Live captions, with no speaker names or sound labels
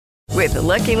With the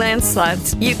Lucky Land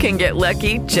Slots, you can get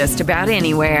lucky just about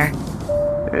anywhere.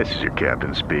 This is your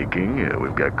captain speaking.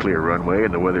 We've got clear runway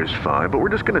and the weather's fine, but we're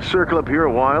just going to circle up here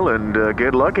a while and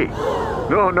get lucky.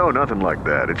 No, nothing like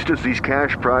that. It's just these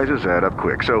cash prizes add up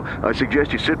quick. So I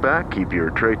suggest you sit back, keep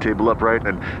your tray table upright,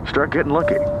 and start getting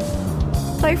lucky.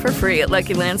 Play for free at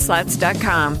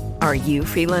LuckyLandSlots.com. Are you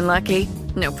feeling lucky?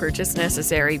 No purchase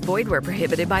necessary. Void where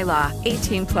prohibited by law.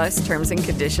 18 plus terms and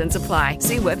conditions apply.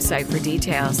 See website for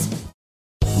details.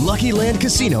 Lucky Land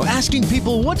Casino, asking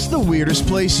people, what's the weirdest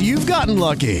place you've gotten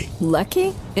lucky?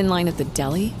 Lucky? In line at the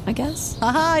deli, I guess?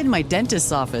 Aha, in my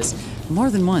dentist's office.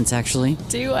 More than once, actually.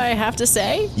 Do I have to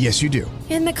say? Yes, you do.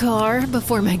 In the car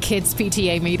before my kids'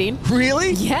 PTA meeting.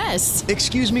 Really? Yes.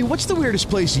 Excuse me, what's the weirdest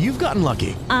place you've gotten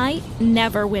lucky? I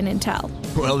never win and tell.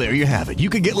 Well, there you have it. You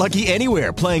can get lucky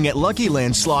anywhere, playing at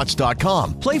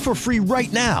LuckyLandSlots.com. Play for free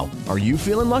right now. Are you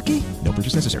feeling lucky? No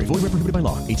purchase necessary. Void where prohibited by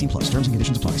law. 18 plus. Terms and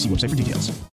conditions apply. See website for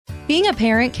details. Being a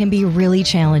parent can be really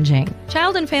challenging.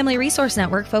 Child and Family Resource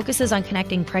Network focuses on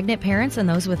connecting pregnant parents and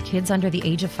those with kids under the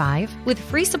age of 5 with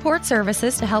free support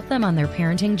services to help them on their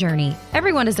parenting journey.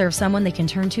 Everyone deserves someone they can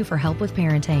turn to for help with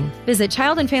parenting. Visit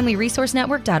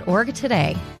childandfamilyresourcenetwork.org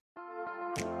today.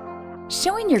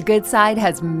 Showing your good side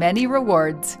has many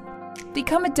rewards.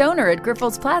 Become a donor at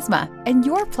Grifols Plasma, and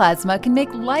your plasma can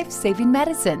make life-saving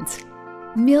medicines.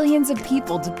 Millions of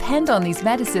people depend on these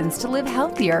medicines to live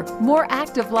healthier, more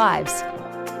active lives.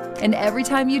 And every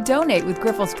time you donate with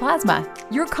Grifols Plasma,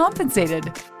 you're compensated.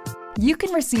 You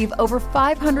can receive over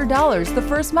 $500 the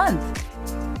first month.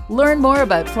 Learn more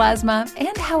about plasma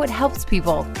and how it helps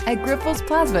people at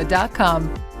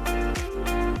grifolsplasma.com.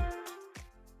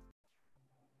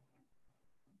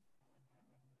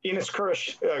 Ian, it's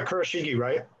Kurashige,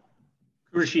 right?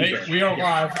 Kurashige. Hey, we are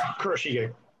live.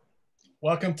 Kurashige.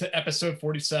 Welcome to episode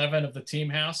 47 of the Team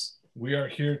House. We are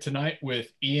here tonight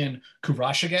with Ian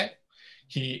Kurashige.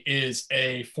 He is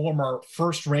a former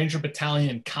 1st Ranger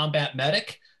Battalion combat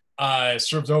medic,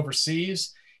 serves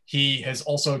overseas. He has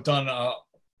also done a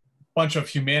bunch of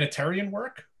humanitarian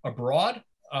work abroad,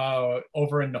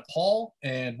 over in Nepal,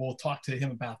 and we'll talk to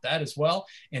him about that as well.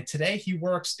 And today he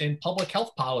works in public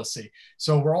health policy.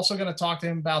 So we're also going to talk to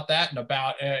him about that and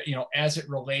about, as it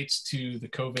relates to the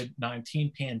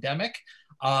COVID-19 pandemic.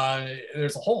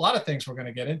 There's a whole lot of things we're going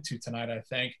to get into tonight, I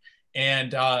think.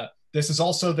 And this is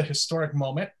also the historic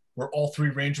moment where all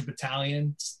 3 Ranger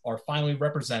battalions are finally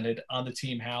represented on the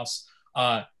Team House.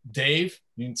 Dave,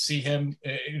 you can see him,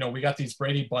 we got these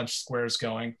Brady Bunch squares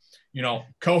going,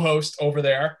 co-host over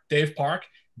there, Dave Park.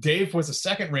 Dave was a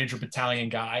 2nd Ranger Battalion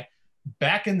guy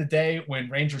back in the day when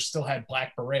Rangers still had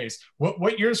black berets.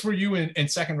 What years were you in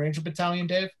 2nd Ranger Battalion,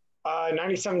 Dave?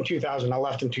 97, 2000. I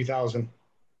left in 2000.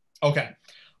 Okay.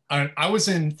 I was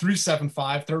in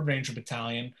 375, 3rd Ranger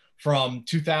Battalion from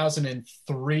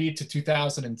 2003 to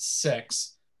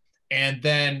 2006. And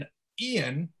then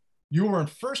Ian, you were in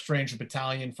 1st Ranger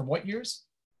Battalion from what years?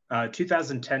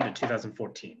 2010 to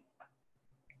 2014.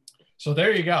 So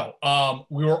there you go.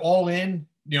 We were all in,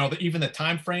 even the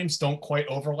time frames don't quite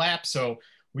overlap. So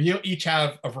we each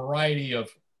have a variety of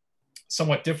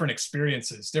somewhat different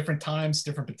experiences, different times,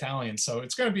 different battalions. So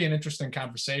it's going to be an interesting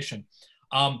conversation.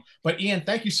 But Ian,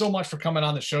 thank you so much for coming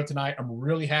on the show tonight. I'm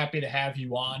really happy to have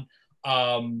you on.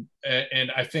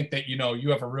 And I think that,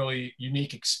 you have a really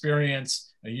unique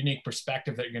experience, a unique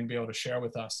perspective that you're going to be able to share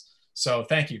with us. So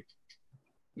thank you.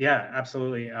 Yeah,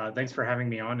 absolutely. Thanks for having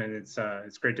me on. And it's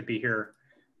great to be here.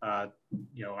 I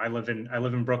live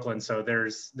in Brooklyn, so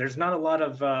there's not a lot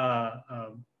of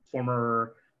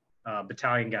former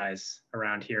battalion guys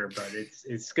around here, but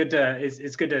it's good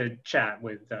to chat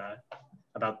with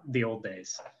about the old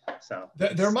days. So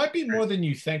there might be more than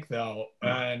you think, though,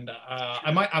 and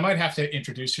I might have to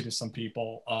introduce you to some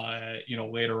people,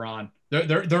 later on.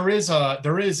 There is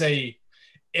a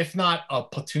if not a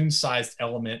platoon-sized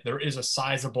element, there is a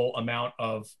sizable amount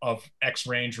of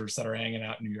ex-Rangers that are hanging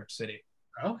out in New York City.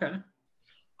 Okay.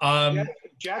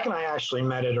 Jack and I actually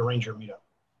met at a Ranger meetup.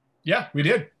 Yeah, we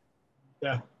did.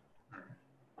 Yeah.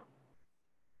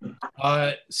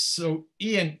 So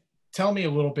Ian, tell me a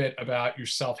little bit about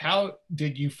yourself. How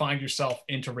did you find yourself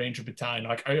into Ranger Battalion?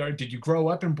 Like, did you grow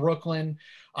up in Brooklyn?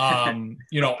 How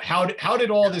did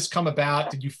all this come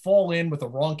about? Did you fall in with the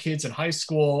wrong kids in high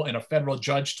school and a federal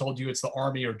judge told you it's the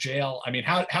army or jail? I mean,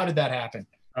 how did that happen?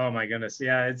 Oh my goodness.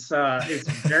 Yeah, it's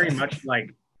very much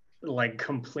like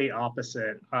complete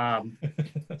opposite.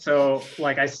 So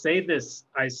like I say this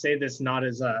not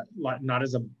as a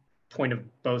point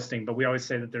of boasting, but we always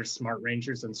say that there's smart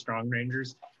Rangers and strong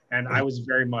Rangers. And I was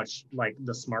very much like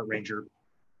the smart Ranger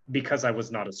because I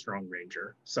was not a strong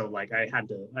Ranger. So like I had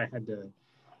to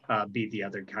be the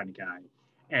other kind of guy.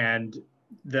 And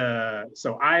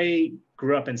so I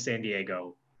grew up in San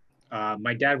Diego.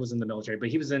 My dad was in the military, but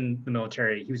he was in the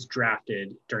military. He was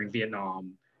drafted during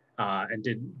Vietnam and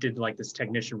did like this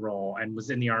technician role, and was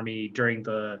in the Army during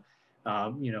the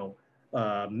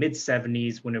mid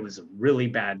 70s when it was a really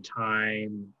bad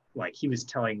time. Like he would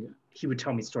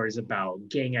tell me stories about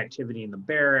gang activity in the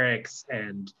barracks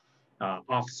and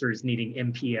officers needing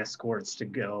MP escorts to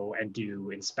go and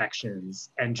do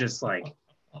inspections, and just like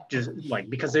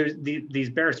because these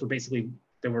barracks were basically,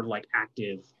 they were like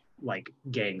active like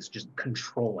gangs just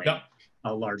controlling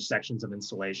large sections of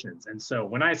installations. And so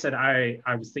when I said I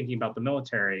was thinking about the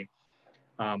military,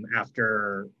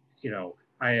 after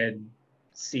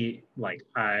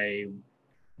I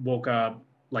woke up,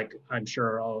 like I'm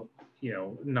sure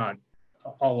not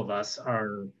all of us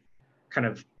are kind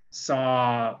of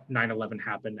saw 9/11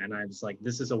 happen, and I was like,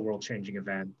 this is a world-changing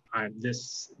event.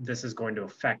 This is going to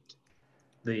affect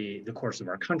the course of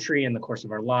our country and the course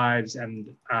of our lives,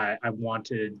 and I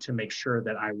wanted to make sure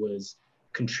that I was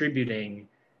contributing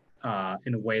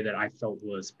in a way that I felt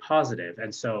was positive.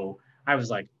 And so I was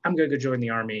like, I'm gonna go join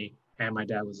the Army, and my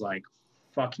dad was like,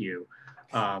 fuck you,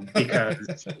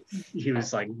 because he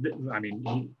was like, I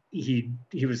mean,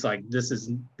 he was like,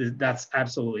 that's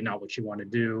absolutely not what you want to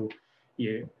do.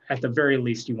 You, at the very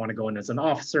least, you want to go in as an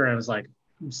officer. And I was like,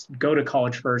 go to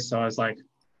college first. So I was like,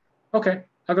 okay,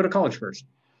 I'll go to college first.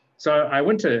 So I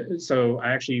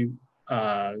actually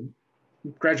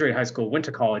graduated high school, went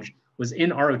to college, was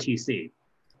in ROTC,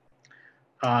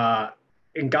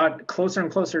 and got closer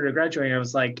and closer to graduating. I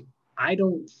was like, I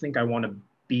don't think I want to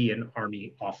be an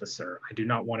Army officer. I do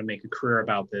not want to make a career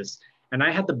about this. And I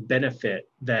had the benefit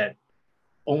that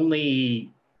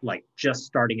only like just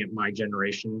starting at my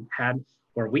generation had,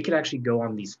 where we could actually go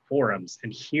on these forums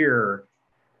and hear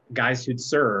guys who'd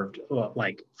served,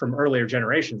 like from earlier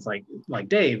generations, like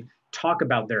Dave, talk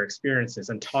about their experiences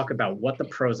and talk about what the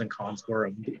pros and cons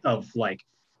were of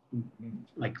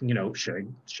should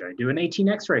I do an 18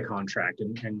 X-ray contract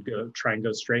and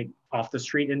go straight off the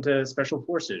street into special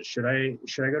forces? Should I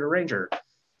go to Ranger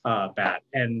bat?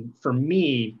 And for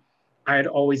me, I had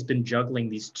always been juggling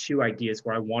these two ideas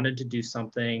where I wanted to do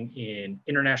something in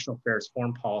international affairs,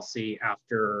 foreign policy,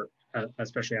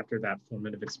 especially after that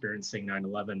formative experience seeing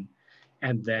 9/11,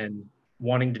 and then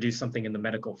wanting to do something in the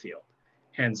medical field.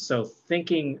 And so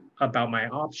thinking about my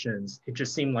options, it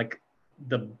just seemed like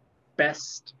the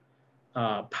best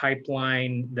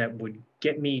pipeline that would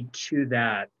get me to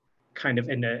that kind of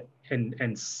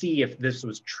and see if this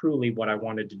was truly what I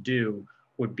wanted to do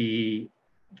would be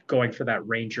going for that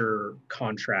Ranger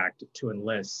contract to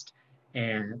enlist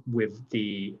and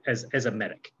as a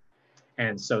medic.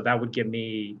 And so that would give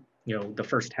me, the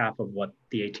first half of what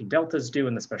the 18 Deltas do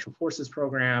in the Special Forces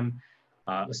program,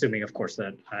 assuming of course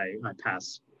that I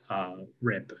pass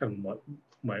RIP,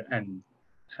 and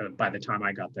by the time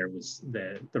I got there was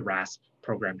the RASP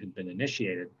program had been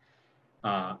initiated.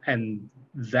 And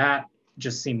that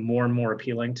just seemed more and more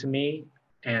appealing to me.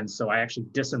 And so I actually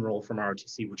disenrolled from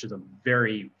ROTC, which is a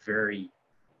very, very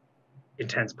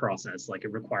intense process. Like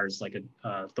it requires like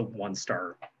the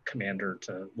 1-star commander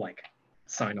to like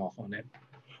sign off on it.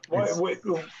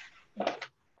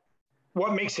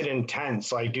 What makes it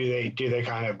intense? Like, do they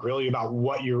kind of grill you about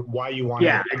why you want?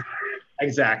 Yeah,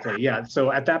 exactly. Yeah.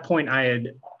 So at that point, I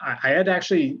had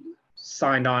actually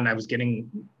signed on. I was getting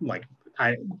like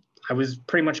I was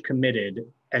pretty much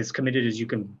committed as you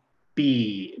can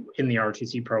be in the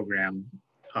ROTC program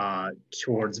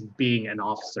towards being an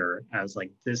officer. I was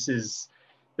like, this is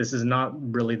not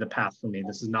really the path for me.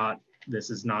 This is not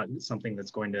something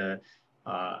that's going to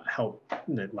help.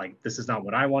 Like, this is not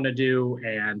what I want to do,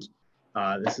 and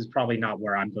this is probably not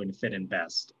where I'm going to fit in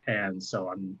best. And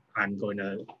so I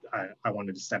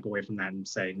wanted to step away from that and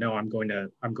say, no, I'm going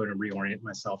to reorient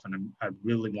myself, and I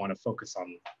really want to focus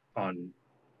on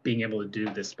being able to do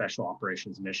this special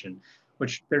operations mission,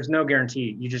 which there's no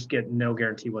guarantee. You just get no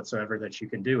guarantee whatsoever that you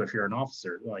can do if you're an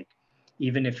officer. Like,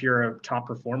 even if you're a top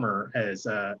performer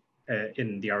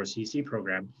in the ROTC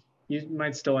program, you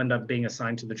might still end up being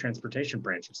assigned to the transportation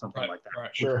branch or something like that. Right,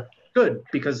 sure. Good,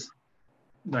 because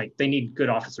like they need good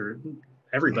officers.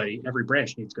 Every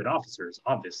branch needs good officers,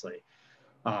 obviously.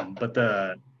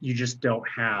 But you just don't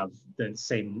have the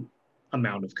same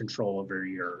amount of control over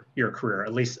your career,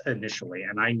 at least initially.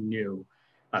 And I knew,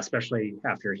 especially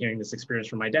after hearing this experience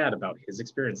from my dad about his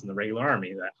experience in the regular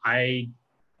Army, that I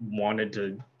wanted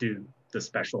to do the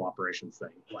special operations thing.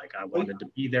 Like, I wanted to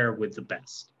be there with the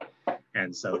best.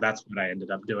 And so that's what I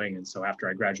ended up doing. And so after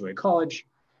I graduated college,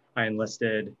 I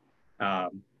enlisted.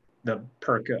 The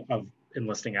perk of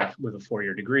enlisting with a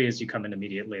 4-year degree is you come in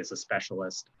immediately as a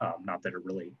specialist. Not that it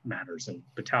really matters in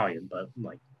battalion, but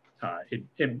like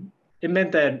it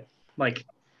meant that like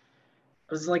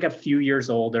I was like a few years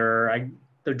older.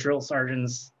 The drill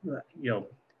sergeants,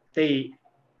 they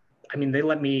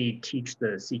let me teach the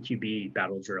CQB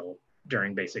battle drill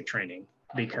during basic training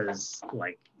because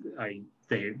like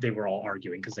they were all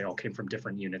arguing because they all came from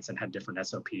different units and had different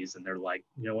SOPs, and they're like,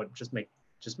 you know what, just make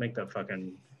the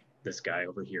fucking this guy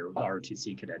over here, the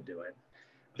ROTC cadet, do it.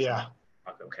 Yeah.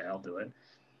 So, okay, I'll do it.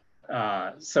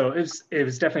 So it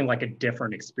was definitely like a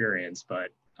different experience, but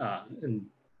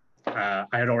I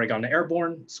had already gone to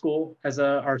airborne school as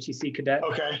a ROTC cadet.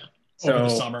 Okay. So, over the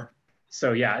summer.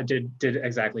 So yeah, I did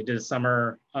a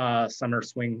summer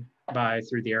swing by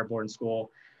through the airborne school,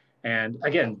 and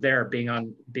again there being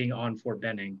on Fort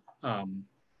Benning,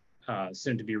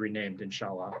 soon to be renamed,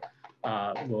 inshallah.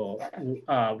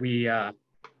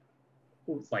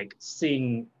 Like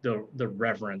seeing the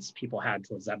reverence people had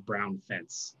towards that brown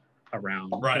fence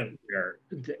around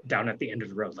down at the end of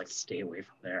the road, like stay away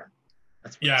from there.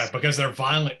 Because they're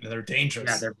violent and they're dangerous.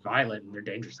 Yeah, they're violent and they're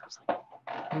dangerous. I was like,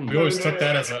 we always took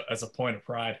that as a point of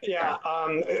pride. Yeah,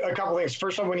 a couple things.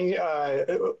 First of all,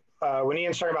 when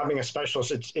Ian's talking about being a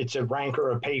specialist, it's a rank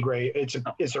or a pay grade.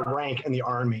 It's a rank in the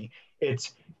Army.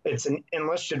 It's an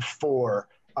enlisted 4.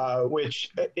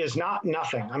 Which is not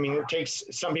nothing. I mean, it takes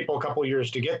some people a couple of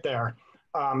years to get there.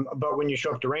 But when you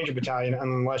show up to Ranger Battalion,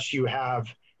 unless you've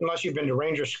been to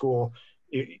Ranger School,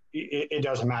 it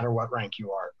doesn't matter what rank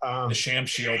you are. The sham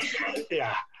shield.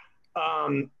 Yeah.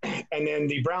 And then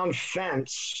the brown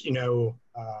fence, near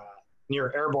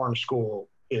Airborne School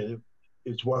is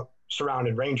what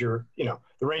surrounded Ranger, the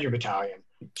Ranger Battalion.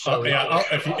 So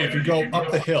if you go up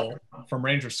the hill from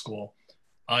Ranger School,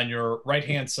 on your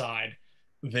right-hand side,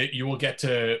 that you will get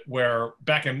to where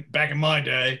back in my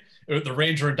day, the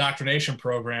Ranger indoctrination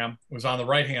program was on the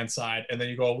right-hand side, and then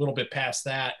you go a little bit past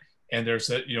that, and there's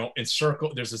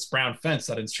there's this brown fence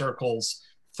that encircles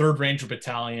 3rd Ranger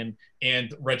Battalion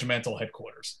and regimental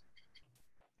headquarters.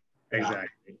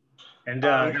 Exactly, and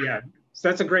so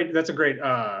that's a great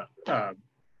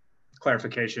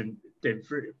clarification,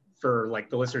 Dave, for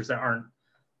like the listeners that aren't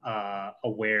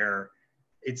aware.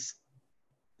 It's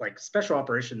like special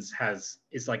operations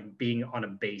is like being on a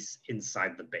base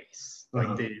inside the base.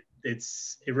 Like it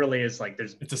really is like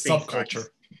it's a subculture. Signs.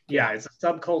 Yeah, it's a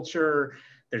subculture.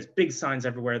 There's big signs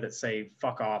everywhere that say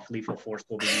 "fuck off," lethal force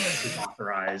will be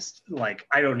authorized. Like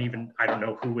I don't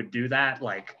know who would do that.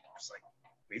 Like it's like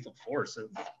lethal force.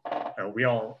 We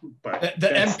all, but the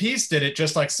MPs did it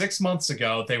just like 6 months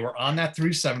ago. They were on that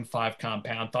 375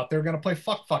 compound, thought they were going to play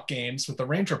fuck games with the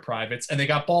Ranger privates, and they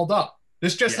got balled up.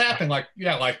 This just happened like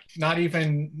not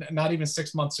even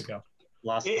 6 months ago.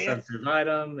 Lost a sensitive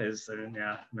item is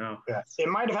no. Yeah. It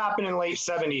might have happened in late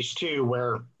 70s too,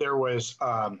 where there was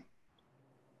an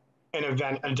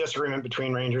event, a disagreement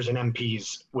between Rangers and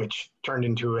MPs, which turned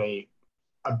into a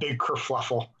big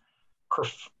kerfuffle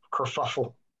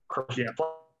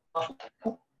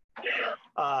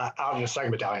out in the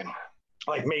 2nd Battalion.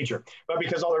 Like major, but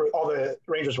because all the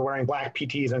Rangers were wearing black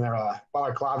PTs and their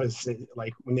balaclavas,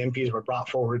 like when the MPs were brought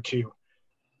forward to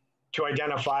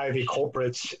identify the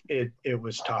culprits, it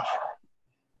was tough.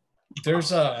 There's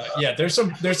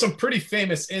some pretty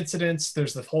famous incidents.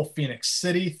 There's the whole Phoenix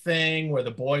City thing where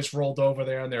the boys rolled over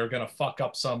there and they were gonna fuck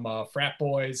up some frat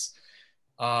boys.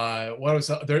 There's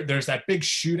that big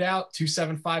shootout,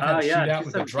 275 had a shootout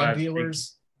with the drug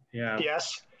dealers. Yeah.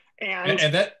 Yes, and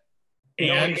that.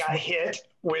 Nobody got hit,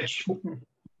 which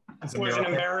was an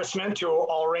embarrassment to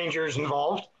all Rangers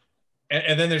involved.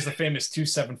 And then there's the famous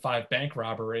 275 bank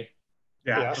robbery.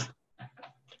 Yeah. Yes.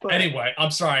 Anyway,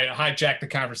 I'm sorry, I hijacked the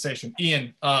conversation.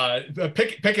 Ian,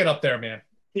 pick it up there, man.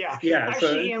 Yeah.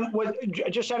 Actually, Ian,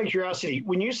 just out of curiosity,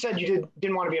 when you said you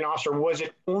didn't want to be an officer, was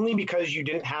it only because you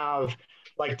didn't have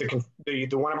like the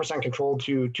 100% control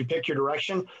to pick your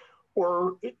direction,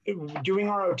 or doing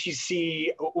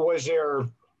ROTC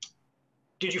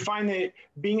did you find that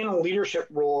being in a leadership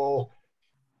role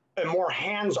and more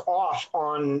hands-off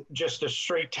on just the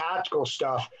straight tactical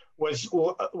stuff was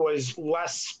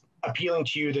less appealing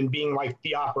to you than being like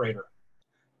the operator?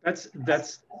 That's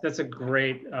a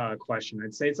great question.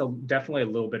 I'd say it's definitely a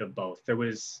little bit of both. There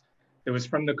was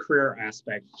from the career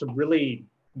aspect to really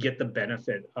get the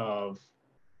benefit of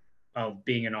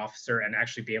being an officer and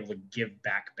actually be able to give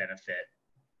back benefit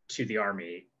to the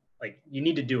Army. Like you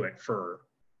need to do it for.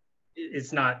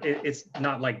 It's not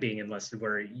like being enlisted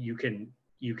where you can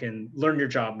learn your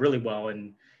job really well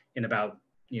in about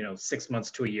 6 months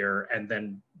to a year and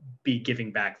then be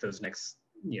giving back those next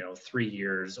 3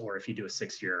 years, or if you do a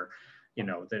 6-year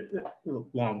the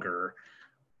longer.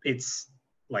 It's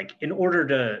like, in order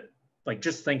to like,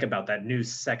 just think about that new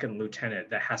second lieutenant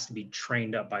that has to be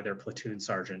trained up by their platoon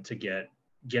sergeant to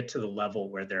get to the level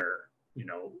where they're,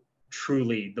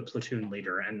 truly the platoon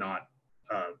leader and not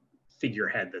a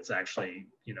figurehead that's actually,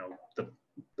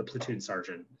 the platoon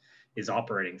sergeant is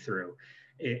operating through.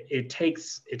 It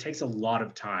takes a lot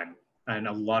of time and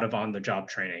a lot of on-the-job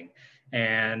training,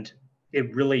 and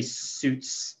it really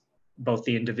suits both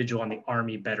the individual and the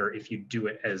Army better if you do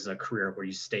it as a career where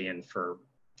you stay in for,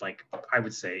 like, I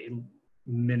would say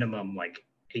minimum like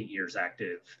 8 years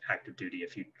active duty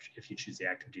if you choose the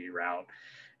active duty route.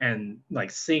 And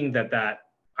like, seeing that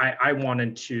I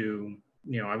wanted to,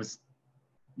 I was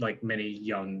like many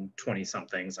young 20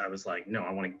 somethings, I was like, no,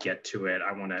 I want to get to it.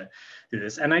 I want to do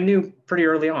this. And I knew pretty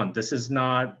early on, this is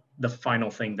not the final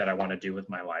thing that I want to do with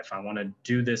my life. I want to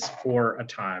do this for a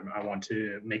time. I want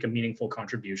to make a meaningful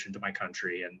contribution to my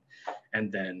country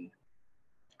and then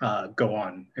go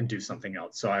on and do something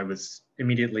else. So I was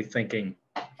immediately thinking,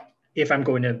 if I'm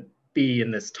going to be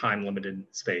in this time limited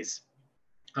space,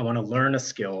 I want to learn a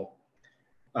skill,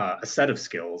 a set of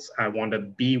skills. I want to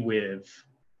be with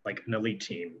like an elite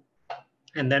team,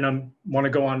 and then I want to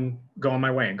go on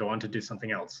my way and go on to do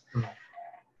something else.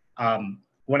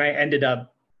 What ended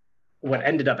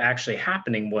up actually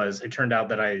happening was, it turned out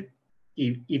that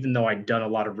even though I'd done a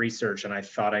lot of research and I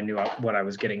thought I knew what I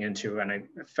was getting into and I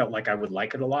felt like I would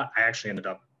like it a lot, I actually ended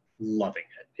up loving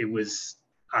it. It was,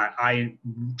 I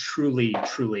truly,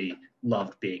 truly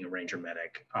loved being a Ranger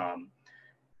medic.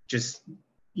 Just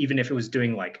even if it was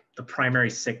doing like the primary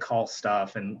sick call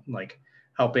stuff and like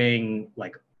helping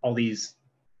like all these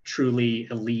truly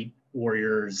elite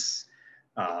warriors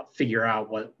figure out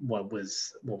what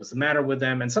was the matter with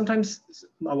them. And sometimes,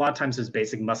 a lot of times, it's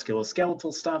basic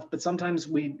musculoskeletal stuff, but sometimes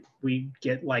we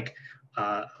get like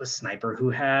a sniper who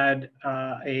had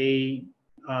a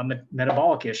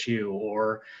metabolic issue,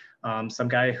 or some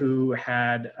guy who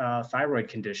had a thyroid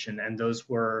condition, and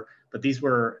these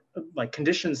were like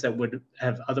conditions that would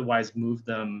have otherwise moved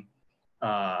them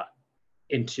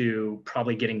into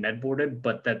probably getting med boarded,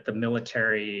 but that the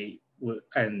military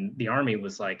and the Army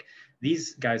was like,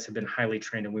 these guys have been highly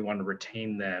trained and we want to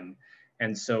retain them.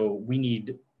 And so we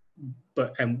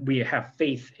have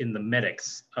faith in the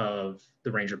medics of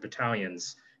the Ranger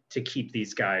battalions to keep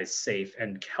these guys safe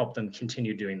and help them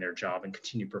continue doing their job and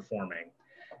continue performing.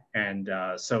 And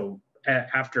so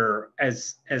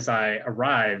as I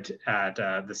arrived at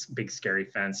this big scary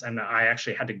fence, and I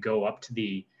actually had to go up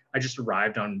to I just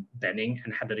arrived on Benning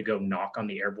and had to go knock on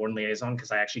the airborne liaison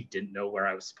because I actually didn't know where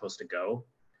I was supposed to go.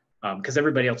 Because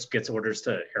everybody else gets orders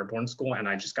to airborne school, and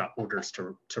I just got orders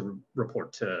to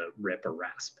report to RIP or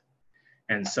RASP.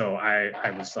 And so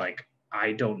I was like,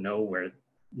 I don't know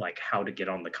how to get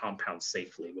on the compound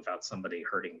safely without somebody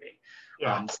hurting me.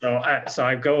 Yeah. So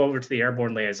I go over to the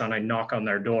airborne liaison, I knock on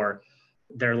their door.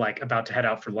 They're like about to head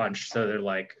out for lunch. So they're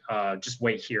like, just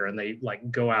wait here. And they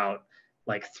like go out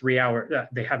like 3 hours.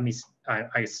 They have me,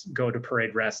 I go to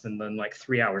parade rest. And then like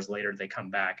 3 hours later, they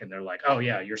come back and they're like, oh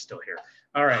yeah, you're still here.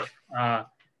 All right,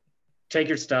 take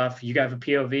your stuff. You have a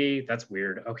POV, that's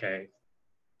weird. Okay,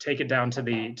 take it down to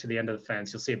the end of the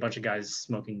fence. You'll see a bunch of guys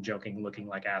smoking, joking, looking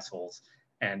like assholes.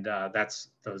 And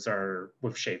those are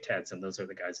with shaved heads. And those are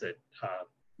the guys that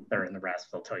are in the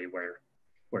RASP. They'll tell you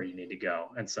where you need to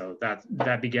go. And so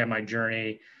that began my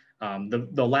journey.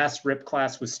 The last RIP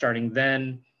class was starting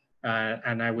then.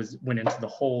 And I went into the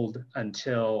hold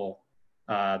until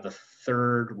the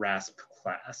third RASP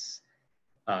class.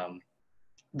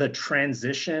 The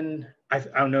transition, I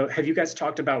don't know, have you guys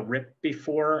talked about RIP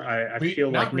before? I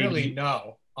feel like maybe really,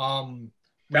 no.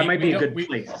 That might be a good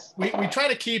place. We try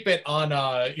to keep it on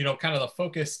kind of the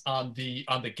focus on the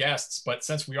guests, but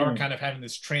since we are kind of having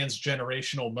this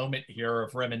transgenerational moment here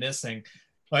of reminiscing,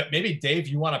 but maybe Dave,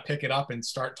 you want to pick it up and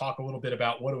start talk a little bit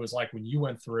about what it was like when you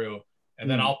went through, and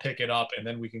then I'll pick it up, and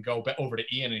then we can go over to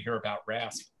Ian and hear about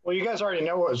RASP. Well, you guys already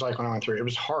know what it was like when I went through. It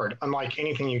was hard, unlike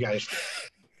anything you guys did.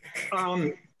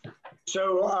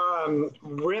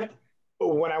 RIP,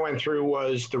 when I went through,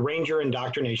 was the Ranger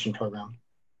Indoctrination Program.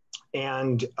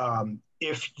 And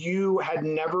if you were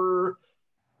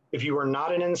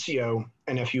not an NCO,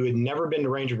 and if you had never been to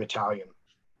Ranger Battalion,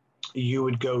 you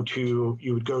would go to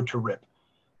RIP.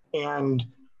 And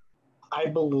I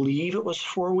believe it was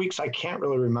 4 weeks. I can't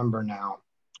really remember now.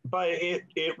 But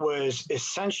it was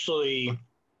essentially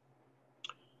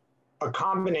a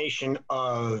combination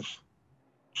of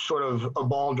sort of a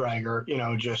ball dragger,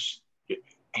 just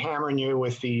hammering you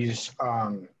with these,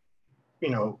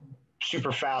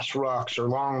 super fast rucks or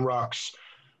long rucks.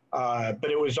 But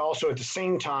it was also at the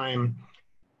same time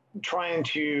trying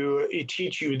to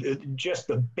teach you just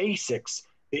the basics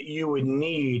that you would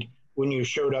need when you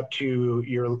showed up to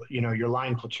your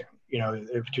line platoon,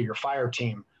 to your fire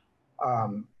team.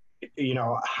 Um,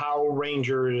 how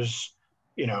Rangers,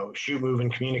 shoot, move,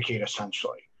 and communicate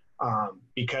essentially,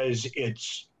 because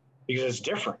it's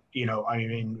different. I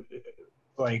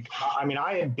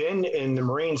had been in the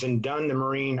Marines and done the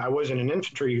Marine. I wasn't an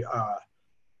infantry,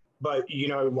 but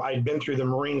I'd been through the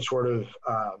Marine sort of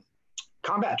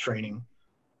combat training,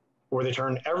 where they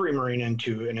turn every Marine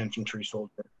into an infantry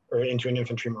soldier or into an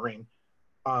infantry Marine.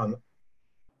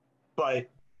 But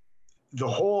the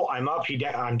whole I'm up,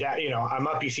 I'm down, I'm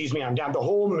up, he sees me, I'm down. The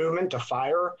whole movement to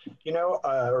fire,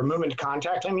 or movement to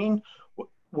contact,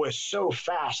 was so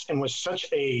fast and was such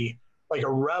a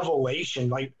revelation.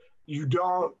 Like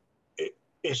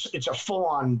it's a full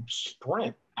on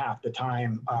sprint half the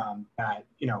time.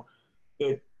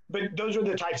 But those are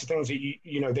the types of things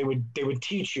that they would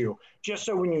teach you, just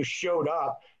so when you showed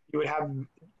up, you would have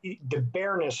the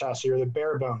bare necessity or the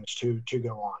bare bones to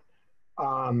go on.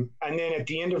 And then at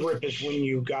the end of RIP is when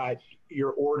you got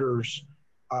your orders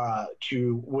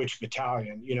to which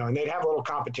battalion, and they'd have little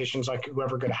competitions, like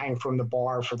whoever could hang from the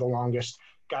bar for the longest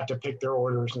got to pick their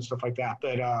orders and stuff like that.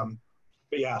 But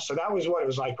yeah, so that was what it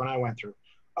was like when I went through.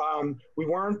 We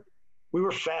were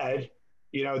fed,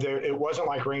 it wasn't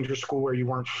like Ranger School where you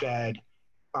weren't fed.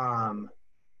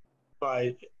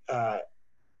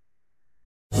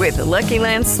 With the Lucky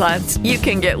Land Slots, you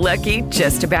can get lucky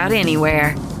just about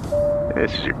anywhere.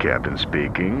 This is your captain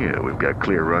speaking. We've got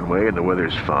clear runway and the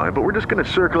weather's fine, but we're just going to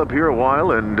circle up here a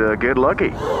while and get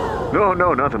lucky.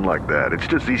 No, nothing like that. It's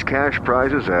just these cash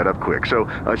prizes add up quick. So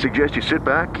I suggest you sit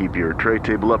back, keep your tray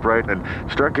table upright, and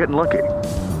start getting lucky.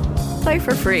 Play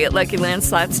for free at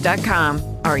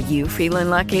LuckyLandSlots.com. Are you feeling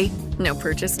lucky? No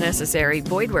purchase necessary.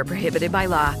 Void where prohibited by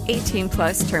law.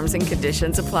 18+ terms and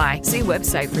conditions apply. See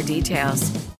website for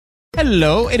details.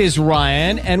 Hello, it is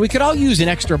Ryan, and we could all use an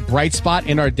extra bright spot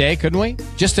in our day, couldn't we?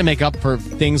 Just to make up for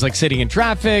things like sitting in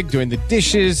traffic, doing the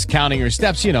dishes, counting your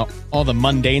steps, all the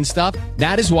mundane stuff.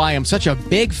 That is why I'm such a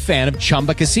big fan of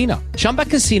Chumba Casino. Chumba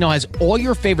Casino has all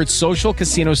your favorite social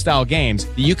casino-style games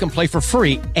that you can play for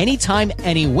free anytime,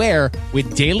 anywhere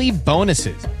with daily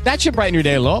bonuses. That should brighten your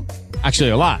day a little. Actually,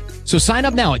 a lot. So sign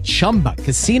up now at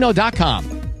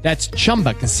ChumbaCasino.com. That's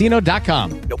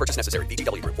ChumbaCasino.com. No purchase necessary.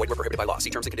 VGW Group. Void where prohibited by law. See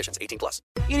terms and conditions. 18+.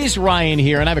 It is Ryan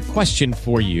here, and I have a question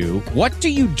for you. What do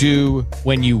you do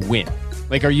when you win?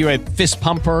 Like, are you a fist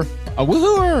pumper, a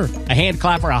woohooer, a hand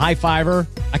clapper, a high fiver?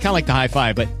 I kind of like the high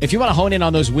five, but if you want to hone in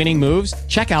on those winning moves,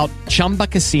 check out Chumba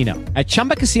Casino. At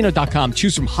ChumbaCasino.com,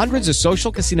 choose from hundreds of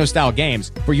social casino-style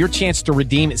games for your chance to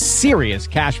redeem serious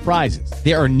cash prizes.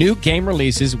 There are new game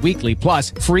releases weekly,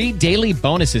 plus free daily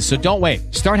bonuses, so don't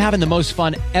wait. Start having the most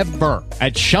fun ever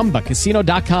at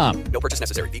ChumbaCasino.com. No purchase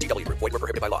necessary. VGW Group. Void where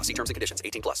prohibited by law. See terms and conditions.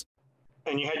 18+.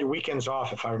 And you had your weekends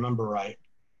off, if I remember right.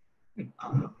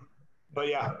 But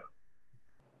yeah.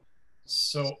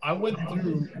 So I went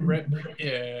through RIP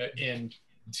it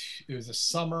was the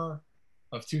summer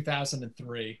of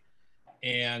 2003,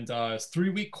 and it's a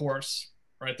 3-week course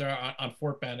right there on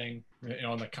Fort Benning,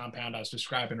 on the compound I was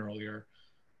describing earlier.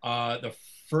 The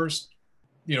first,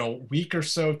 week or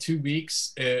so, 2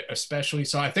 weeks, especially.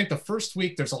 So I think the first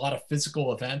week there's a lot of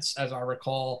physical events, as I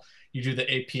recall. You do the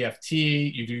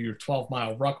APFT, you do your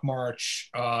 12-mile ruck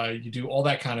march, you do all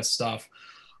that kind of stuff.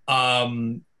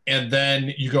 And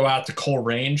then you go out to Cole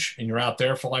Range, and you're out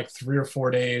there for like 3 or 4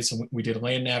 days. And we did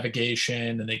land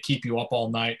navigation, and they keep you up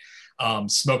all night,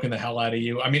 smoking the hell out of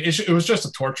you. I mean, it was just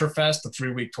a torture fest, a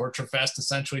 3-week torture fest,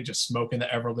 essentially, just smoking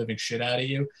the ever living shit out of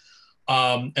you.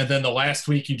 And then the last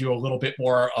week you do a little bit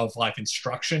more of like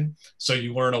instruction. So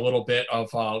you learn a little bit of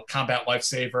combat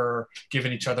lifesaver,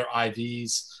 giving each other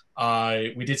IVs.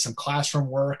 We did some classroom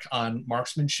work on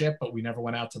marksmanship, but we never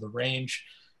went out to the range.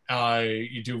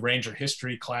 You do Ranger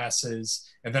history classes,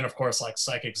 and then of course like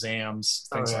psych exams,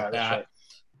 things like that.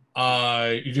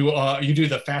 Right. You do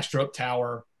the fast rope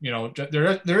tower.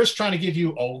 They're just trying to give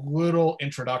you a little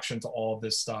introduction to all of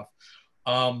this stuff.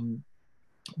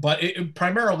 But it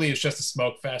primarily is just a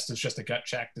smoke fest. It's just a gut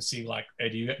check to see like, hey,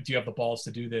 do you have the balls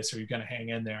to do this? Or are you going to hang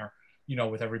in there,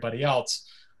 with everybody else?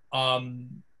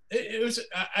 It was.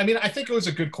 I mean, I think it was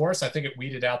a good course. I think it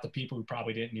weeded out the people who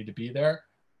probably didn't need to be there.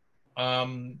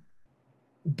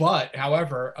 But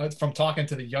however, from talking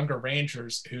to the younger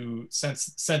Rangers who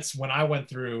since when I went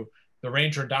through, the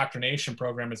Ranger indoctrination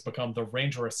program has become the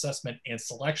Ranger assessment and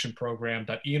selection program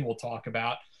that Ian will talk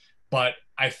about. But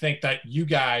I think that you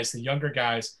guys, the younger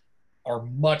guys, are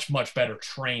much, much better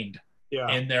trained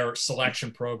in their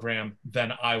selection program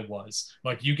than I was.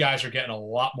 Like, you guys are getting a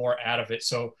lot more out of it.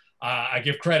 So I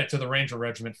give credit to the Ranger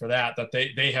Regiment for that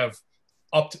they have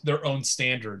upped their own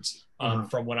standards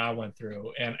from when I went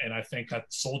through, and I think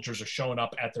that soldiers are showing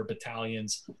up at their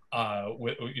battalions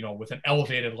with an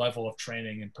elevated level of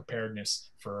training and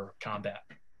preparedness for combat.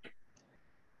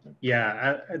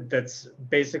 Yeah, that's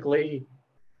basically,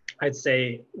 I'd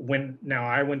say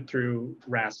I went through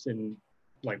RAS in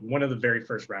like one of the very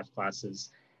first RAS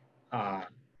classes.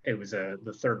 It was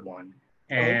the third one.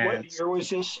 And what year was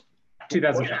this?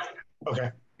 2010.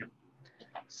 Okay.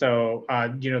 So,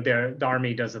 the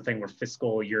Army does a thing where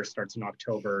fiscal year starts in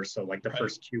October. So like the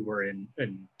first two were in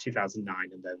 2009,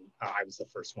 and then I was the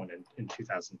first one in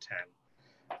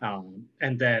 2010.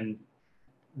 And then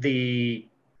the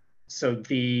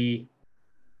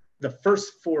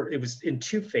first four, it was in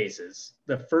two phases.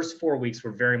 The first 4 weeks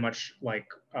were very much like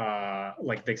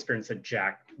the experience that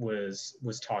Jack was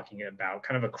talking about,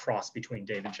 kind of a cross between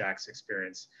Dave and Jack's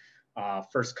experience.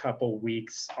 First couple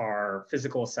weeks are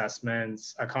physical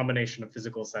assessments, a combination of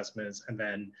physical assessments, and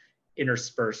then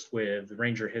interspersed with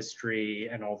Ranger history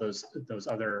and all those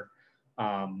other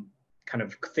kind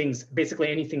of things,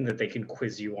 basically anything that they can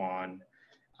quiz you on.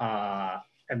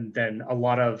 And then a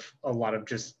lot of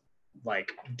just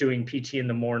like doing PT in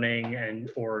the morning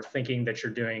or thinking that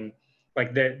you're doing,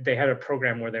 like they had a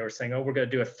program where they were saying, oh, we're going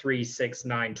to do a 3, 6,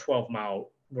 9, 12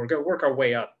 mile. We're going to work our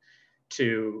way up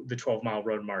to the 12-mile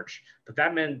road march. But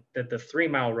that meant that the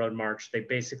 3-mile road march, they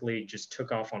basically just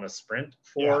took off on a sprint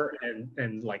for,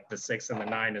 and like the 6 and the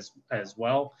 9 as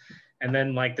well. And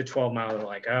then like the 12-mile, they're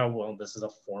like, oh, well, this is a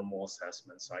formal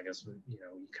assessment. So I guess, you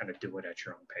kind of do it at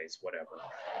your own pace, whatever,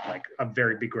 like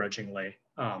very begrudgingly.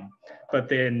 But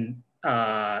then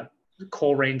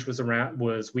Coal Range was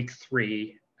week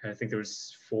 3. And I think there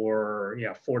was 3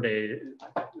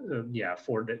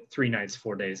 nights,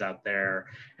 4 days out there.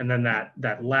 And then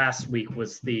that last week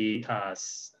was the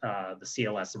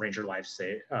CLS, the Ranger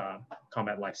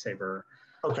Combat Lifesaver,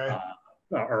 or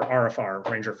RFR,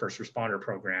 Ranger First Responder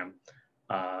Program.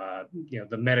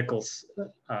 The medical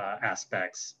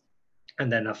aspects,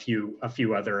 and then a few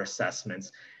other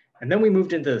assessments. And then we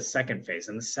moved into the second phase,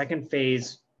 and the second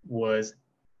phase was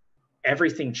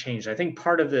everything changed. I think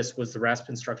part of this was the RASP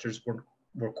instructors were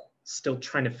still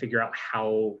trying to figure out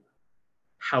how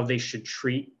they should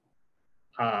treat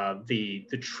the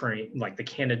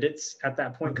candidates at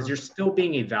that point, because you're still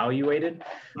being evaluated,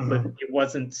 but it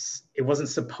wasn't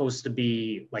supposed to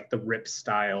be like the RIP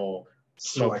style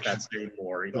smoke fest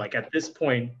anymore. Like at this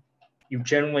point, you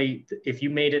generally, if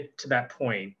you made it to that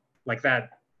point, like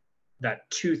that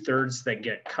 2/3 that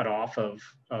get cut off of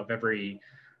every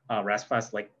RASP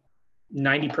class, like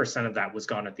 90% of that was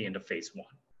gone at the end of phase 1.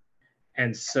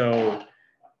 And so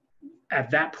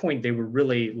at that point, they were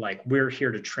really like, we're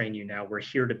here to train you now. We're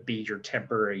here to be your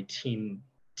temporary team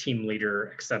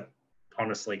leader, except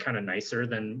honestly kind of nicer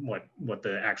than what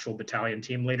the actual battalion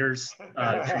team leaders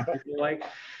treat people like.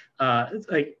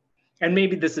 And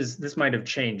maybe this might have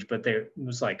changed, but it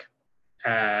was like,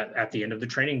 at the end of the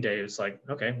training day, it was like,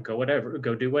 okay,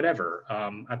 go do whatever.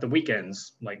 At the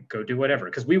weekends, like go do whatever.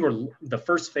 Because the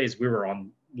first phase, we were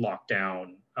on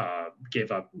lockdown,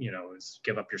 give up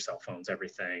your cell phones,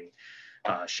 everything,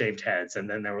 shaved heads. And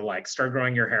then they were like, start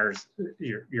growing your hair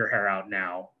out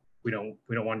now. We don't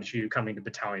want you coming to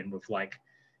battalion with like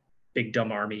big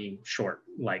dumb Army short,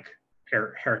 like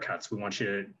haircuts. We want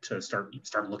you to start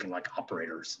looking like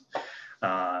operators.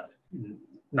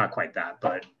 Not quite that,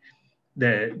 but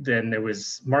then there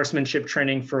was marksmanship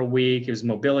training for a week. It was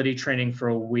mobility training for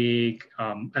a week.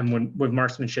 And with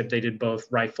marksmanship, they did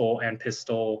both rifle and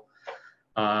pistol.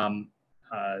 I'm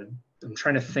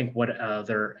trying to think what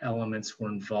other elements were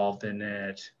involved in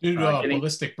it.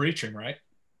 Ballistic breaching, right?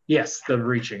 Yes, the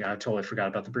breaching. I totally forgot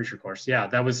about the breacher course. Yeah,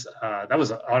 that was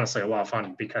honestly a lot of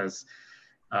fun because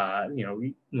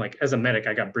like as a medic,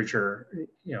 I got breacher,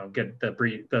 get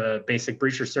the basic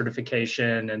breacher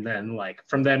certification. And then like,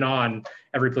 from then on,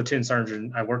 every platoon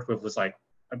sergeant I worked with was like,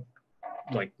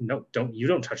 no,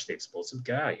 don't touch the explosive,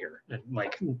 get out of here. And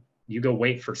like, you go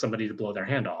wait for somebody to blow their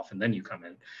hand off and then you come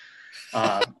in.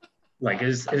 Like it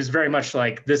is very much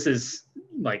like, this is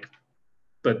like,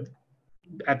 but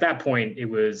at that point it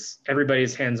was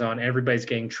everybody's hands-on, everybody's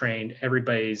getting trained,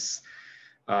 everybody's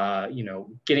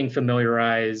getting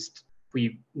familiarized.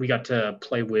 We got to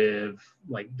play with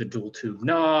like the dual tube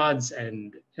nods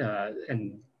and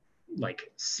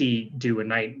like do a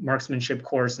night marksmanship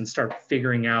course and start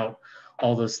figuring out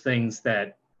all those things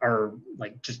that are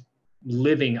like just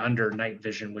living under night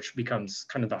vision, which becomes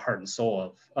kind of the heart and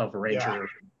soul of a ranger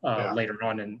later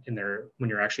on in their, when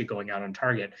you're actually going out on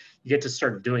target. You get to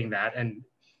start doing that. And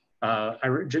I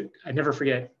never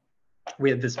forget we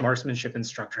had this marksmanship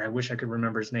instructor. I wish I could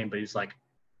remember his name, but he was like,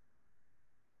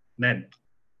 "Men,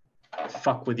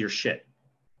 fuck with your shit.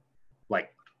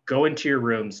 Like, go into your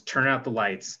rooms, turn out the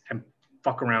lights, and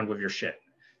fuck around with your shit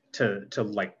to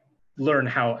like learn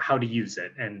how to use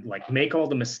it, and like make all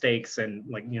the mistakes, and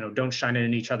like, you know, don't shine it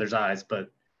in each other's eyes, but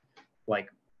like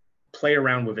play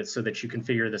around with it so that you can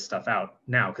figure this stuff out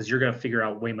now, because you're going to figure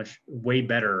out way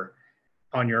better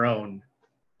on your own,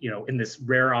 you know, in this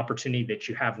rare opportunity that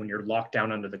you have when you're locked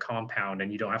down under the compound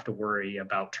and you don't have to worry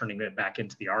about turning it back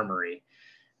into the armory.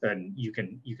 And you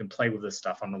can play with this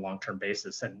stuff on a long-term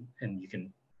basis, and you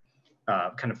can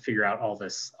kind of figure out all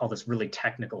this really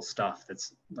technical stuff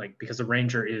that's like, because a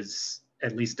ranger is,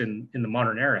 at least in the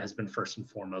modern era, has been first and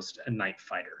foremost a night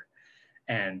fighter,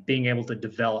 and being able to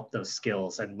develop those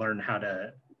skills and learn how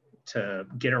to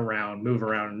get around, move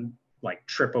around, like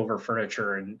trip over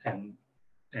furniture and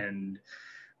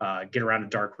get around a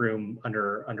dark room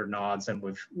under nods and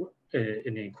with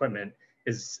in the equipment,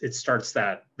 it starts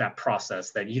that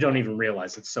process that you don't even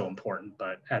realize it's so important,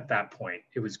 but at that point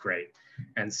it was great.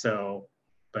 And so,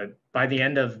 but by the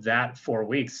end of that 4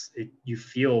 weeks, you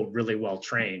feel really well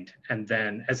trained. And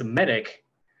then as a medic,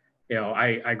 you know,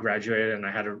 I graduated, and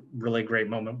I had a really great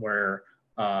moment where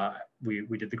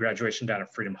we did the graduation down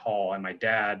at Freedom Hall, and my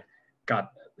dad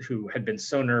who had been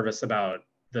so nervous about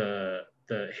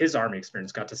his Army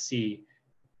experience, got to see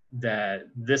that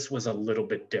this was a little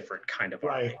bit different kind of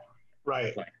Army.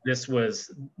 Right. Like, this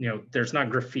was, you know, there's not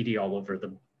graffiti all over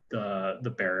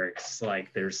the barracks.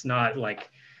 Like, there's not like,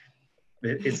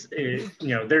 you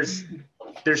know, there's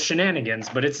shenanigans,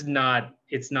 but it's not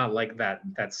like that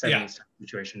 70s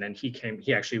situation. And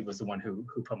he actually was the one who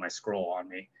put my scroll on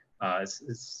me.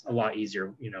 It's a lot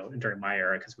easier, you know, during my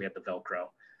era, because we had the Velcro.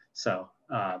 So,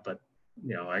 but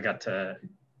you know, I got to,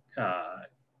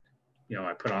 you know,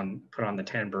 I put on the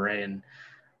tan beret,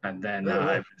 and then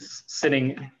I was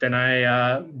sitting. Then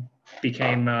I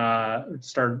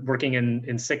started working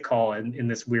in sick call in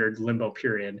this weird limbo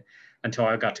period until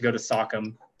I got to go to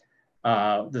SOCM,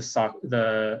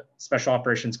 the Special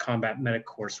Operations Combat Medic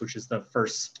course, which is the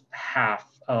first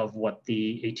half of what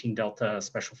the 18 Delta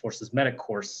Special Forces Medic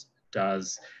course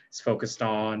does. It's focused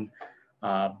on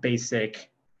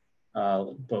basic,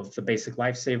 both the basic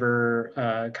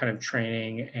lifesaver kind of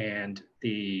training and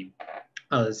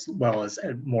as well as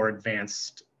more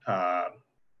advanced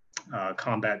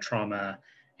combat trauma,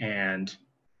 and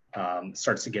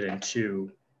starts to get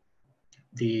into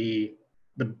the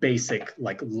basic,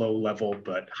 like low level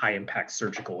but high impact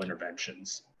surgical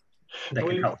interventions that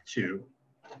can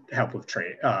help with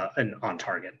training and on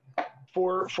target.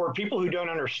 For people who don't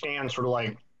understand, sort of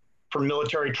like for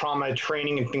military trauma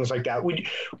training and things like that,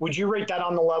 would you rate that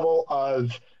on the level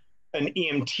of an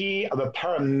EMT, of a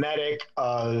paramedic,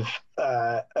 of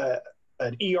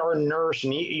an ER nurse,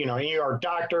 and an ER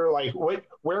doctor? Like,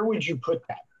 where would you put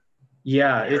that?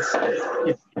 Yeah, it's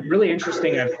really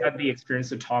interesting. I've had the experience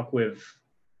to talk with,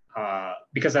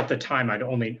 because at the time I'd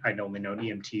only known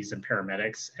EMTs and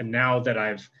paramedics, and now that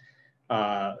I've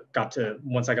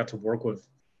once I got to work with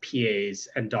PAs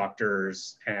and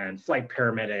doctors and flight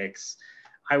paramedics,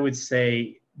 I would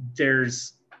say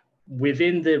there's,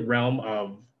 within the realm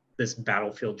of this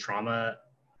battlefield trauma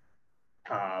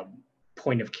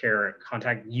point of care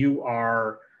contact,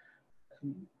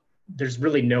 there's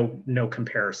really no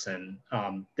comparison.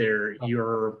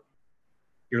 You're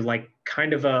like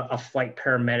kind of a flight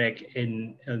paramedic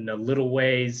in the little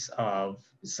ways of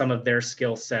some of their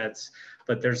skill sets,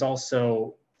 but there's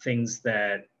also things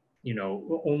that, you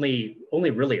know, only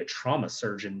really a trauma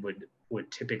surgeon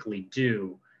would typically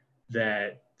do,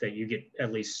 that you get,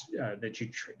 at least that you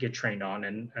get trained on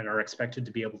and are expected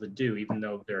to be able to do, even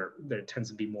though there tends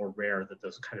to be more rare that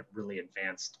those kind of really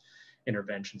advanced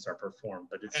interventions are performed,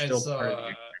 but it's still part of the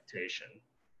expectation.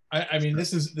 I mean,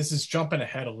 this is jumping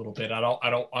ahead a little bit. I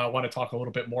want to talk a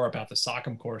little bit more about the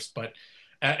SOCM course, but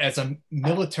as a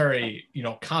military, you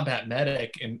know, combat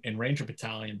medic in Ranger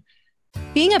Battalion,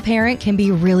 being a parent can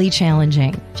be really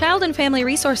challenging. Child and Family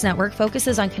Resource Network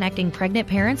focuses on connecting pregnant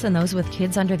parents and those with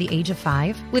kids under the age of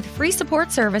 5 with free support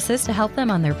services to help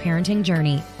them on their parenting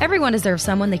journey. Everyone deserves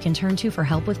someone they can turn to for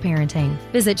help with parenting.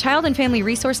 Visit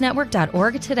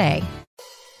childandfamilyresourcenetwork.org today.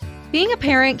 Being a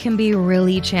parent can be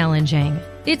really challenging.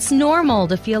 It's normal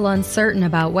to feel uncertain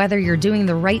about whether you're doing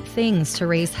the right things to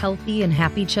raise healthy and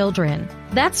happy children.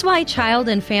 That's why Child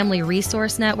and Family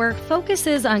Resource Network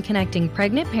focuses on connecting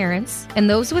pregnant parents and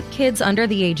those with kids under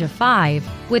the age of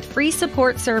 5 with free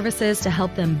support services to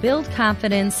help them build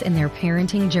confidence in their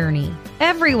parenting journey.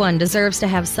 Everyone deserves to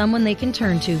have someone they can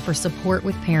turn to for support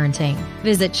with parenting.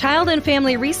 Visit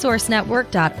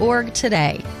childandfamilyresourcenetwork.org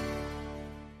today.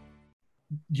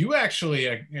 you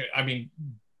actually, I mean,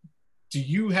 do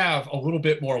you have a little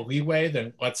bit more leeway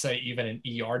than, let's say, even an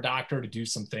ER doctor to do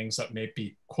some things that may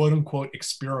be quote unquote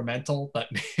experimental, but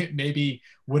maybe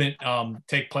wouldn't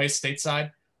take place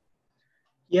stateside?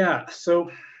 Yeah,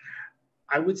 so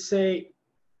I would say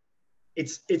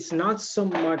it's not so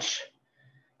much,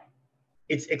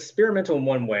 it's experimental in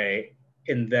one way,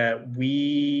 in that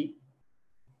we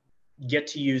get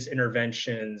to use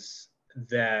interventions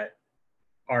that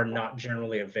are not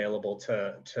generally available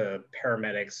to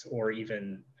paramedics or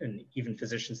even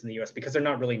physicians in the US, because they're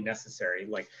not really necessary.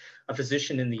 Like a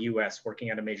physician in the US working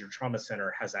at a major trauma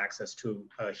center has access to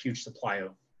a huge supply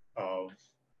of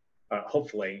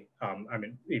hopefully, I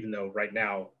mean, even though right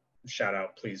now, shout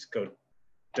out, please go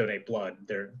donate blood.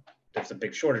 There's a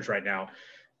big shortage right now.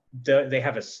 They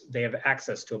have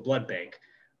access to a blood bank.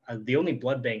 The only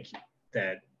blood bank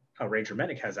that a Ranger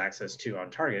medic has access to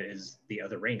on target is the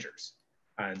other Rangers.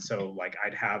 And so like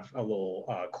I'd have a little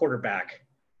quarterback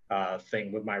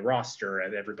thing with my roster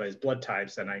and everybody's blood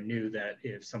types. And I knew that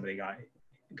if somebody got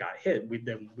hit,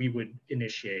 we would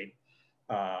initiate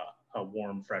a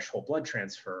warm, fresh whole blood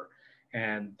transfer.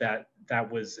 And that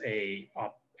was an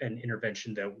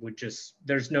intervention that would just,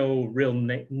 there's no real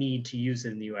need to use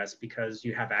it in the US because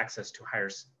you have access to a higher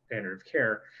standard of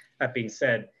care. That being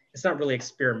said, it's not really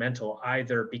experimental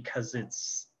either because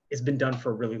it's been done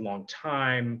for a really long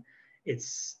time.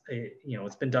 It's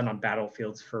been done on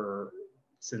battlefields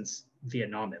since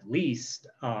Vietnam at least.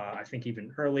 I think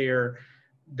even earlier.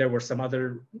 There were some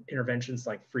other interventions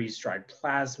like freeze-dried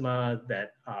plasma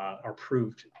that are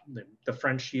proved the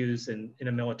French use in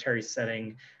a military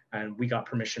setting, and we got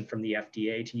permission from the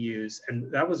FDA to use.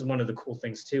 And that was one of the cool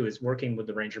things too, is working with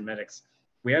the Ranger medics.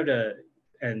 We had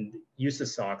and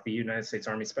USASOC, the United States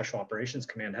Army Special Operations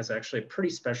Command, has actually a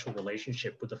pretty special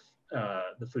relationship with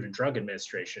the Food and Drug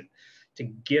Administration to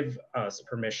give us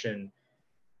permission,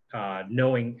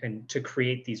 knowing and to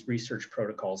create these research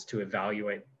protocols to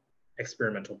evaluate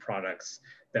experimental products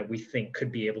that we think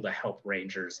could be able to help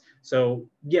Rangers. So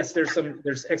yes,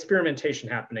 there's experimentation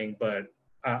happening, but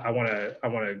I want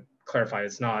to clarify,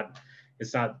 it's not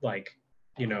like,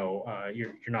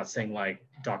 you're not saying like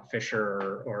Doc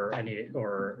Fisher or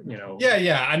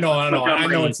Yeah, I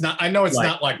know it's not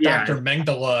like Dr.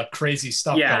 Mengele crazy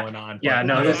stuff going on. Yeah,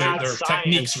 no, their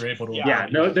techniques are able to. Yeah,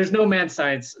 no, there's no mad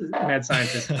scientist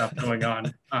stuff going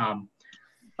on.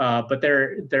 But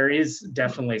there is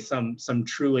definitely some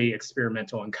truly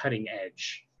experimental and cutting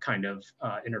edge kind of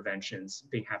interventions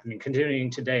happening.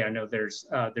 Continuing today, I know there's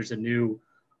a new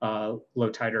low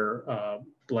titer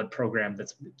blood program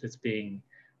that's being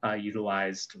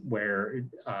utilized, where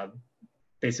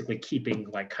basically keeping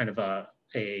like kind of a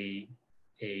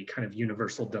kind of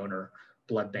universal donor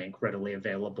blood bank readily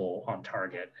available on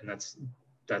target, and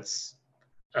that's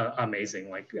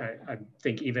amazing. Like I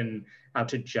think even out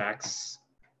to Jack's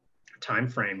time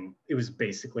frame, it was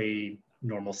basically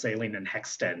normal saline and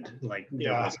Hextend. Like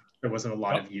there wasn't a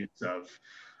lot of use of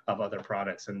other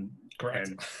products, and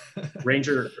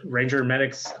Ranger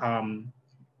medics,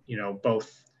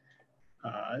 both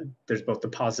there's both the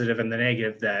positive and the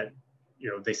negative that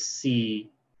they see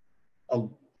a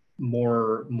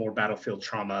more battlefield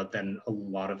trauma than a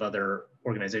lot of other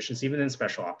organizations, even in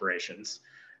special operations,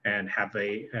 and have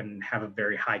a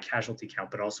very high casualty count,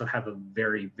 but also have a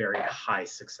very, very high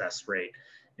success rate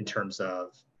in terms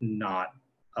of not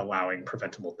allowing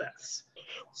preventable deaths.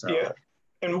 So yeah,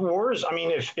 and wars, I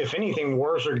mean, if anything,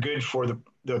 wars are good for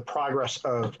the progress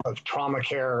of trauma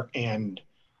care and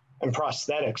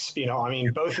prosthetics. I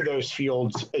mean, both of those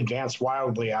fields advanced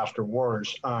wildly after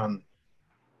wars, and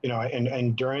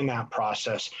during that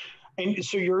process. And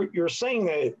so you're saying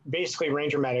that basically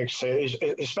Ranger medics,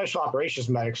 special operations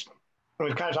medics, and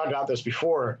we've kind of talked about this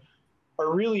before,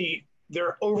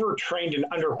 they're overtrained and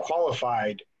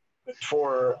underqualified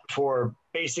for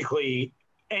basically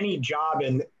any job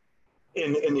in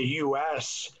the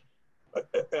U.S.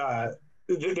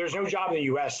 There's no job in the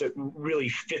U.S. that really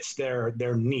fits their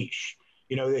niche.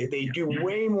 They do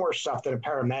way more stuff than a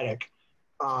paramedic,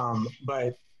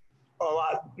 but a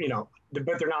lot,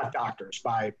 but they're not doctors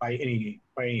by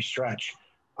any stretch.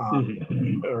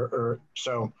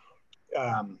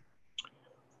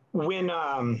 When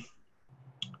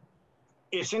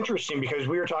it's interesting because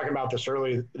we were talking about this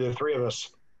earlier, the three of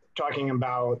us talking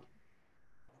about,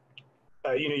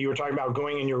 you were talking about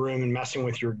going in your room and messing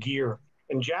with your gear.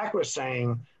 And Jack was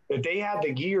saying that they had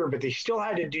the gear, but they still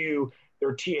had to do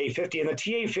their TA-50. And the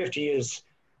TA-50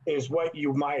 is what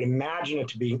you might imagine it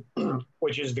to be,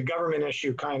 which is the government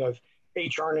issue kind of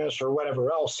HRNS or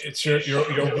whatever else. It's your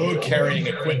road carrying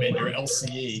equipment, your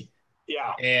LCE. Yeah,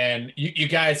 Yeah. And you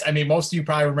guys, I mean, most of you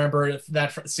probably remember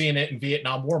that seeing it in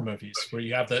Vietnam War movies where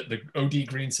you have the OD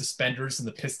green suspenders and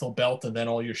the pistol belt and then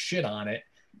all your shit on it.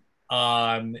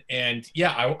 And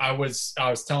yeah, I was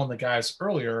telling the guys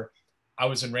earlier, I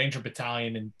was in Ranger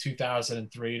Battalion in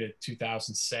 2003 to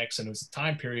 2006, and it was a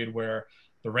time period where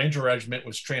the Ranger Regiment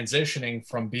was transitioning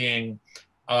from being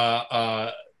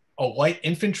a light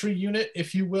infantry unit,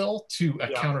 if you will, to a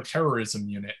counterterrorism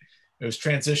unit. It was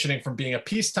transitioning from being a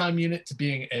peacetime unit to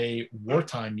being a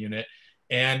wartime unit.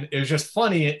 And it was just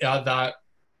funny that,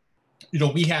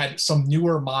 we had some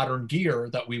newer modern gear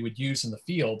that we would use in the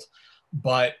field,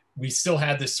 but we still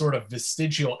had this sort of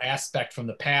vestigial aspect from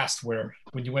the past where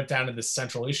when you went down to the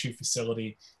central issue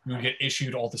facility, you would get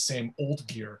issued all the same old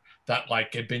gear that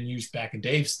had been used back in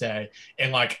Dave's day.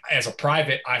 And as a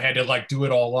private, I had to do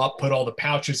it all up, put all the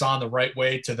pouches on the right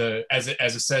way to as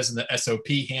it says in the SOP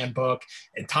handbook,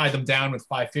 and tie them down with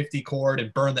 550 cord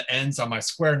and burn the ends on my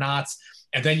square knots.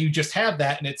 And then you just have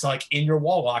that, and it's in your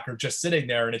wall locker, just sitting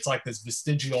there. And it's this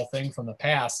vestigial thing from the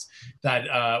past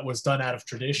that was done out of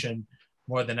tradition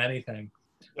more than anything.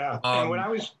 Yeah. And when I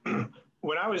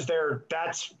was there,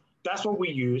 that's what we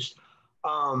used.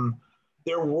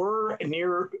 There were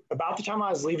about the time I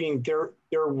was leaving, there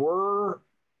were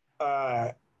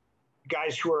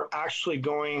guys who were actually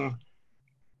going.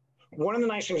 One of the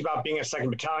nice things about being a 2nd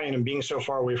Battalion and being so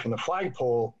far away from the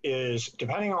flagpole is,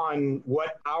 depending on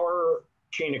what our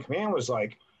chain of command was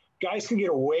like, guys can get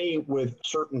away with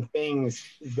certain things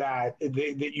that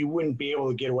you wouldn't be able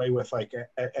to get away with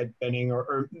at Benning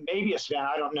or maybe a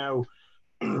Savannah. I don't know.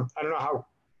 I don't know how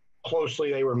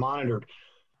closely they were monitored.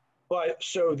 But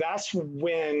so that's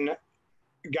when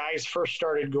guys first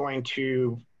started going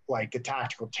to the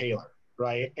tactical tailor,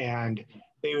 right? And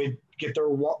they would get their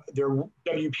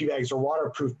WP bags or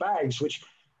waterproof bags, which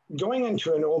going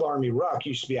into an old Army ruck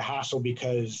used to be a hassle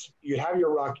because you'd have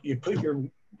your ruck, you'd put your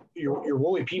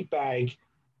woolly peep bag,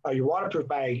 your waterproof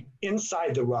bag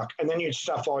inside the ruck, and then you'd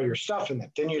stuff all your stuff in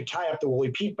it. Then you'd tie up the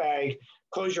woolly peep bag,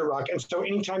 close your ruck. And so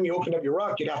anytime you opened up your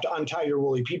ruck, you'd have to untie your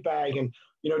woolly peep bag and,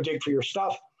 dig for your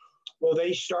stuff. Well,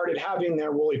 they started having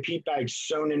their woolly peep bags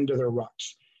sewn into their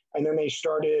rucks. And then they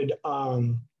started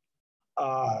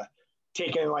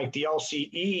taking the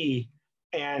LCE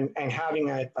and having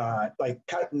it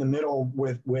cut in the middle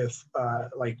with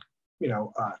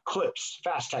clips,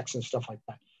 fast techs and stuff like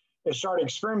that. They started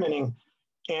experimenting,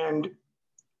 and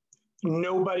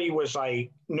nobody was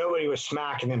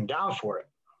smacking them down for it.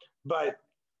 But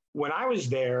when I was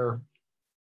there,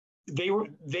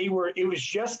 it was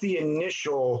just the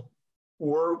initial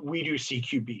we do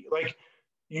CQB.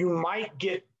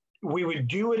 We would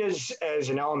do it as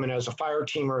an element, as a fire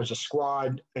team or as a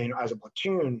squad and as a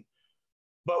platoon,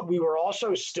 but we were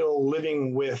also still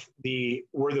living with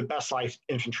we're the best light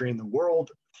infantry in the world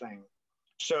thing.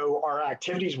 So our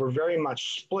activities were very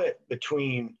much split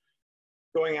between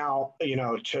going out,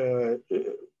 to,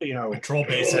 patrol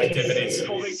base activities.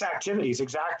 Patrol base activities,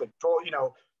 exactly. Patrol, and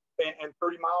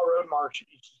 30-mile road marches,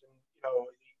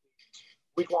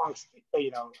 week-long,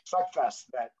 suck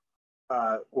fest that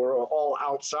were all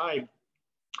outside.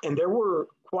 And there were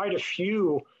quite a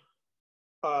few,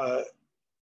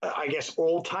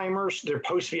 old timers, they're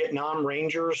post-Vietnam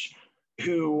Rangers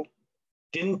who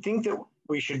didn't think that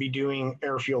we should be doing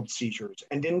airfield seizures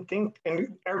and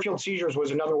airfield seizures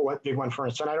was another big one for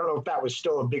us. And I don't know if that was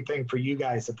still a big thing for you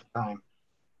guys at the time.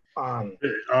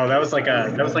 That was like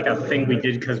a thing we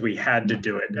did because we had to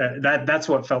do it. That's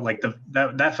what felt like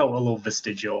that felt a little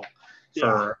vestigial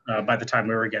for by the time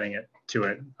we were getting to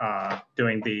it.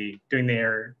 Doing the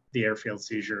airfield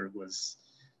seizure was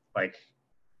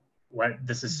what,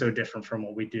 this is so different from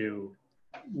what we do.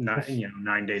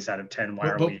 9 days out of 10. Why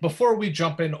are we? Before we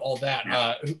jump in all that,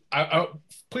 I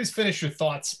please finish your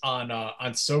thoughts on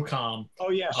SOCOM.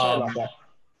 Oh yeah, sorry about that.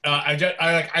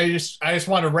 I just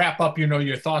want to wrap up,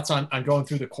 your thoughts on going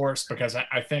through the course, because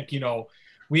I think,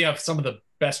 we have some of the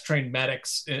best trained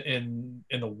medics in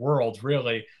the world,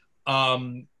 really.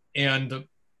 And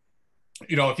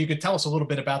if you could tell us a little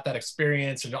bit about that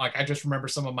experience. And I just remember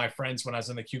some of my friends when I was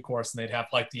in the Q course, and they'd have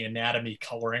the anatomy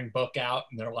coloring book out,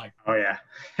 and they're like, oh yeah,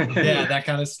 yeah, that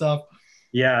kind of stuff.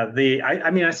 Yeah.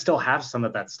 I still have some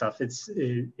of that stuff. It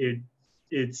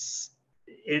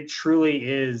truly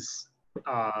is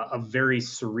a very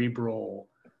cerebral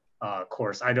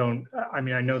course. I know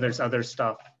there's other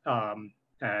stuff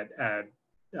at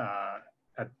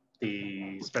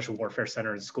the Special Warfare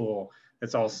Center in school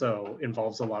that's also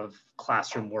involves a lot of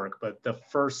classroom work, but the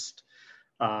first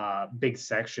big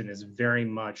section is very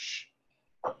much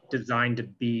designed to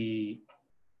be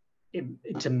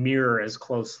to mirror as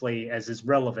closely as is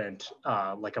relevant,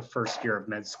 like a first year of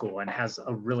med school, and has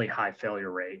a really high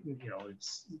failure rate.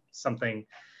 It's something,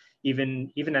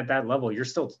 even at that level,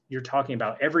 you're talking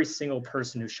about every single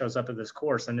person who shows up at this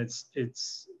course. And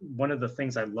it's one of the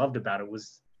things I loved about it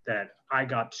was that I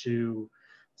got to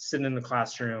sit in the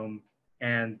classroom,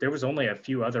 and there was only a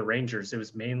few other Rangers. It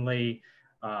was mainly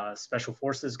special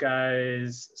forces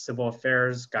guys, civil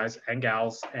affairs guys and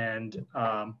gals, and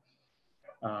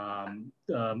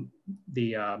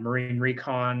the Marine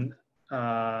Recon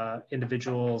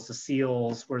individuals, the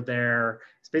SEALs were there.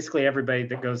 It's basically everybody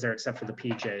that goes there except for the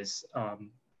PJs,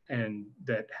 and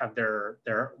that have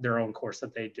their own course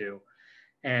that they do.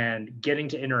 And getting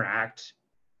to interact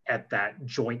at that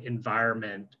joint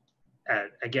environment,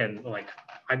 again, like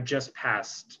I've just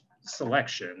passed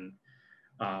selection.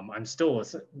 I'm still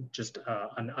just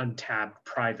an untabbed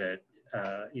private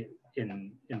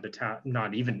in battalion,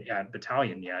 not even at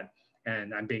battalion yet,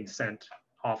 and I'm being sent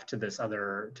off to this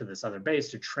other base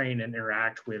to train and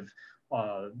interact with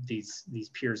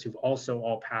these peers who've also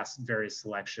all passed various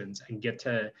selections, and get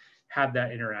to have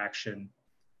that interaction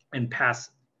and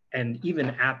pass. And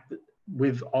even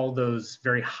with all those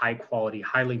very high quality,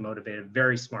 highly motivated,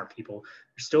 very smart people,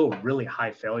 there's still a really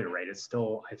high failure rate. It's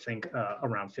still, I think,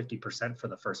 around 50% for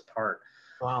the first part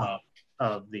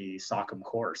of the SOCM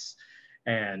course,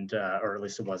 and or at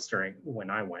least it was during when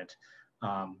I went.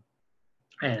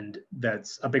 And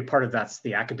that's a big part of that's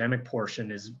the academic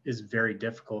portion is very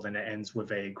difficult, and it ends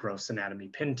with a gross anatomy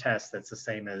pin test that's the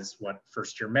same as what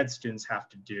first year med students have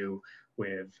to do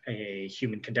with a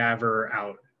human cadaver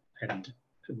out, and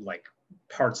like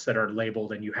parts that are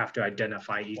labeled, and you have to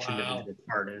identify each individual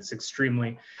part. And it's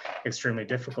extremely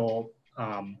difficult.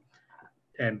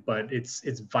 But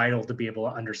it's vital to be able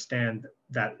to understand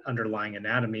that underlying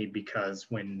anatomy, because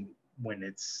when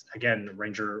it's, again, the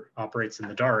Ranger operates in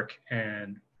the dark,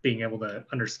 and being able to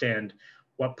understand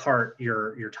what part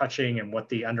you're touching and what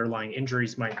the underlying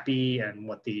injuries might be and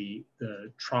what the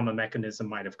trauma mechanism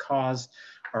might have caused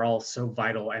are all so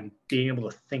vital. And being able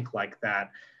to think like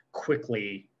that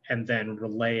quickly and then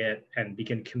relay it and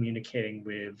begin communicating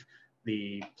with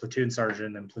the platoon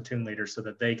sergeant and platoon leader so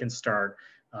that they can start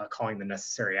calling the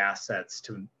necessary assets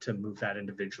to move that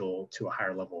individual to a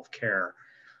higher level of care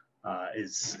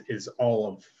is all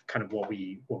of kind of what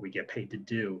we get paid to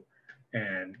do.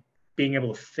 And being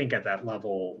able to think at that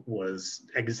level was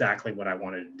exactly what I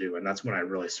wanted to do. And that's when I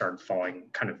really started falling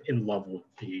kind of in love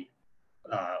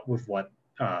with what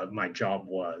my job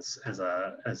was as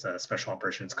a special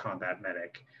operations combat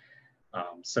medic.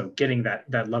 So getting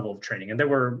that level of training, and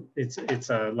it's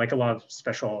like a lot of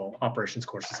special operations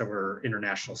courses, there were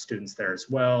international students there as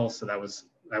well. So that was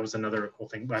another cool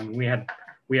thing. I mean,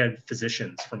 we had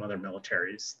physicians from other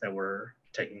militaries that were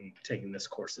taking this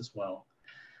course as well.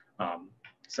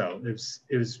 So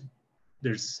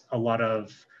there's a lot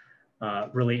of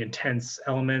really intense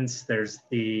elements. There's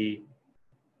they've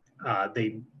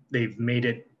made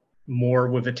it more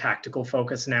with a tactical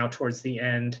focus now towards the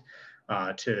end.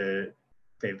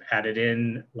 They've added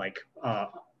in like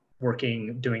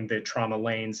doing the trauma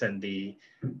lanes and the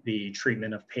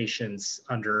treatment of patients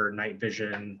under night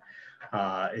vision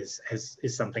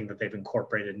is something that they've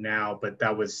incorporated now. But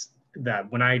that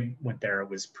when I went there, it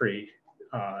was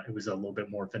it was a little bit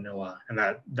more vanilla, and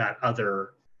that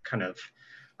other kind of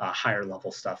higher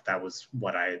level stuff, that was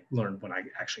what I learned when I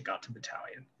actually got to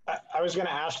battalion. I was going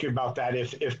to ask you about that,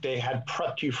 if they had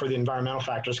prepped you for the environmental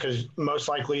factors, because most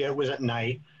likely it was at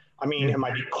night. I mean, it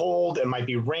might be cold, it might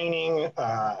be raining,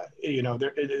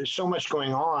 there's so much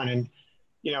going on, and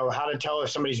how to tell if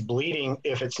somebody's bleeding.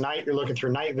 If it's night, you're looking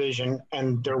through night vision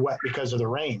and they're wet because of the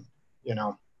rain,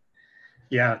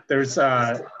 Yeah, there's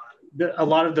a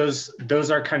lot of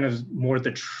those are kind of more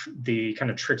the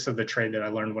kind of tricks of the trade that I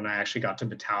learned when I actually got to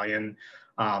battalion,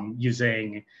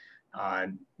 using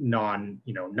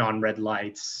non-red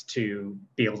lights to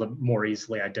be able to more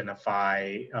easily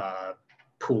identify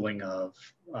pooling of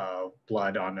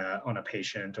blood on a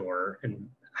patient, and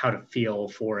how to feel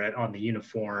for it on the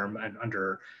uniform and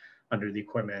under the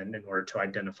equipment in order to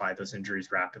identify those injuries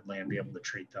rapidly and be able to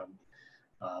treat them.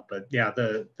 But yeah,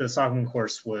 the SOCM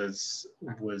course was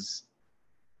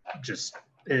just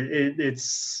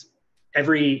it's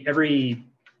every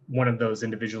one of those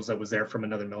individuals that was there from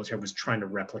another military was trying to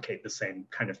replicate the same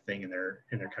kind of thing in their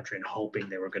country, and hoping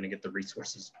they were going to get the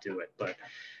resources to do it. But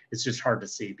it's just hard to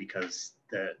see, because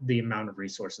the amount of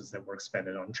resources that were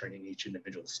expended on training each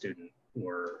individual student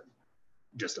were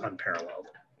just unparalleled.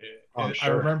 Oh,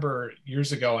 sure. I remember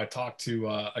years ago I talked to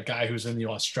a guy who's in the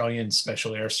Australian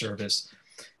Special Air Service,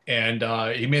 And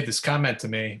he made this comment to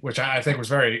me, which I think was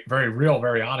very, very real,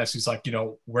 very honest. He's like,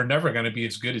 we're never going to be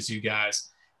as good as you guys.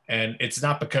 And it's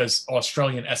not because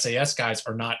Australian SAS guys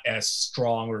are not as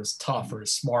strong or as tough or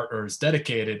as smart or as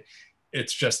dedicated.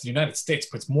 It's just the United States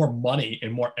puts more money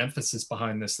and more emphasis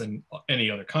behind this than any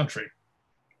other country.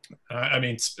 I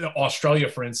mean, Australia,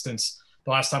 for instance,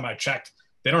 the last time I checked,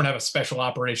 they don't have a special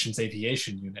operations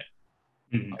aviation unit.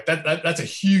 Mm-hmm. That's a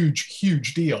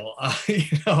huge deal.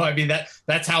 I mean,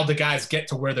 that's how the guys get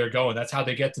to where they're going. That's how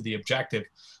they get to the objective.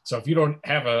 So if you don't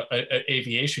have an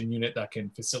aviation unit that can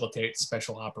facilitate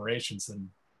special operations, then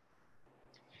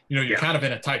you're kind of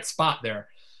in a tight spot there.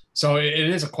 So it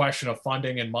is a question of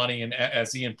funding and money. And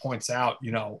as Ian points out,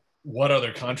 what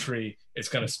other country is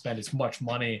going to spend as much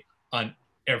money on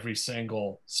every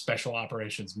single special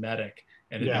operations medic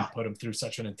and put them through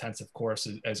such an intensive course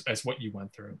as what you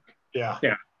went through? Yeah.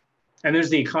 And there's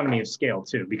the economy of scale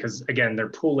too, because again, they're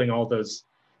pooling all those,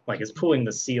 like it's pooling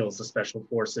the SEALs, the special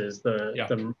forces,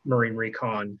 the Marine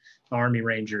Recon, the Army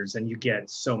Rangers, and you get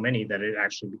so many that it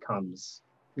actually becomes,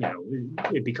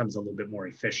 it becomes a little bit more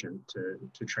efficient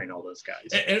to train all those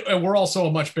guys. And we're also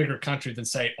a much bigger country than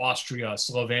say Austria,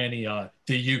 Slovenia,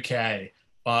 the UK.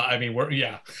 I mean,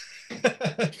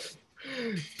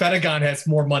 Pentagon has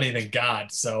more money than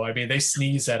God, so I mean they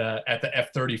sneeze at the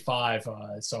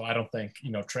F-35. So I don't think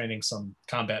training some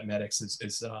combat medics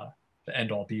is the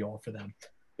end all be all for them.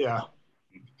 Yeah.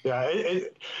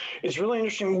 It's really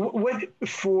interesting. What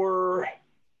for?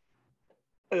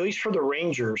 At least for the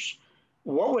Rangers,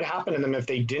 what would happen to them if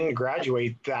they didn't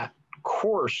graduate that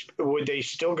course? Would they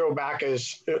still go back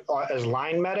as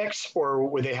line medics, or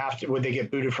would they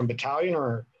get booted from battalion?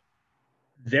 Or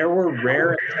there were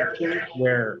rare exceptions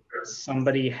where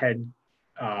somebody had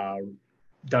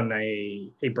done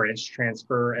a branch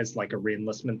transfer as like a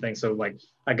reenlistment thing. So like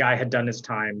a guy had done his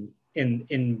time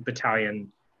in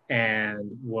battalion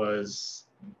and was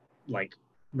like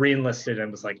reenlisted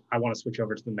and was like, I want to switch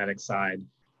over to the medic side.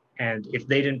 And if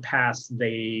they didn't pass,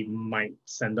 they might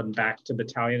send them back to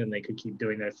battalion and they could keep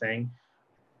doing their thing.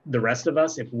 The rest of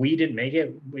us, if we didn't make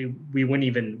it, we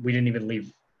didn't even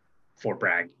leave Fort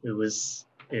Bragg. It was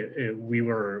we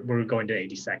were going to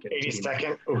 82nd.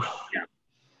 82nd. Yeah.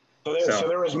 So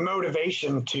there was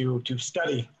motivation to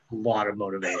study. A lot of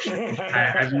motivation.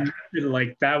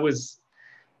 Like that was,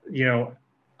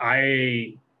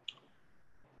 I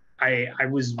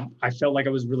felt like I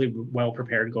was really well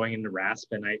prepared going into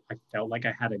RASP, and I felt like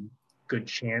I had a good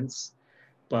chance.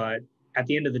 But at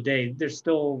the end of the day, there's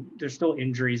still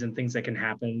injuries and things that can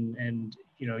happen, and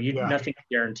nothing's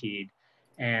guaranteed.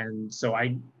 And so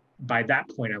by that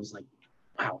point, I was like,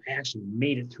 wow, I actually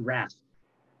made it through RASP.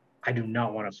 I do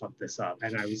not want to fuck this up.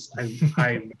 And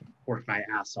I worked my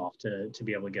ass off to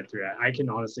be able to get through that. I can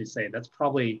honestly say that's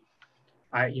probably,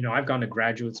 I've gone to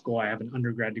graduate school. I have an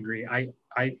undergrad degree. I've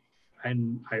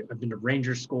been to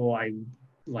Ranger school. I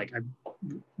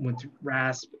went through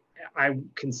RASP. I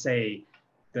can say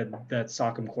that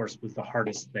SOCM course was the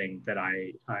hardest thing that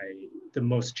the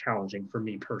most challenging for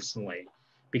me personally,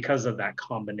 because of that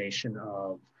combination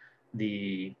of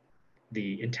the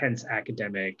intense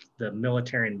academic, the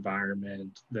military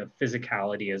environment, the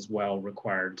physicality as well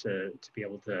required to be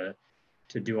able to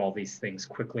do all these things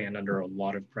quickly and under a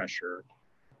lot of pressure.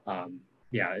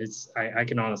 I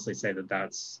can honestly say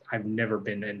that I've never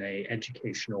been in a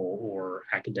educational or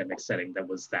academic setting that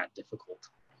was that difficult.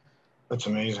 That's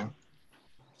amazing.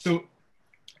 So,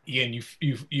 Ian,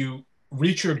 you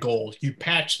reach your goal. You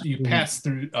pass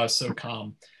through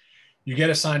SOCOM. You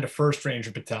get assigned to 1st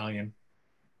Ranger Battalion.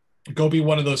 Go be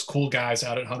one of those cool guys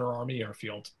out at Hunter Army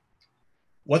Airfield.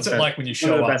 What's it like when you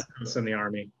show up? One of the best in the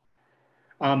Army.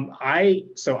 I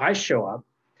show up,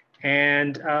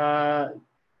 and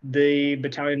the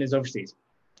battalion is overseas.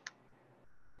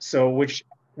 So which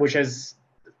as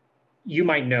you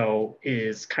might know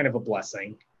is kind of a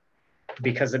blessing,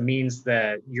 because it means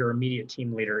that your immediate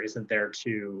team leader isn't there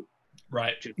to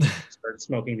start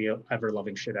smoking the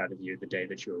ever-loving shit out of you the day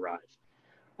that you arrive.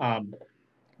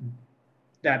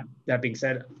 That being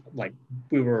said, like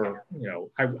we were,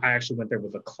 I actually went there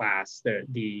with a class. There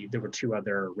were 2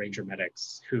 other Ranger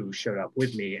medics who showed up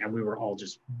with me, and we were all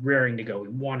just raring to go. We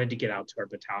wanted to get out to our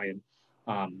battalion,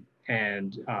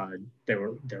 and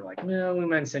they're like, well, we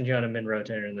might send you on a min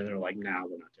rotator, and then they're like, no,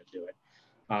 we're not going to do it.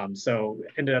 So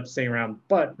ended up staying around,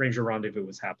 but Ranger Rendezvous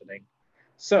was happening.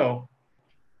 So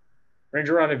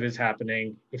Ranger Rendezvous is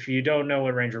happening. If you don't know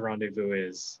what Ranger Rendezvous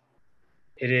is,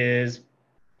 it is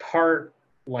part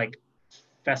like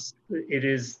it's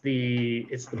the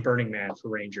Burning Man for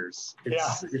Rangers.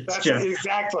 It's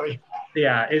exactly.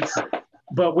 Yeah,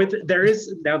 there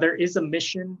is a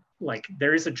mission like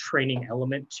there is a training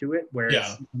element to it where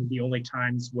it's the only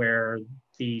times where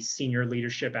the senior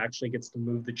leadership actually gets to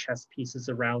move the chess pieces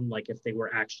around, like if they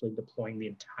were actually deploying the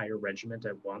entire regiment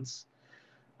at once,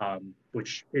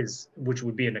 which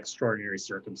would be an extraordinary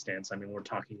circumstance. I mean, we're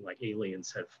talking like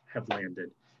aliens have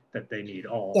landed that they need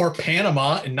all. Or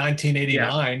Panama in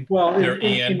 1989. Yeah. Well,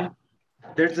 Ian.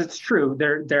 It's true.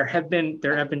 There have been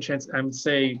chances. I would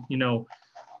say, you know,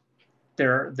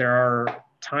 there are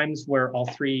times where all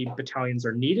three battalions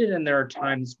are needed, and there are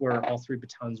times where all three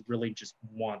battalions really just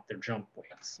want their jump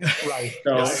wings. Right.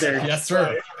 So yes,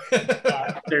 sir.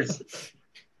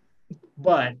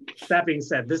 But that being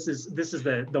said, this is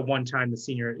the one time the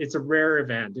senior. It's a rare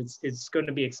event. It's going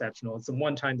to be exceptional. It's the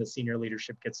one time the senior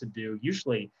leadership gets to do,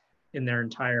 usually in their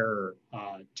entire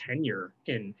tenure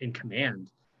in command,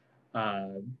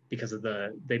 because of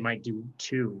they might do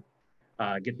two.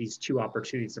 Get these two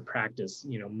opportunities to practice,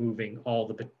 you know, moving all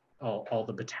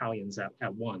the battalions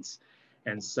at once.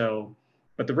 And so,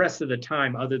 but the rest of the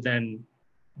time, other than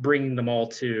bringing them all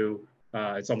to,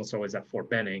 it's almost always at Fort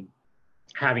Benning,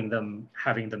 having them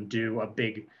do a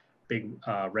big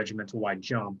regimental wide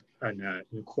jump in a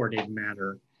coordinated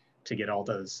manner to get all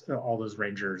those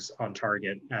Rangers on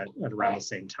target at around the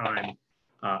same time.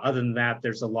 Other than that,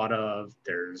 there's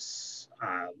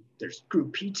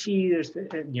group PT. There's,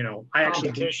 you know,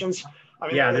 competitions.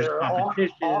 There's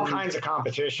all kinds of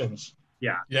competitions.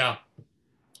 Yeah.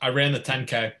 I ran the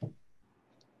 10K.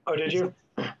 Oh, did you?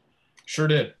 Sure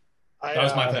did. That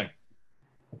was my thing.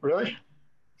 Really?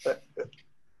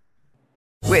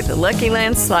 With the Lucky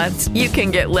Land Slots, you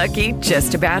can get lucky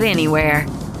just about anywhere.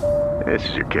 This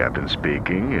is your captain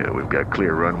speaking. We've got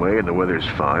clear runway and the weather's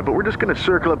fine, but we're just going to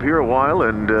circle up here a while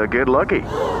and get lucky.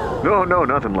 No,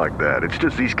 nothing like that. It's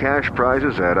just these cash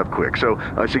prizes add up quick. So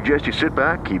I suggest you sit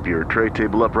back, keep your tray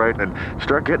table upright, and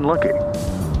start getting lucky.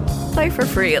 Play for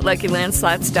free at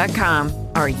LuckyLandSlots.com.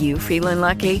 Are you feeling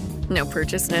lucky? No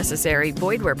purchase necessary.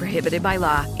 Void where prohibited by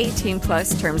law.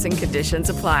 18+ terms and conditions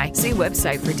apply. See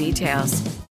website for details.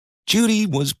 Judy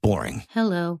was boring.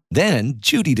 Hello. Then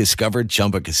Judy discovered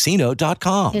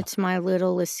ChumbaCasino.com. It's my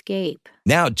little escape.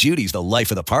 Now Judy's the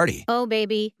life of the party. Oh,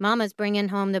 baby, mama's bringing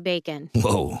home the bacon.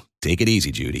 Whoa, take it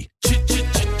easy, Judy.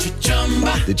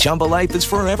 The Chumba life is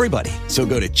for everybody. So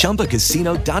go to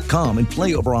ChumbaCasino.com and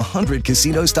play over 100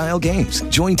 casino-style games.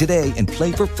 Join today and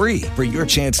play for free for your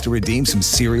chance to redeem some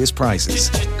serious prizes.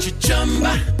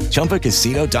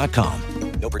 ChumbaCasino.com.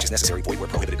 No purchase necessary. Void where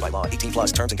prohibited by law.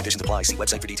 18+ terms and conditions apply. See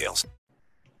website for details.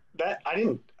 That I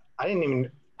don't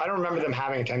remember them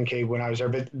having a 10K when I was there,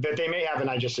 but they may have, and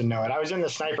I just didn't know it. I was in the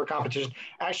sniper competition.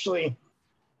 Actually,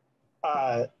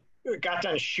 got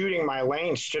done shooting my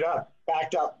lane, stood up,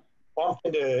 backed up, bumped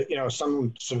into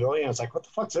some civilian. It's like, what the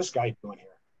fuck's this guy doing here?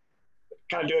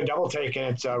 Kind of do a double take,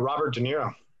 and it's Robert De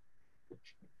Niro.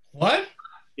 What?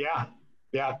 Yeah.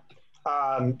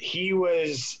 He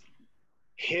was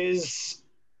his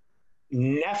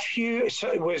nephew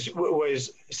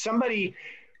was somebody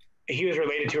he was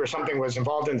related to or something, was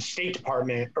involved in the State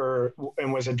Department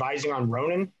and was advising on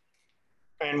Ronin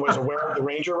and was aware of the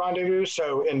Ranger Rendezvous,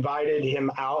 so invited him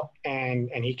out and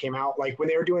he came out, like when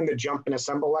they were doing the jump and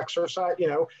assemble exercise,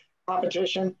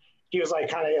 competition. He was like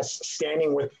kind of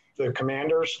standing with the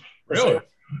commanders. Really? So,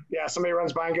 yeah, somebody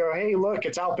runs by and go, "Hey, look,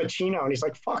 it's Al Pacino," and he's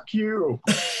like, "Fuck you."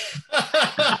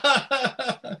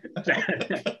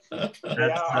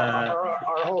 Our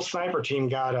whole sniper team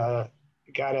got a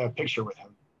picture with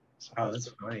him. So, oh, that's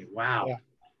funny! Wow. Yeah.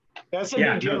 That's a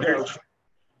big deal.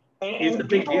 It's a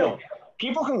big deal.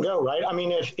 People can go, right? I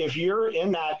mean, if you're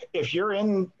in,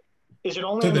 is it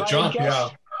only to the jump?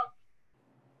 Guests?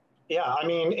 Yeah. I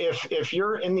mean, if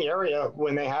you're in the area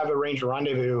when they have a Ranger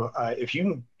Rendezvous, if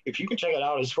you can check it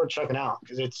out, it's worth checking out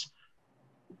because it's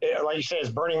like you say, it's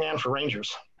Burning Man for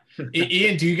Rangers.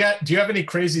 Ian, do you have any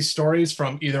crazy stories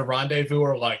from either Rendezvous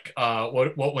or like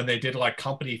what when they did like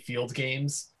company field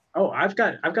games? Oh, I've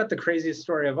got the craziest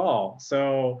story of all.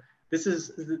 So this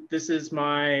is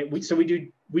my we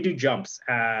do jumps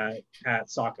at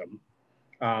SOCM,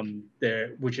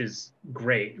 which is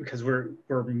great because we're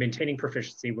maintaining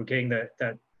proficiency. We're getting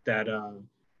that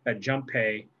jump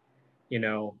pay,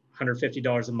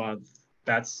 $150 a month.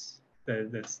 That's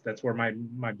where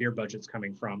my beer budget's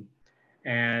coming from.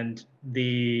 And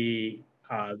we're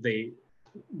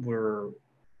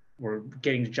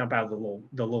getting to jump out of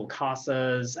the little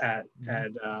casas at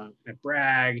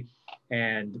Bragg,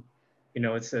 and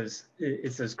it's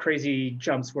those crazy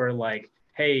jumps where like,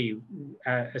 hey,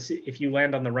 if you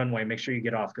land on the runway, make sure you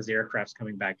get off because the aircraft's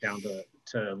coming back down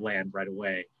to land right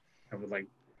away. I was like,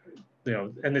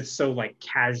 and it's so like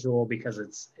casual because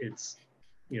it's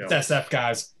It's SF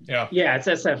guys. Yeah. Yeah, it's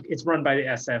SF. It's run by the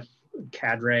SF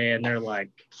cadre, and they're like,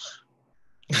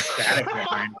 static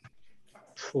line,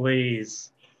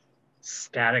 please,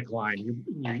 static line.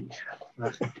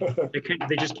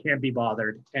 They just can't be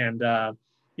bothered. And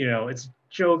it's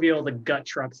jovial. The gut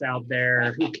truck's out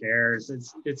there. Who cares?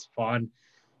 It's fun.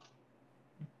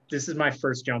 This is my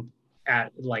first jump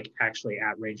at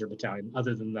Ranger Battalion,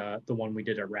 other than the one we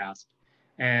did at RASP.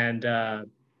 And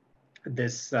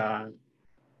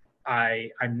I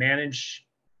managed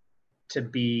to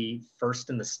be first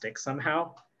in the stick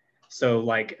somehow. So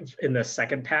like in the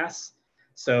second pass.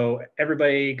 So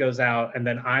everybody goes out and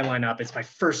then I line up. It's my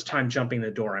first time jumping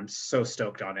the door. I'm so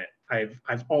stoked on it.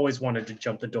 I've always wanted to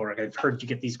jump the door. I've heard you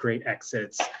get these great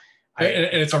exits. And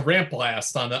it's a ramp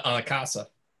blast on the Casa.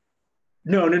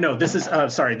 No. This is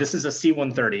This is a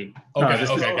C-130. Gotcha.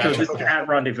 This is at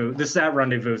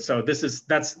Rendezvous. So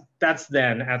that's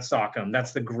then at Sockham.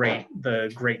 That's the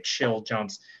great chill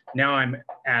jumps. Now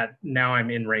I'm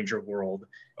in Ranger World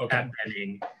at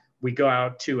Benning. We go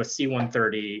out to a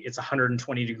C-130. It's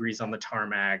 120 degrees on the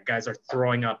tarmac. Guys are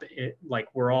throwing up.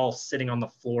 We're all sitting on the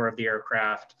floor of the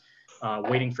aircraft,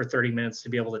 waiting for 30 minutes to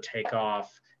be able to take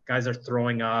off. Guys are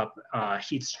throwing up,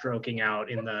 heat stroking out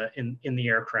in the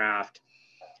aircraft.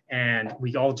 And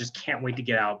we all just can't wait to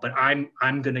get out. But I'm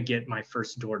gonna get my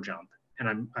first door jump,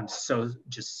 and I'm so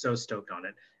stoked on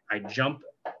it. I jump,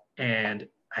 and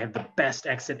I have the best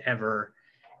exit ever.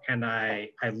 And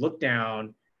I look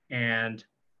down, and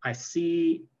I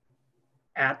see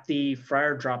at the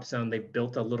Friar drop zone they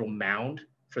built a little mound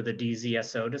for the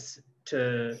DZSO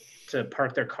to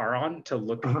park their car on to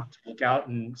look out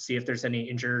and see if there's any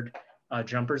injured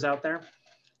jumpers out there.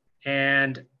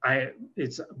 And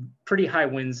it's pretty high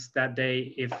winds that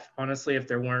day. If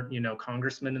there weren't,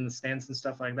 congressmen in the stands and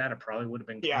stuff like that, it probably would have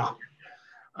been crazy. Yeah.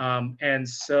 And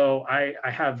so I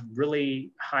have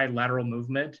really high lateral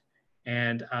movement,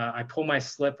 and I pull my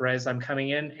slip right as I'm coming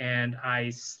in, and I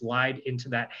slide into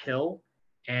that hill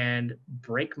and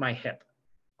break my hip.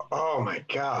 Oh my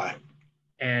God.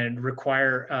 And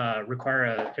require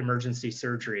a emergency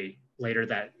surgery later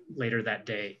that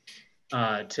day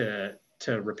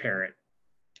to repair it,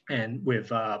 and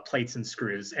with plates and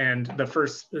screws. And the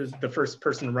first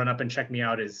person to run up and check me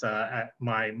out is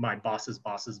my boss's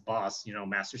boss,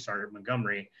 Master Sergeant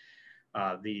Montgomery,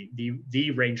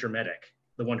 the Ranger medic,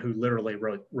 the one who literally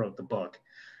wrote the book.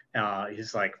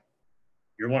 He's like,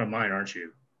 "You're one of mine, aren't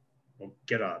you? Well,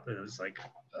 get up." And it was like,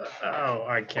 oh,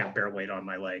 I can't bear weight on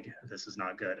my leg. This is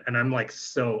not good. And I'm like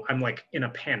in a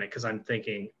panic because I'm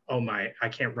thinking, oh my, I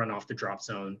can't run off the drop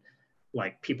zone.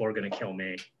 Like, people are going to kill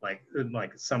me. Like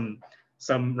some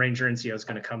Ranger NCO is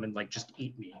going to come and just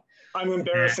eat me. I'm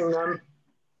embarrassing them.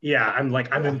 Yeah.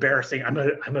 I'm embarrassing.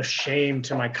 I'm ashamed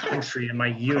to my country and my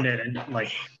unit. And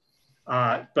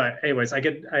but anyways, I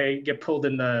get pulled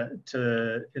put in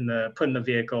the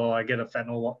vehicle. I get a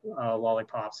fentanyl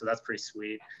lollipop. So that's pretty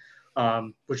sweet.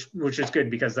 Which is good,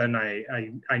 because then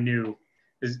I knew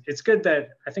it's good that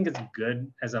I think it's good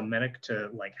as a medic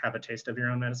to have a taste of your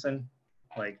own medicine,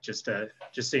 just so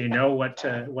you know what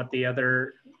the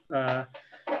other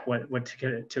what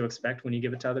to expect when you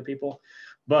give it to other people.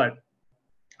 But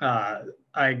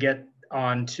I get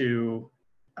on to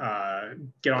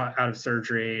get out of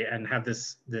surgery and have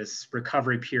this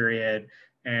recovery period,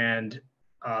 and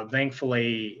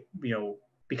thankfully,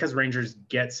 because Rangers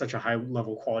get such a high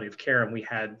level quality of care, and we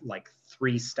had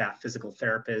 3 staff physical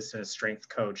therapists and a strength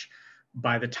coach,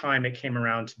 by the time it came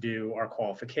around to do our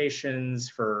qualifications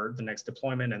for the next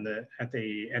deployment and at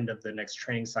the end of the next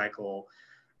training cycle,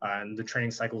 and the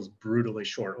training cycle is brutally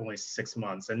short, only 6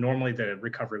 months. And normally the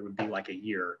recovery would be a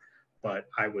year, but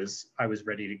I was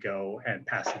ready to go and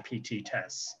pass the PT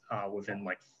tests within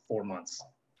 4 months.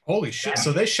 Holy shit.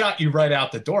 So they shot you right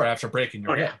out the door after breaking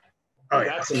your hip. Oh,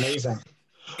 that's amazing.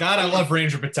 God, I love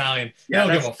Ranger Battalion. Yeah,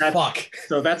 they don't give a fuck.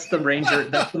 So that's the Ranger.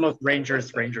 That's the most Ranger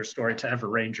story to ever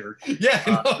Ranger. Yeah,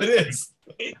 no, it is.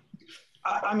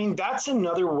 I mean, that's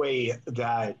another way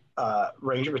that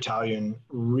Ranger Battalion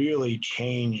really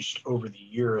changed over the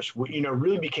years.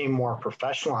 Really became more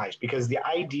professionalized, because the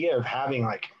idea of having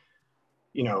a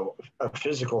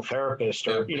physical therapist,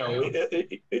 or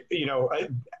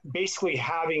basically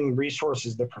having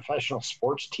resources that professional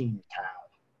sports teams have.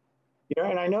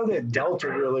 And I know that Delta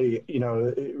really,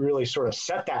 really sort of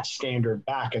set that standard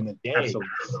back in the day. Absolutely.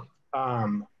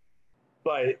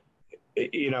 But,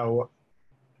 it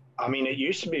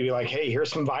used to be hey,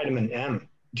 here's some vitamin M,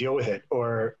 deal with it,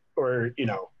 or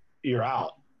you're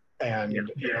out. And,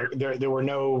 there were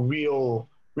no real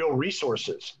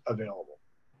resources available.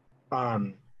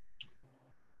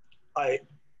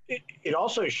 It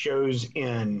also shows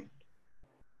in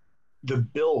the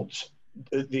builds,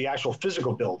 the actual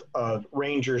physical build of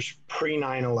Rangers pre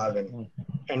 9/11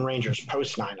 and Rangers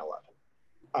post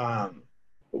 9/11.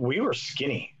 We were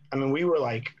skinny. I mean, we were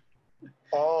like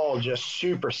all just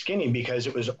super skinny because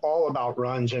it was all about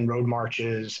runs and road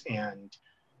marches. And,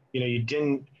 you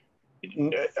didn't,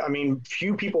 I mean,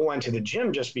 few people went to the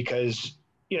gym just because,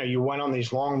 you went on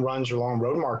these long runs or long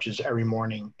road marches every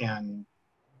morning. And,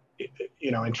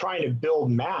 and trying to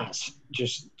build mass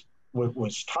just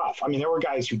was tough. I mean, there were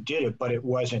guys who did it, but it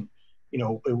wasn't,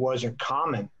 it wasn't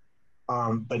common.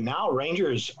 But now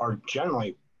Rangers are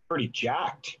generally pretty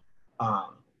jacked. I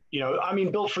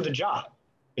mean, built for the job.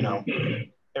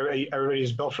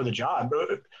 Everybody's built for the job.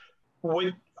 But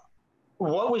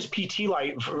what was PT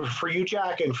like for you,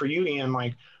 Jack, and for you, Ian?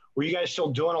 Like, were you guys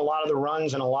still doing a lot of the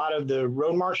runs and a lot of the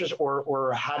road marches,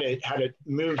 or had it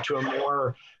moved to a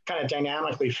more kind of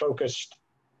dynamically focused,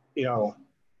 Well,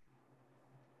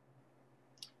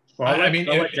 I mean,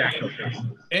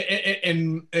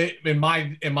 in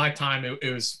my time,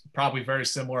 it was probably very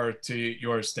similar to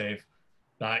yours, Dave.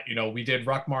 That we did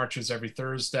ruck marches every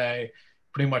Thursday.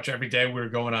 Pretty much every day we were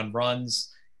going on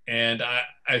runs, and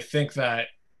I think that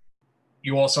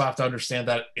you also have to understand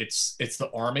that it's the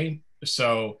Army.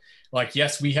 So, like,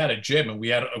 yes, we had a gym and we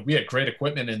had great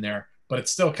equipment in there, but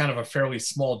it's still kind of a fairly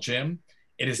small gym.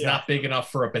 It is not big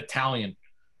enough for a battalion.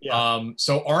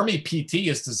 So Army PT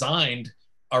is designed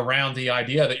around the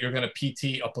idea that you're going to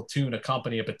PT a platoon, a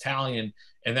company, a battalion.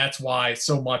 And that's why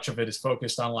so much of it is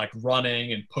focused on like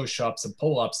running and push-ups and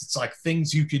pull-ups. It's like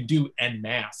things you can do en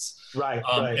masse. Right.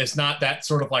 It's not that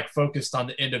sort of like focused on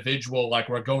the individual, like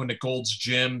we're going to Gold's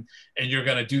Gym and you're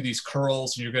going to do these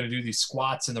curls and you're going to do these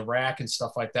squats in the rack and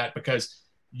stuff like that, because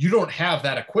you don't have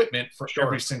that equipment for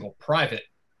every single private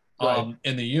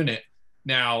in the unit.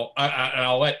 Now,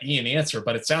 I'll let Ian answer,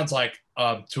 but it sounds like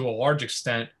to a large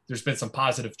extent, there's been some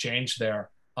positive change there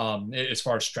as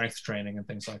far as strength training and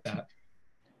things like that.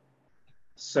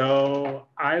 So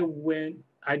I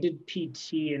did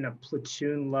PT in a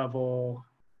platoon level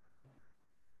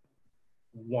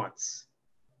once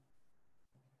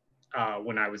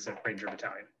when I was at Ranger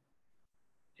Battalion.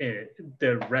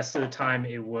 The rest of the time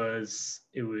it was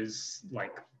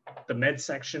like the med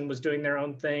section was doing their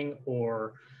own thing,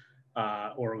 or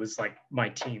it was like my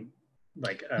team.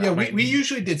 Like we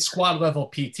usually did squad level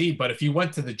PT, but if you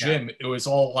went to the gym, it was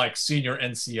all like senior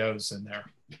NCOs in there.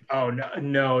 Oh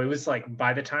no, it was like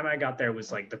by the time I got there, it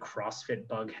was like the CrossFit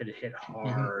bug had hit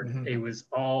hard. Mm-hmm. It was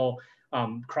all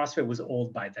CrossFit was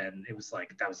old by then. It was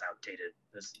like that was outdated.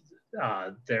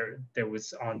 There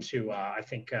was onto I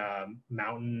think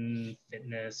Mountain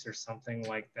Fitness or something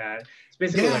like that. It's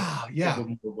basically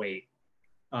more weight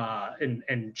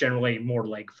and generally more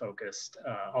leg focused.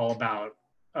 All about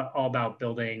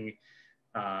building.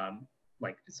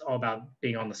 Like it's all about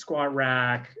being on the squat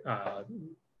rack.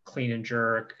 Clean and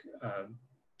jerk,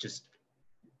 just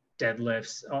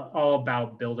deadlifts, all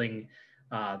about building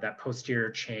that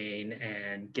posterior chain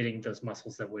and getting those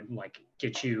muscles that would like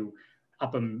get you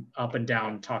up and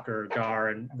down Tucker Gar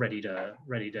and ready to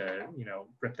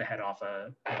rip the head off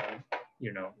a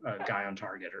guy on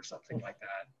target or something like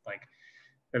that. Like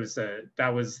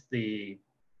that was the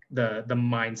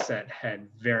mindset had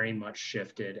very much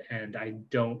shifted, and I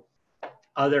don't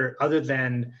other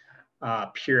than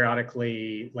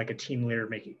periodically, like a team leader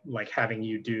having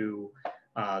you do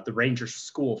the Ranger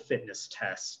school fitness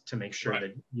test to make sure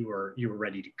that you were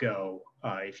ready to go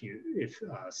if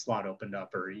slot opened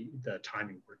up or the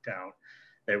timing worked out.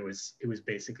 It was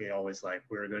basically always like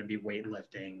we're going to be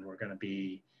weightlifting, we're going to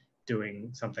be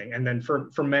doing something. And then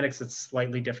for medics, it's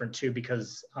slightly different too,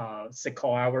 because sick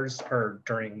call hours are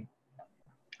during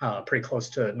pretty close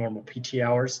to normal PT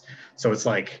hours. So it's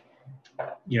like,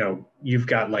 you've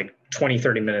got like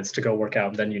 20-30 minutes to go work out,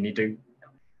 and then you need to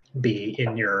be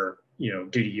in your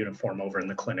duty uniform over in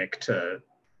the clinic to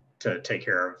take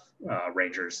care of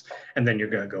Rangers, and then you're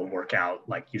going to go work out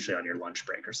like usually on your lunch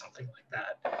break or something like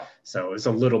that. So it's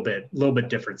a little bit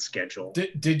different schedule.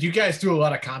 Did you guys do a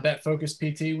lot of combat focused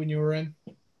PT when you were in?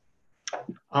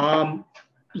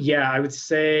 Yeah, I would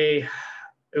say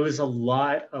it was a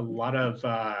lot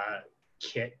of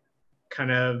kit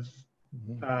kind of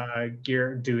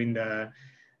gear. Doing the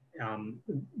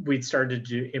we'd started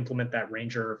to implement that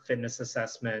Ranger fitness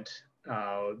assessment,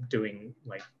 doing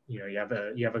like you have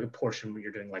a portion where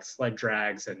you're doing like sled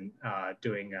drags and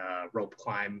doing rope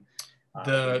climb,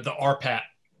 the RPAT.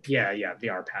 Yeah, the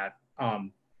RPAT.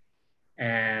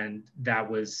 And that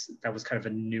was kind of a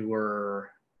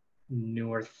newer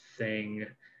thing.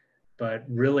 But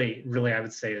really, I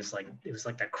would say it was like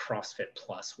that CrossFit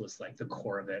Plus was like the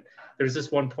core of it. There was this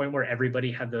one point where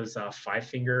everybody had those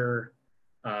 5-finger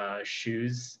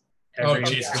shoes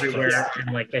Jesus everywhere, Christ.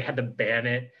 and like they had to ban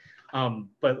it.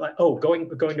 But like, going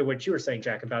to what you were saying,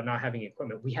 Jack, about not having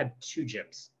equipment, we had 2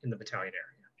 gyms in the battalion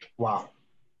area. Wow.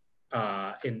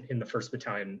 In the first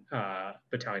battalion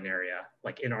area,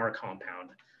 like in our compound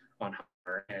on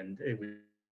Hunter, and it was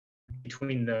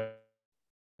between the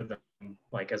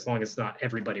like, as long as not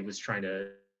everybody was trying to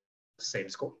same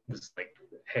score, was like,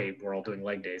 hey, we're all doing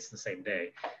leg days the same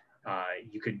day.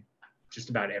 You could, just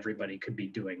about everybody could be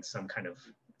doing some kind of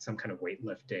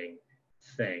weightlifting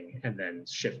thing, and then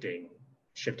shifting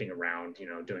around,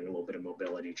 doing a little bit of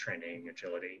mobility training,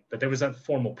 agility. But there was a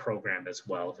formal program as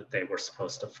well that they were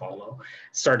supposed to follow.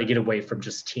 Start to get away from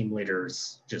just team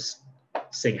leaders just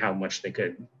seeing how much they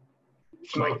could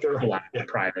pull out the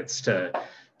privates to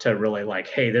really like,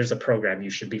 hey, there's a program you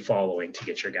should be following to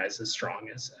get your guys as strong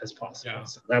as possible. Yeah.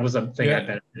 So that was a thing I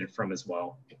benefited from as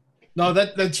well. No,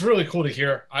 that's really cool to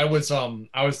hear. I was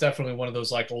definitely one of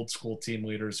those like old school team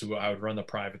leaders who I would run the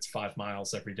privates 5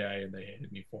 miles every day, and they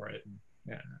hated me for it. And,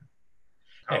 yeah.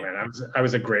 Oh man, I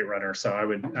was a great runner, so I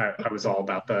was all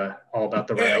about the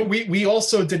running. We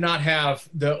also did not have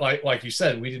the like you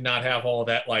said, we did not have all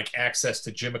that like access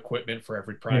to gym equipment for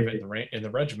every private in the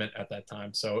regiment at that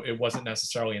time, so it wasn't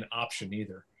necessarily an option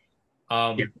either.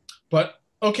 But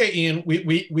okay, Ian,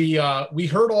 we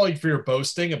heard all of your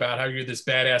boasting about how you're this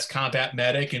badass combat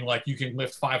medic and like you can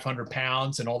lift 500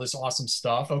 pounds and all this awesome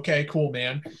stuff. Okay, cool,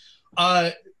 man.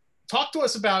 Talk to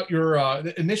us about your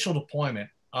initial deployment.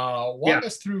 Walk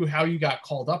us through how you got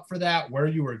called up for that, where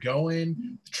you were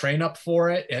going, train up for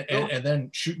it, and then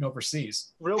shooting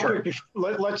overseas. Real quick,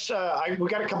 let's. We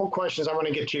got a couple questions I want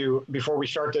to get to before we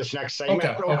start this next segment.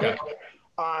 Okay.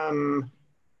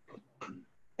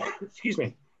 Excuse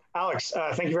me, Alex.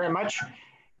 Thank you very much.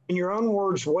 In your own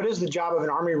words, what is the job of an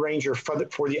Army Ranger for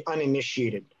the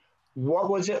uninitiated? What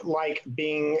was it like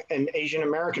being an Asian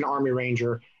American Army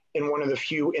Ranger and one of the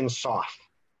few in SOF?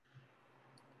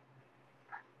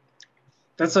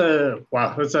 That's a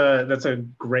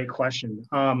great question.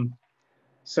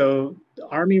 So the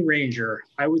Army Ranger,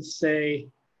 I would say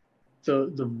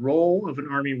the role of an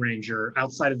Army Ranger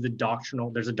outside of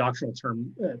there's a doctrinal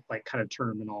term, like kind of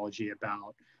terminology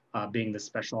about being the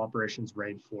Special Operations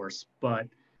Raid Force, but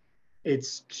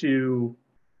it's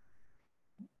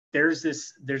there's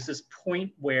this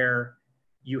point where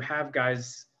you have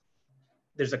guys,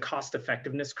 there's a cost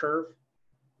effectiveness curve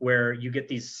where you get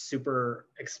these super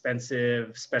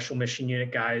expensive special mission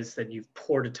unit guys that you've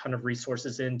poured a ton of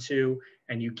resources into,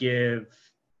 and you give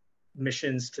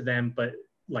missions to them, but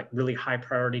like really high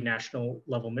priority national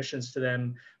level missions to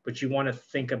them. But you want to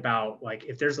think about, like,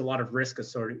 if there's a lot of risk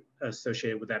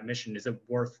associated with that mission, is it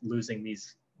worth losing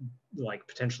these, like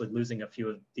potentially losing a few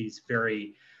of these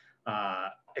very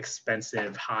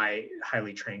expensive,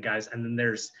 highly trained guys? And then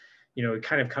there's, it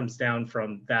kind of comes down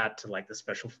from that to like the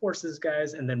special forces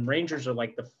guys. And then Rangers are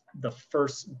like the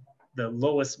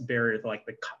lowest barrier, like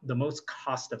the most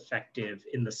cost effective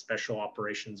in the special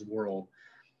operations world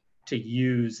to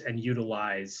use and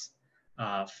utilize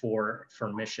for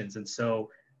missions. And so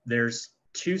there's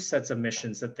 2 sets of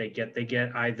missions that they get. They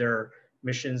get either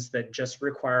missions that just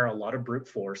require a lot of brute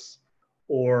force,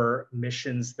 or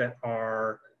missions that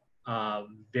are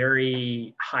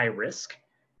very high risk.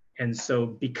 And so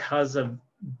because of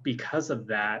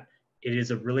that, it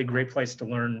is a really great place to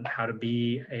learn how to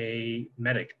be a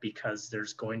medic, because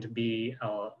there's going to be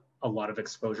a lot of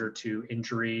exposure to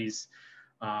injuries,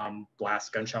 blasts,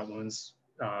 gunshot wounds,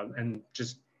 and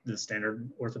just the standard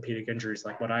orthopedic injuries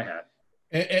like what I had.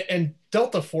 And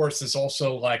Delta Force is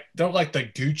also like, they're like the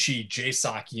Gucci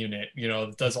JSOC unit,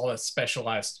 that does all that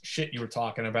specialized shit you were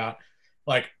talking about.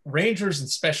 Like Rangers and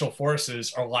Special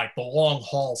Forces are like the long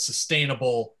haul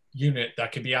sustainable unit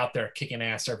that could be out there kicking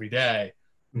ass every day.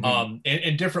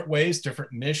 In different ways,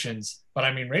 different missions. But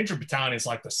I mean, Ranger Battalion is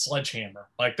like the sledgehammer.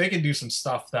 Like they can do some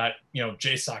stuff that,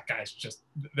 JSOC guys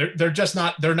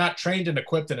they're not trained and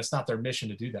equipped, and it's not their mission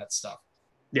to do that stuff.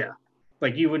 Yeah.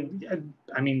 Like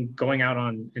going out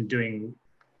on and doing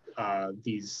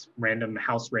these random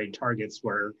house raid targets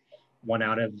where 1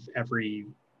 out of every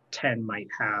 10 might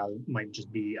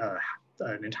just be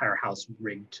an entire house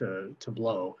rigged to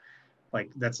blow. Like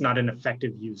that's not an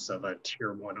effective use of a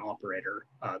tier 1 operator.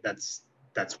 That's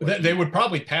what they would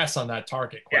probably pass on that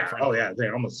target. Frankly. Oh yeah, they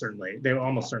almost certainly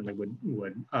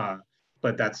would.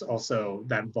 But that's also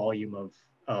that volume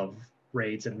of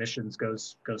raids and missions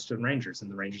goes to the Rangers, and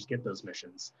the Rangers get those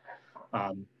missions.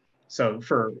 And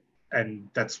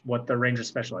that's what the Rangers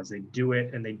specialize. They do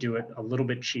it, and they do it a little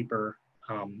bit cheaper.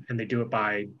 And they do it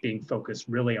by being focused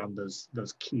really on those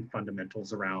key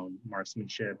fundamentals around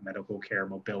marksmanship, medical care,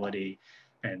 mobility,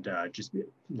 just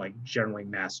like generally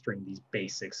mastering these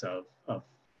basics of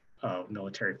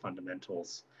military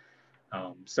fundamentals.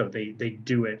 So they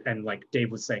do it, and like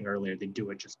Dave was saying earlier, they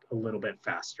do it just a little bit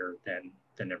faster a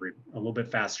little bit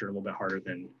faster, a little bit harder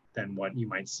than what you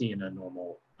might see in a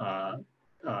normal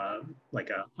like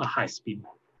a high speed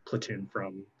platoon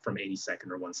from 82nd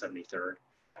or 173rd.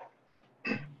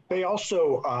 They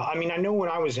also, I mean, I know when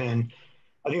I was in,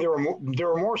 I think there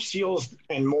were more SEALs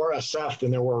and more SF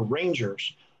than there were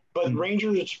Rangers. But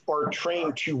Rangers are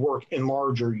trained to work in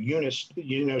larger units,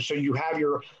 so you have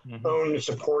your own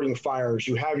supporting fires,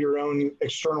 you have your own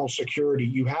external security,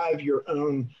 you have your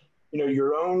own,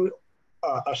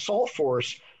 assault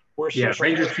force.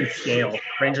 Rangers can scale.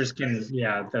 Rangers can,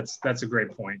 that's a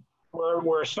great point.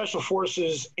 Where special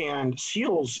forces and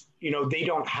SEALs,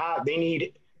 they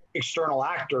need external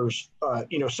actors,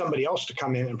 somebody else to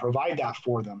come in and provide that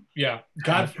for them. Yeah.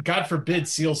 God forbid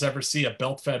SEALs ever see a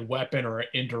belt-fed weapon or an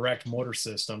indirect mortar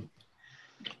system.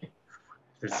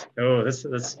 This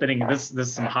is spinning. This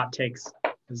is some hot takes.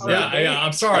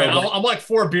 I'm sorry. I'm like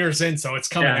 4 beers in, so it's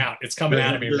coming out. It's coming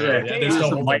out of me. There's no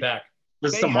holding back.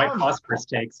 There's some white phosphorus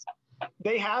takes.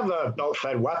 They have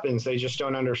belt-fed weapons. They just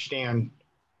don't understand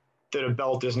that a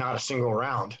belt is not a single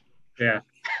round. Yeah.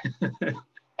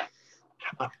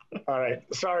 All right.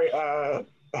 Sorry.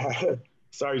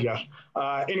 Sorry, Jeff.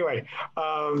 Anyway.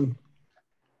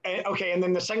 Okay. And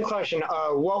then the second question,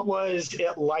 what was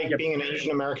it like being an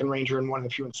Asian American Ranger and one of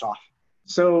the few in SOF?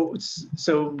 So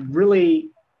really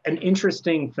an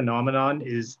interesting phenomenon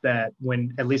is that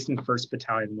when, at least in 1st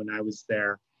Battalion, when I was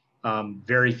there,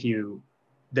 very few,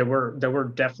 there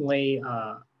were definitely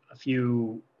a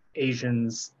few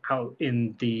Asians out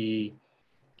in the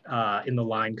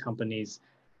line companies,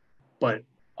 but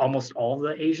almost all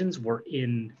the Asians were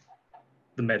in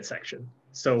the med section.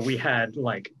 So we had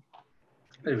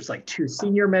there was 2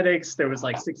 senior medics, there was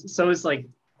 6, so it's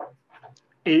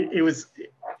it was,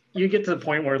 you get to the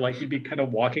point where you'd be kind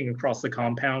of walking across the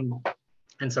compound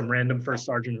and some random first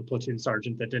sergeant or platoon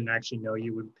sergeant that didn't actually know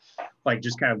you would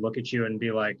just kind of look at you and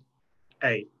be like,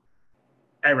 hey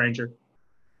Ranger,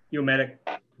 you a medic?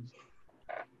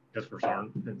 Just for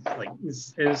fun.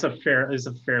 It's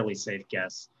a fairly safe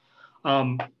guess.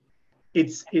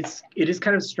 It is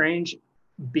kind of strange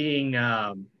being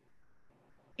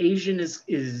Asian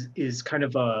is kind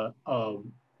of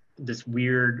this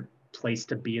weird place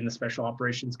to be in the special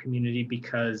operations community,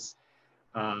 because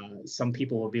some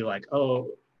people will be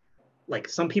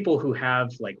some people who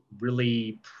have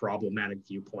really problematic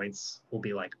viewpoints will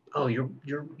be like, oh,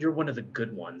 you're one of the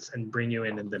good ones, and bring you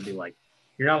in and then be like,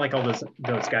 you're not like all those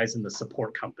guys in the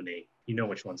support company. You know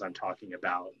which ones I'm talking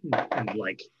about. And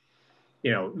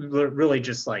really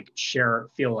just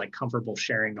feel comfortable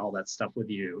sharing all that stuff with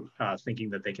you, thinking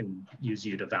that they can use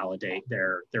you to validate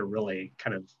their really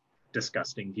kind of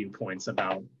disgusting viewpoints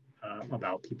about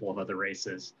people of other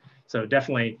races. So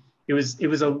definitely it was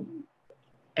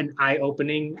an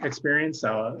eye-opening experience,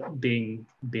 being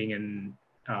an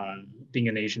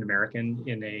Asian American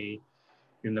in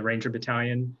the Ranger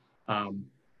Battalion.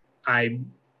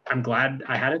 I'm glad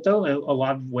I had it though. A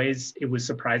lot of ways it was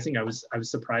surprising. I was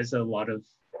surprised at a lot of,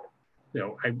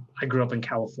 I grew up in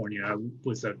California. I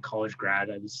was a college grad.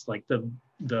 I was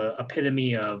the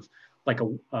epitome of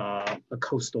a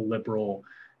coastal liberal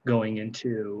going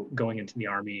into the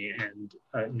Army, and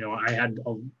I had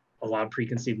a lot of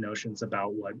preconceived notions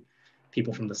about what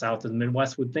people from the South and the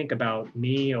Midwest would think about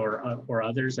me or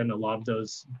others, and a lot of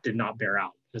those did not bear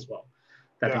out as well.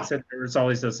 That being said, there's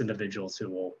always those individuals who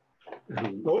will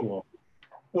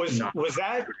was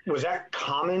that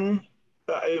common,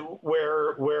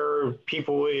 where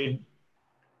people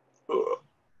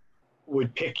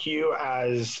would pick you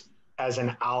as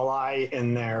an ally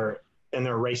in their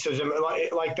racism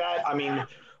like that? I mean,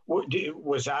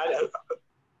 was that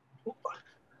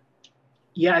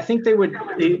yeah, I think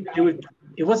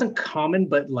it wasn't common,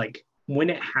 but when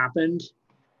it happened,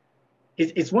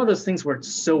 it's one of those things where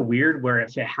it's so weird, where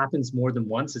if it happens more than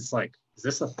once, it's like, is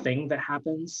this a thing that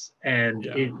happens? And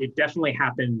it definitely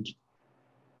happened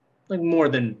more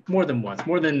than once,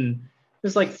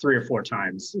 there's 3 or 4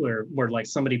 times where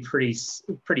somebody pretty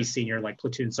senior, like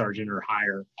platoon sergeant or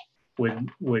higher,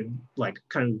 would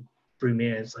kind of bring me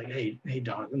in. It's like, hey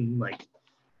dog, and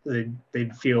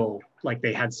they'd feel like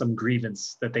they had some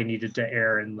grievance that they needed to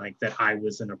air, and that I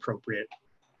was an appropriate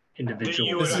individual.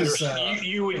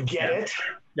 You would get it.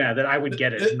 Yeah, that I would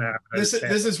get it. This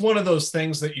is one of those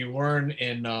things that you learn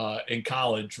in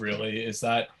college. Really, is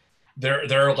that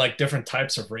there are different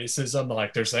types of racism.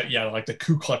 There's that, the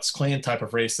Ku Klux Klan type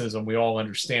of racism we all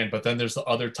understand, but then there's the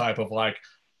other type of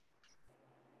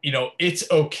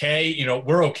it's okay.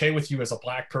 We're okay with you as a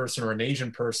black person or an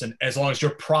Asian person as long as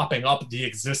you're propping up the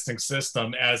existing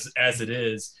system as it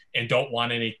is and don't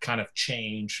want any kind of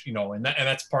change, and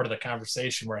that's part of the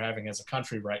conversation we're having as a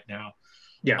country right now.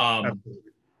 Yeah.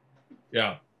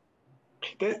 Yeah.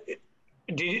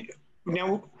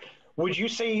 Would you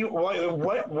say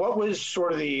what was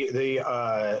sort of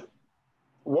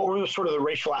what were sort of the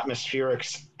racial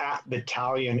atmospherics at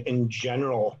Battalion in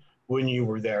general when you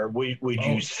were there? Would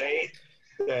you say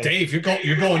that, Dave, you're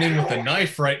going in with a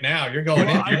knife right now. You're going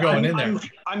in there.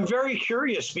 I'm very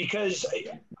curious because,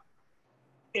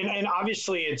 and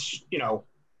obviously it's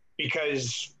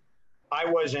because I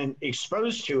wasn't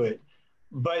exposed to it,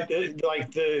 but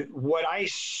what I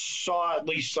saw, at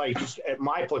least like at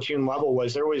my platoon level,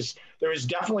 was there was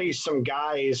definitely some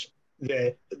guys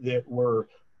that were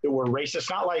racist,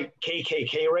 not like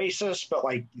KKK racist, but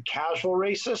like casual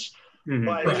racist. Mm-hmm.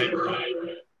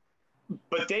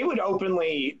 But they would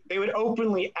openly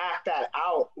act that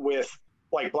out with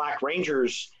like Black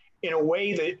Rangers in a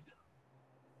way that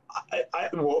I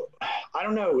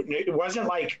don't know. It wasn't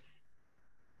like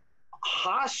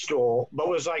hostile, but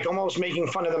was like almost making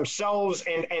fun of themselves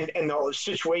and the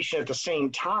situation at the same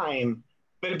time.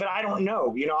 But I don't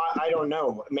know. I don't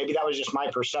know. Maybe that was just my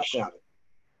perception of it.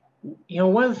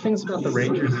 One of the things about the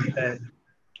Rangers is that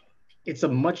it's a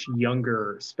much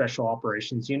younger special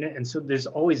operations unit. And so there's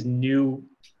always new,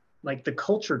 like the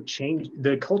culture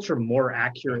more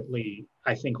accurately,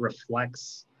 I think,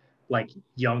 reflects like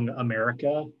young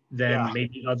America than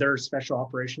maybe other special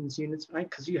operations units, right?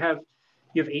 Because you have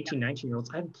 18,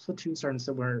 19-year-olds. I had platoon sergeants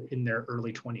that were in their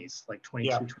early 20s, like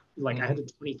 22, like I had a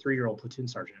 23-year-old platoon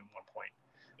sergeant at one point.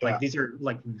 Like these are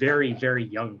like very, very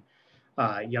young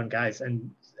guys.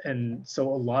 And so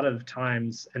a lot of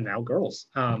times, and now girls,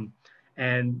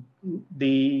 and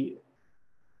the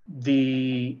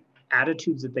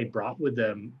attitudes that they brought with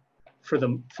them for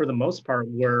the most part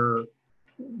were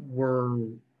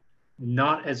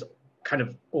not as kind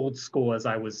of old school as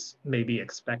I was maybe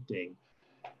expecting.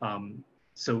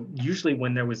 So usually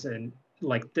when there was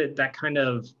that kind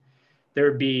of,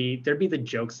 there'd be the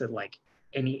jokes that like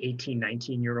any 18,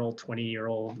 19-year-old,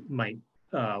 20-year-old might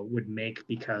would make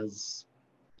because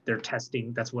they're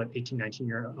testing. That's what 18,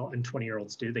 19-year-old and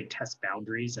 20-year-olds do. They test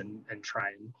boundaries and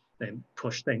try and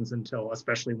push things until,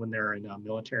 especially when they're in a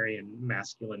military and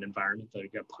masculine environment, they're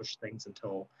gonna push things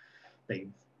until they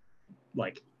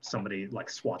like somebody like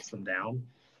swats them down.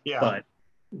 Yeah. But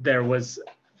there was,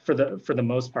 for the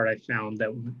most part, I found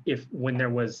that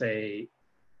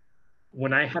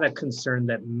when I had a concern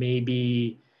that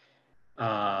maybe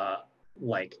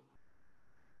like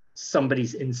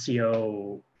somebody's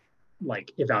NCO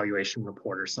like evaluation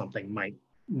report or something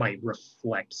might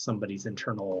reflect somebody's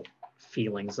internal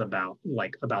feelings about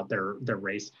their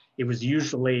race, it was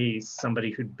usually somebody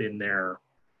who'd been there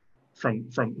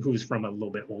who's from a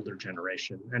little bit older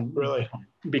generation, and really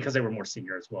because they were more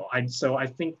senior as well. I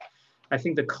think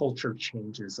the culture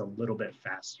changes a little bit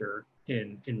faster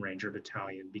in Ranger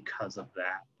Battalion because of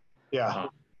that. Yeah.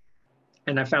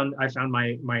 And I found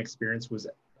my experience was,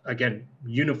 again,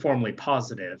 uniformly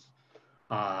positive,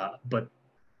 but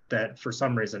that for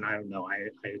some reason, I don't know, I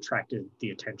attracted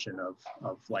the attention of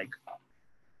like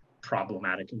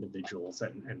problematic individuals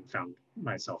and found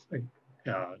myself,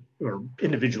 or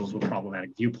individuals with problematic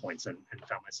viewpoints, and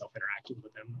found myself interacting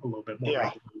with them a little bit more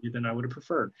regularly than I would have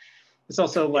preferred. It's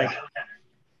also like,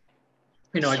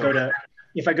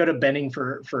 if I go to Benning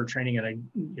for training, and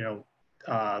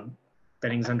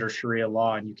Benning's under Sharia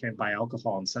law and you can't buy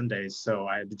alcohol on Sundays, so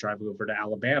I had to drive over to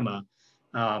Alabama.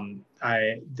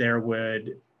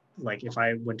 If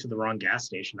I went to the wrong gas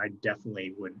station, I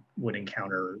definitely would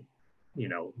encounter,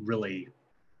 really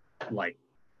like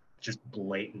just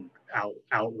blatant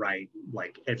outright,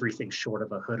 like everything short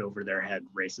of a hood over their head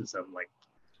racism. Like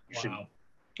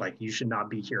you should not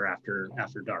be here after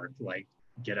dark. Like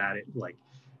get at it, like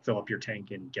fill up your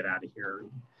tank and get out of here,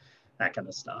 that kind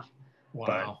of stuff.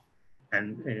 Wow. But,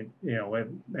 and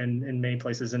in many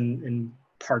places in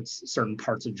certain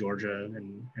parts of Georgia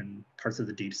and parts of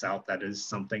the Deep South, that is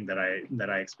something that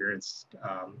I experienced,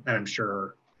 and I'm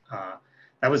sure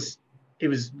it was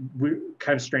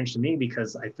kind of strange to me,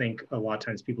 because I think a lot of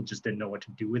times people just didn't know what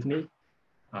to do with me.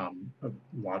 A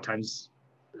lot of times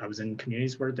I was in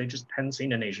communities where they just hadn't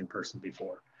seen an Asian person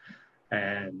before,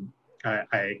 and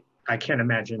I can't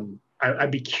imagine.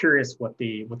 I'd be curious what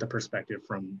the perspective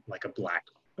from like a Black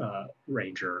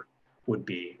Ranger would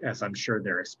be, as I'm sure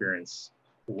their experience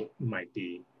might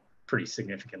be pretty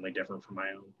significantly different from my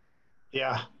own.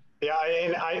 Yeah, Yeah,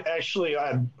 and I actually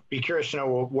I'd be curious to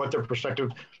know what their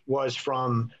perspective was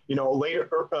from later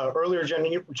earlier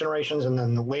generations and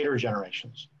then the later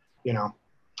generations. You know,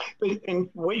 and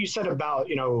what you said about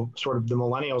sort of the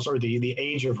millennials or the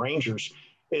age of Rangers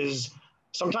is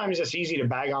sometimes it's easy to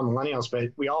bag on millennials, but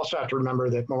we also have to remember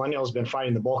that millennials have been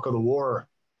fighting the bulk of the war.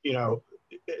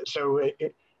 So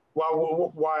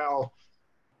while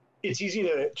it's easy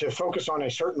to focus on a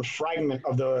certain fragment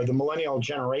of the millennial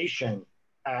generation,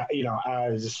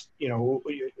 as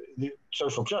the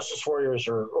social justice warriors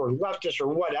or leftists or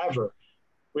whatever.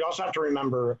 We also have to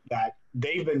remember that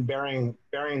they've been bearing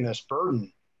this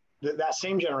burden. That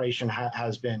same generation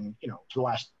has been, for the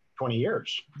last 20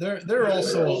 years. They're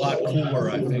also a lot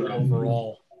cooler, I think,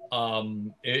 overall.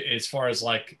 As far as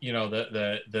like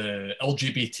the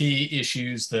LGBT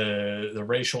issues, the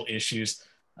racial issues.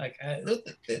 Like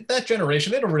that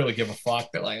generation, they don't really give a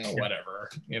fuck. They're like, oh, whatever,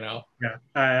 Yeah.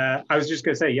 I was just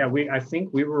gonna say, yeah, I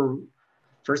think we were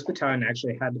First Battalion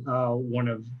actually had one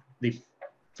of the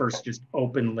first just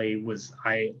openly was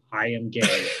I am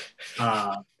gay.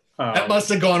 That must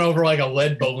have gone over like a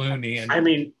lead balloon. I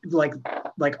mean, like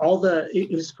all the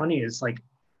it was funny is like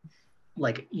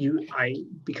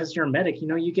because you're a medic,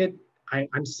 you get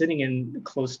I'm sitting in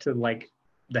close to like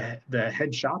the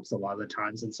head shops a lot of the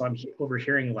times, and so I'm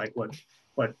overhearing like what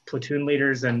platoon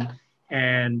leaders and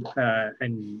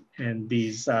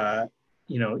these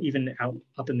even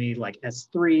up in the like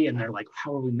S3, and they're like,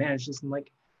 how will we manage this? I'm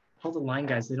like, all the line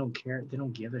guys, they don't care, they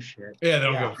don't give a shit. Yeah, they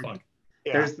don't give a fuck.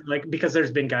 There's like, because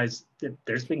there's been guys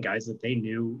that they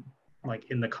knew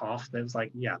like in the cough that was like,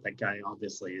 yeah, that guy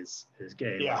obviously is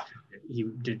gay. Yeah. Like, he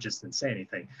didn't say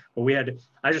anything. But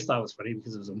I just thought it was funny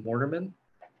because it was a mortarman,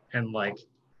 and like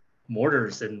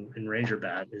mortars in Ranger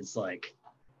Bat is like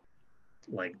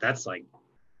that's like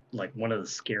one of the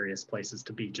scariest places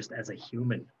to be just as a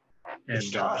human. And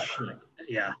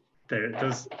yeah,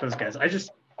 those guys.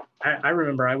 I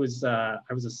remember I was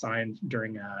assigned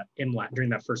during IMLAT during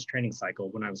that first training cycle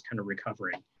when I was kind of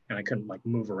recovering and I couldn't like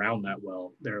move around that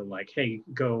well. They're like, hey,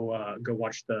 go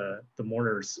watch the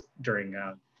mortars during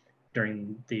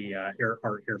the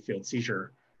our airfield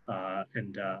seizure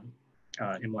and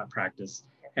IMLAT practice,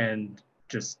 and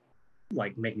just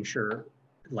like making sure,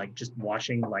 like just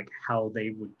watching like how they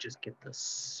would just get the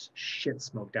shit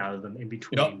smoked out of them in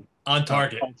between. On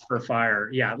target for fire.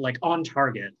 Yeah, like on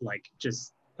target, like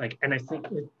just like, and I think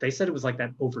they said it was like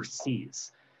that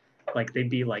overseas, like they'd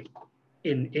be like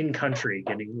in country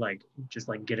getting like just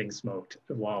like getting smoked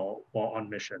while on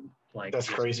mission. Like that's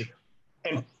crazy.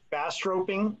 And fast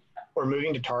roping or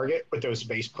moving to target with those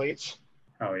base plates.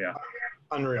 Oh yeah,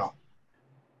 unreal.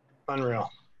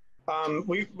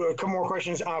 We a couple more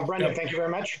questions. Brendan, thank you very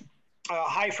much.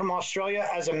 Hi from Australia.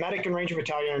 As a medic in Ranger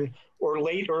Battalion or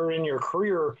later in your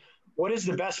career, what is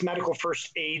the best medical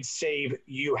first aid save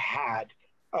you had?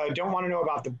 Don't want to know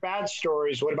about the bad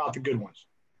stories. What about the good ones?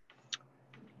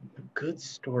 Good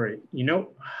story.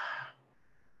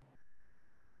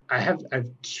 I have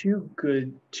two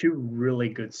really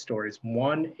good stories.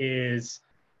 One is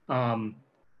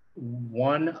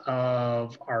one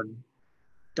of our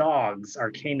dogs,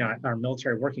 our canine, our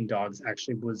military working dogs,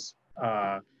 actually was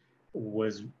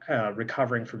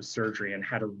recovering from surgery and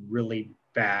had a really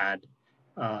bad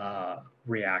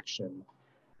reaction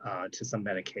to some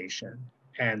medication,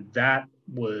 and that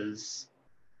was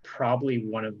probably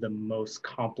one of the most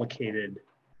complicated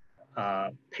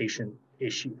patient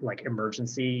issue, like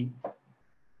emergency,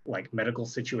 like medical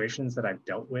situations that I've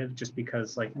dealt with, just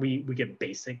because like we get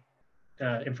basic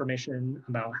information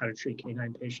about how to treat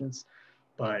canine patients,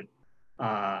 but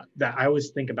that I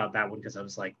always think about that one because I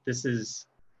was like, there's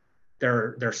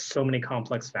so many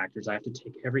complex factors. I have to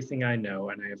take everything I know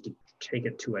and I have to take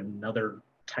it to another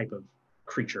type of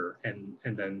creature, and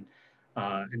then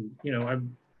I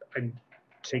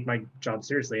take my job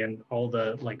seriously, and all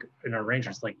the like in our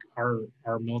rangers, like our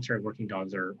military working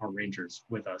dogs are rangers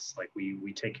with us. Like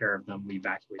we take care of them, we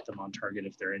evacuate them on target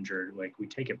if they're injured. Like we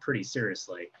take it pretty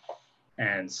seriously,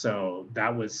 and so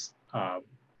that was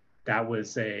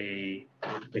a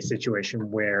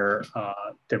situation where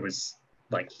there was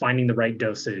like finding the right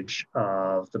dosage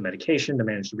of the medication to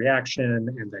manage the reaction,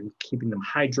 and then keeping them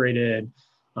hydrated,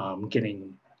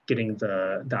 getting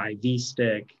the IV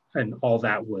stick, and all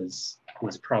that was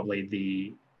probably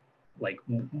the like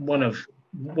one of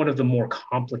the more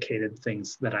complicated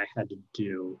things that I had to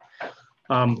do.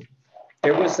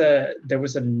 There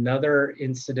was another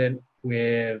incident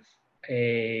with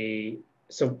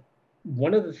so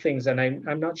one of the things, and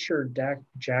I'm not sure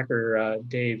Jack or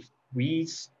Dave, we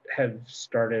have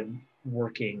started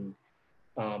working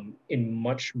in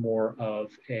much more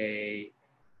of a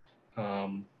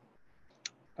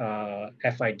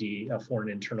FID, a foreign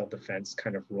internal defense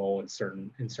kind of role in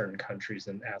certain countries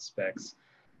and aspects,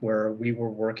 where we were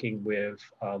working with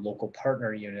local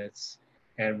partner units,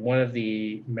 and one of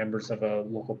the members of a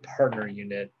local partner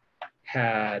unit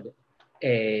had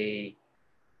a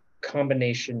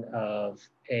combination of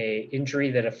a injury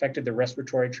that affected the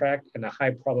respiratory tract and a high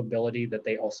probability that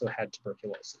they also had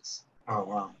tuberculosis. Oh,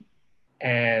 wow.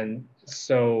 And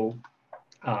so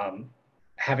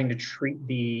having to treat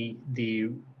the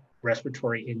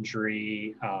respiratory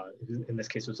injury, in this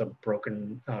case it was a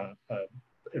broken,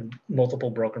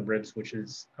 multiple broken ribs, which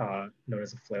is known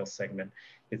as a flail segment.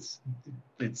 It's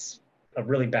a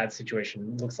really bad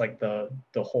situation. It looks like the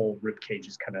whole rib cage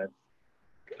is kind of,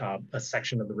 a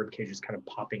section of the rib cage is kind of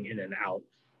popping in and out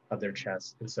of their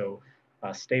chest. And so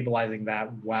stabilizing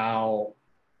that while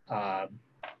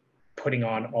putting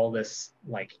on all this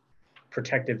like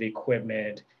protective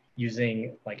equipment,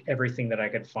 using like everything that I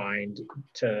could find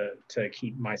to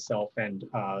keep myself and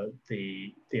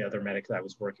the other medic that I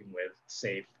was working with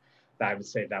safe. I would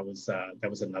say that was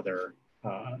another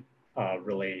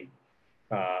really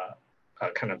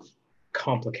kind of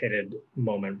complicated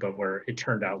moment, but where it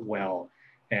turned out well.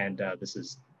 And this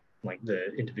is like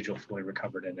the individual fully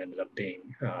recovered and ended up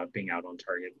being out on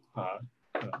target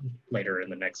later in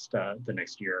the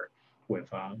next year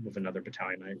with another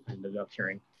battalion. I ended up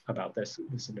hearing about this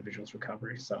individual's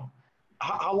recovery. So,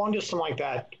 how long does something like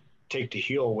that take to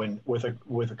heal when with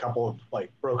a couple of like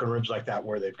broken ribs like that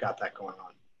where they've got that going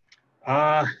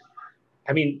on?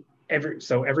 I mean,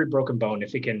 every broken bone,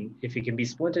 if it can be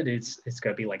splinted, it's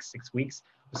gonna be like 6 weeks.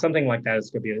 Something like that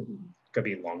is gonna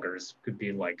be longer. It could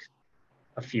be like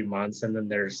a few months, and then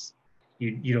there's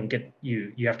you don't get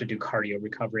you have to do cardio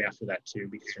recovery after that too,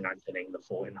 because you're not getting the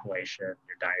full inhalation.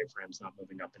 Your diaphragm's not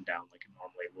moving up and down like it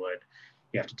normally would.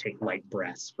 You have to take light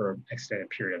breaths for an extended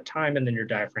period of time, and then your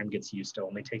diaphragm gets used to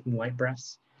only taking light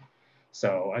breaths.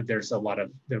 So there was a lot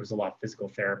of physical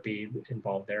therapy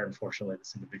involved there. Unfortunately,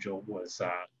 this individual was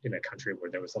in a country where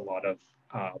there was a lot of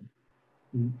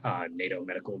NATO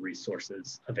medical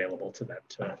resources available to them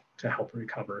to help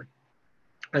recover.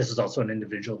 This is also an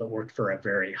individual that worked for a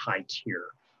very high tier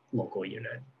local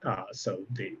unit, so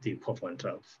the equivalent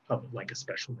of like a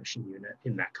special mission unit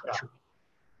in that country.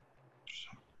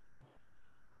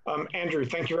 Andrew,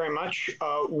 thank you very much.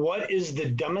 What is the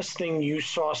dumbest thing you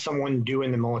saw someone do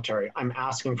in the military? I'm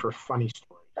asking for funny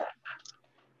stories.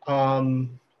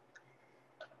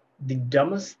 The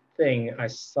dumbest thing I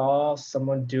saw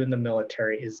someone do in the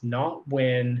military is not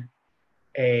when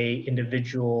a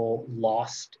individual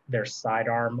lost their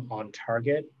sidearm on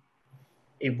target.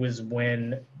 It was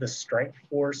when the strike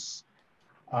force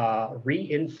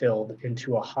re-infilled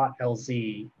into a hot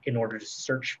LZ in order to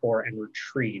search for and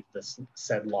retrieve this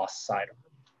said lost sidearm.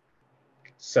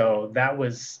 So that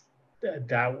was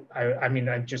that. I mean,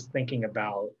 I'm just thinking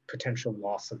about potential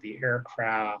loss of the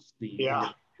aircraft, the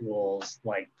individuals,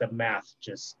 like the math.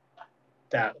 Just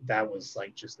that was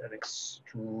like just an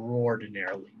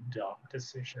extraordinarily dumb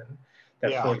decision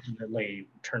that fortunately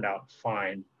turned out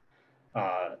fine.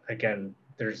 Again,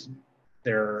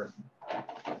 the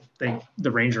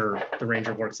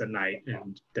ranger works at night,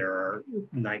 and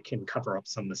night can cover up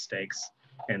some mistakes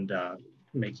and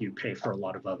make you pay for a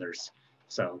lot of others.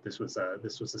 So this was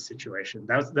a situation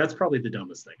that's probably the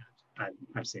dumbest thing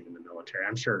I've seen in the military.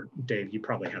 I'm sure, Dave, you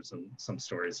probably have some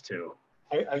stories too.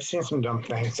 I've seen some dumb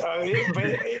things,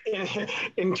 but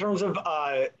in terms of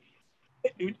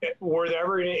were there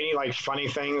ever any like funny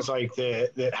things like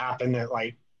that happened that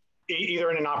like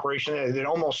either in an operation that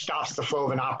almost stops the flow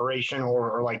of an operation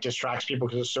or like distracts people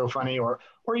because it's so funny, or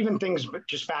even things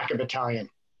just back at battalion?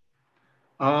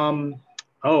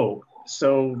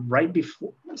 So right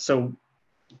before, so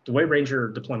the way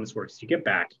Ranger deployments works, you get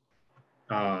back,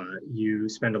 you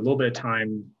spend a little bit of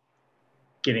time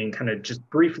getting kind of just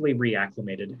briefly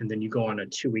reacclimated, and then you go on a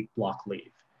 2-week block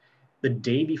leave. The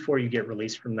day before you get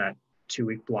released from that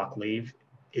 2-week block leave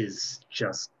is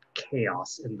just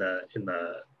chaos in the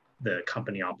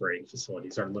company operating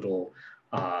facilities. Our little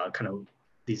kind of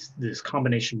this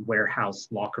combination warehouse,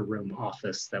 locker room,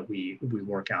 office that we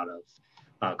work out of,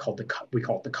 we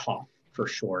call it the COF for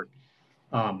short.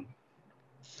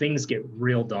 Things get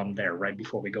real dumb there right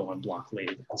before we go on block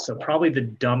leave. So probably the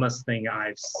dumbest thing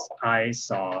I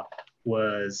saw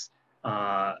was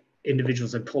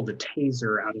individuals had pulled a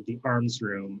taser out of the arms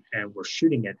room and were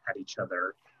shooting it at each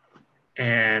other.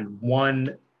 And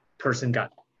one person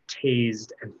got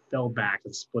tased and fell back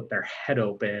and split their head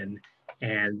open,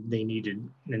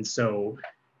 and so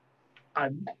I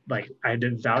had to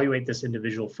evaluate this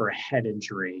individual for a head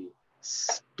injury,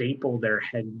 staple their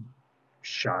head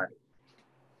shut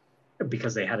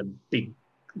because they had a big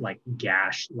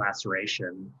gash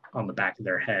laceration on the back of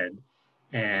their head,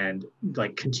 and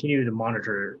like continue to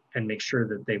monitor and make sure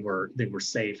that they were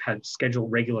safe, had scheduled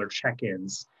regular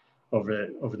check-ins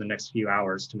over the next few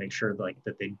hours to make sure like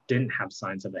that they didn't have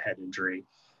signs of a head injury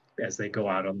as they go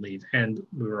out on leave. And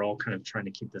we were all kind of trying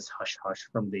to keep this hush hush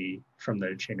from the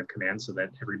chain of command so that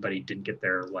everybody didn't get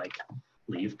their like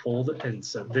leave pulled. And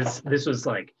so this was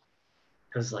like,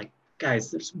 it was like,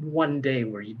 guys, there's one day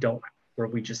where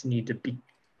we just need to be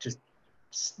just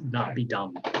not be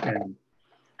dumb. And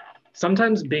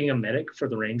sometimes being a medic for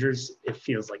the Rangers, it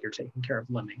feels like you're taking care of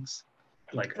lemmings.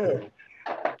 Like,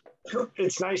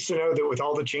 it's nice to know that with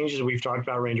all the changes we've talked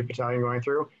about Ranger Battalion going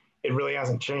through, it really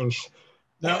hasn't changed.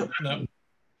 No.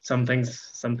 Some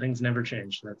things never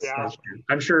change. That's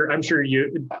true. I'm sure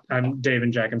you, Dave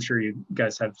and Jack, I'm sure you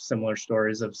guys have similar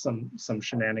stories of some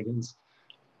shenanigans.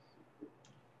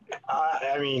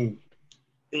 I mean,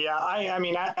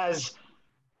 as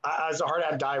a hard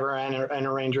hat diver and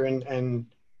a ranger and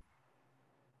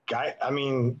guys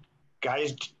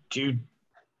do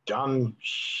dumb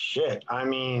shit. I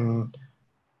mean,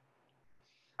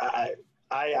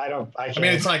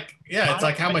 it's like, it's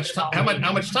like how much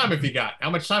time have you got? How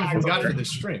much time have you got for this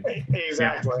stream?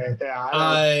 Exactly.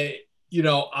 Yeah.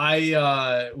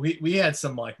 We had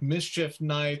some like mischief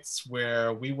nights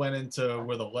where we went into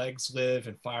where the legs live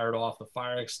and fired off the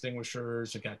fire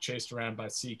extinguishers and got chased around by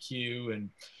CQ, and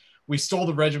we stole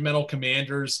the regimental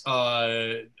commander's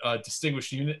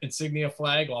distinguished unit insignia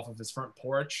flag off of his front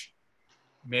porch,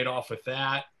 made off with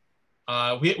that.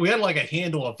 We had like a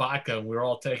handle of vodka and we were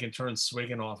all taking turns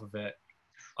swigging off of it.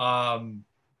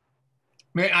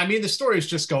 The stories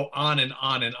just go on and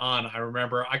on and on. I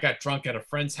remember I got drunk at a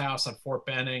friend's house on Fort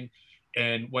Benning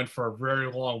and went for a very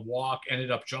long walk,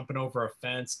 ended up jumping over a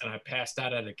fence, and I passed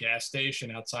out at a gas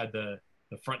station outside the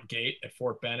front gate at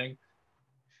Fort Benning.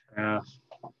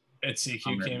 And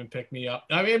CQ came and picked me up.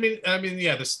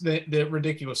 The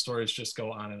ridiculous stories just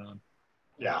go on and on.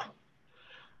 Yeah.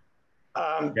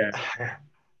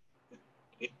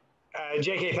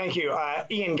 JK, thank you.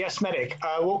 Ian, guest medic.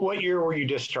 What year were you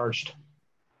discharged?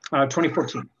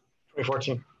 2014.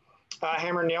 2014.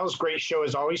 Hammer and Nails, great show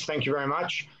as always. Thank you very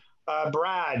much.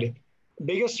 Brad,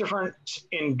 biggest difference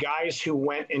in guys who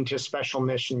went into special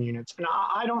mission units. And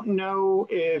I don't know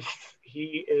if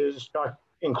he is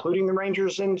including the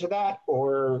Rangers into that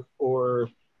or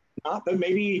not, but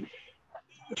maybe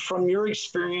from your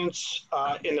experience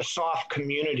in the SOF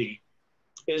community,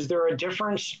 is there a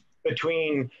difference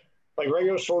between like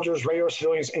regular soldiers, regular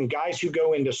civilians, and guys who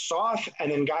go into SOF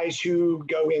and then guys who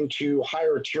go into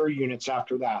higher tier units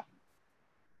after that?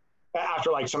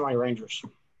 After like something like Rangers?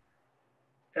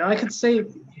 And I could say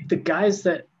the guys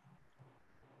that,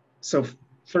 so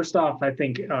first off, I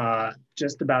think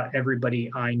just about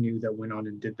everybody I knew that went on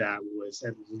and did that was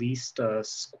at least a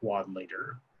squad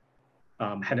leader,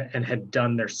 had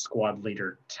done their squad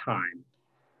leader time.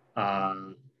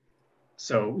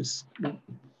 So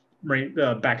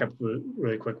back up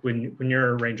really quick. When you're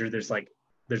a Ranger, there's like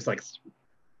this,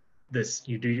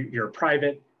 you're a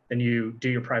private, then you do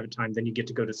your private time, then you get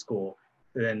to go to school.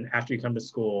 Then after you come to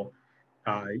school,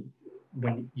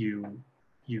 when you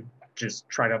just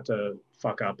try not to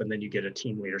fuck up, and then you get a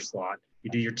team leader slot. You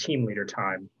do your team leader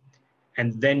time,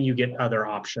 and then you get other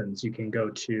options. You can go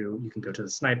to the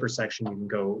sniper section. You can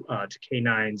go to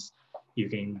K9s. You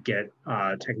can get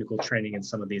technical training in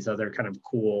some of these other kind of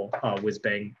cool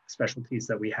whiz-bang specialties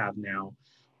that we have now.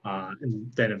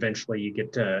 And then eventually you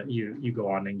get to, you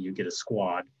go on and you get a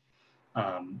squad,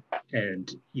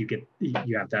 and you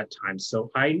have that time. So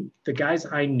the guys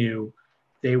I knew,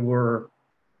 they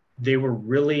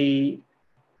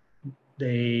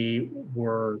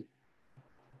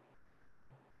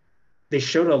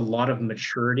showed a lot of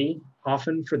maturity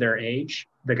often for their age.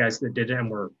 The guys that did it and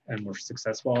were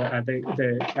successful at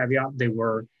the caveat, they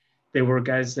were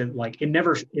guys that like, it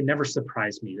never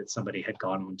surprised me that somebody had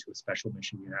gone on to a special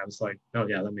mission unit. I was like, oh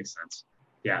yeah, that makes sense.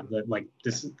 Yeah, like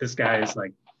this guy is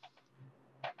like,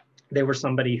 they were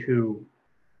somebody who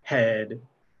had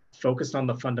focused on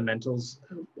the fundamentals,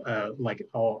 like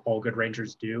all good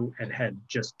Rangers do, and had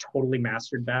just totally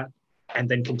mastered that, and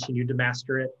then continued to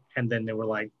master it. And then they were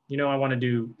like, I want to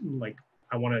do like,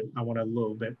 I want a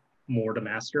little bit more to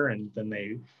master. And then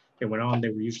they went on. They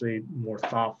were usually more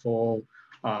thoughtful,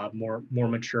 more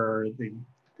mature.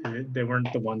 They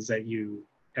weren't the ones that you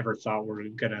ever thought were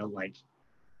gonna like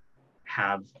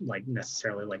have like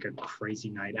necessarily like a crazy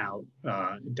night out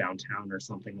downtown or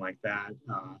something like that.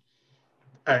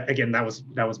 Again, that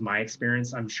was my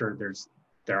experience. I'm sure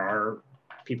there are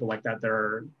people like that that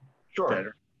are sure that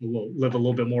live a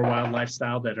little bit more wild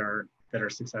lifestyle that are that are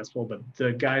successful, but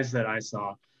the guys that I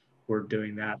saw were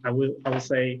doing that. I will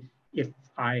say, if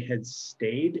I had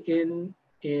stayed in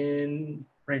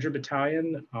Ranger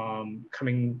Battalion,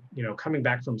 coming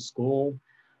back from school,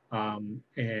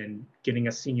 and getting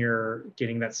that senior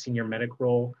medic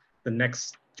role, the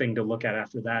next thing to look at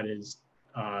after that is,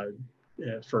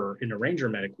 in a Ranger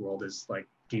medic world, is like,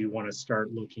 do you want to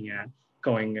start looking at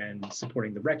going and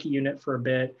supporting the recce unit for a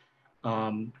bit,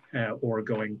 or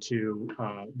going to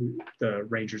the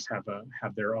Rangers have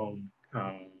their own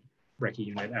recce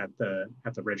unit at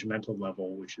the regimental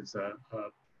level, which is a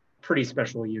pretty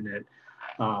special unit,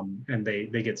 and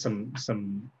they get some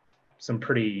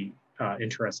pretty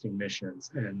interesting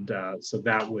missions, and so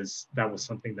that was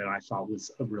something that I thought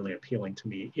was really appealing to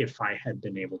me if I had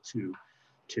been able to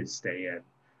stay in,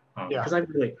 because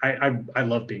I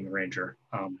love being a Ranger.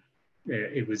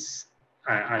 It was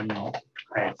I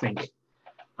think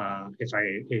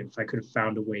if I could have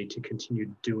found a way to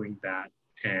continue doing that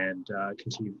and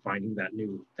continue finding that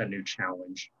new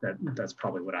challenge, that's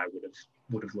probably what I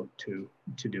would have looked to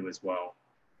do as well.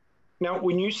 Now,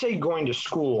 when you say going to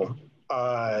school,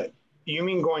 you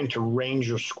mean going to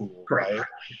Ranger school, Correct. right?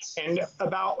 And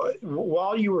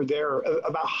while you were there,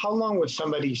 about how long would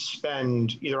somebody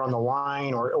spend either on the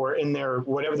line or in their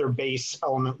whatever their base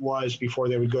element was before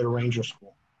they would go to Ranger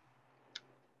school?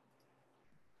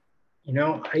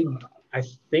 I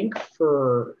think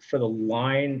for the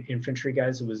line infantry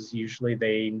guys, it was usually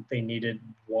they needed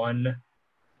like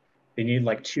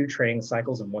 2 training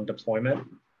cycles and 1 deployment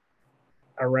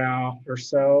around or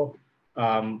so.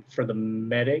 For the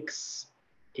medics,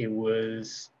 it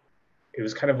was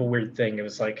kind of a weird thing. It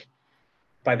was like,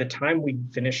 by the time we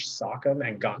finished SOCM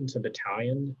and got into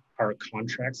battalion, our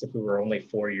contracts, if we were only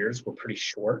 4 years, were pretty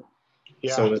short.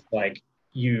 Yeah. So it was like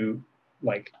you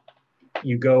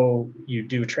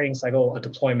do a training cycle, a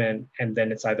deployment, and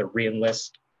then it's either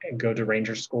re-enlist and go to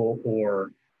Ranger school,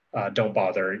 or don't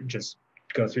bother, just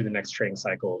go through the next training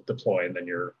cycle, deploy, and then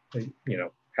you're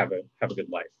have a good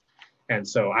life. And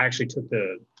so I actually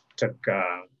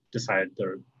decided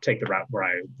to take the route where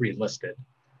I re-enlisted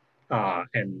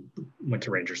and went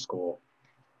to Ranger school.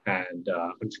 And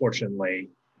unfortunately,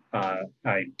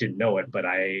 I didn't know it, but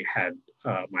I had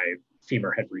my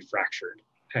femur had refractured,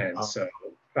 and so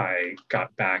I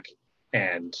got back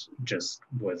and just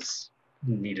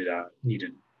needed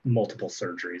multiple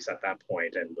surgeries at that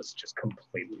point, and was just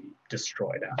completely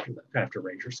destroyed after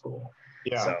Ranger school.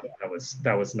 Yeah. So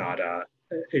that was not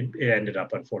it ended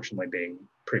up unfortunately being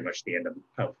pretty much the end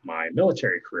of my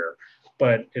military career,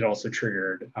 but it also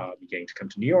triggered getting to come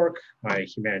to New York, my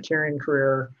humanitarian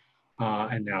career,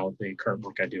 and now the current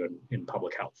work I do in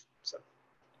public health. So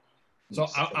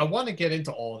I want to get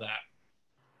into all of that.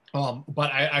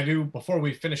 But I do, before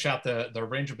we finish out the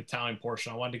Ranger Battalion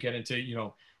portion, I wanted to get into,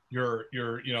 your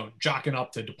jocking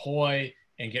up to deploy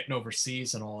and getting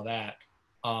overseas and all of that.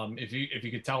 If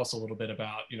you could tell us a little bit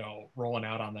about, rolling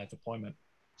out on that deployment.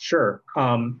 Sure.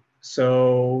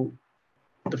 So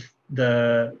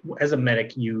the as a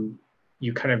medic, you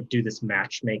kind of do this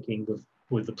matchmaking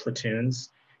with the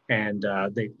platoons, and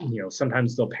they,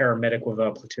 sometimes they'll pair a medic with a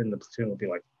platoon. The platoon will be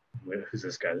like, who's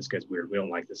this guy? This guy's weird. We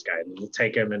don't like this guy. And we'll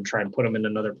take him and try and put him in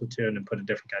another platoon and put a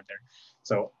different guy there.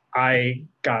 So I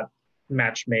got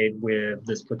match made with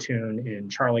this platoon in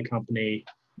Charlie Company,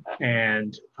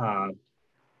 and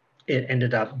it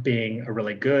ended up being a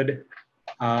really good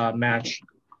match.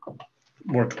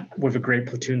 Worked with a great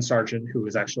platoon sergeant who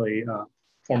was actually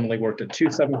formerly worked at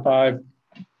 275.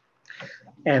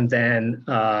 And then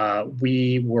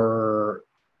we were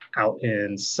out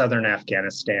in southern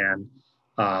Afghanistan,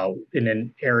 in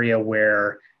an area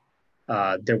where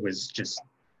there were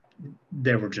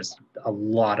just a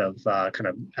lot of kind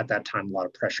of, at that time, a lot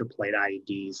of pressure plate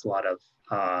IEDs, a lot of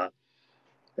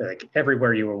like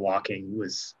everywhere you were walking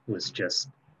was just,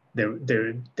 there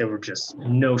were just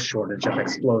no shortage of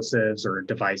explosives or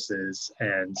devices.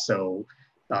 And so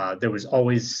there was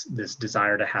always this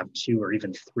desire to have 2 or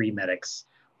even 3 medics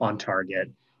on target.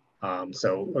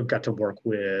 So I got to work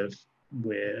with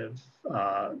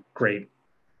great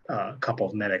couple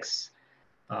of medics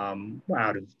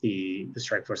out of the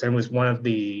strike force. And it was one of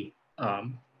the,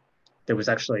 there was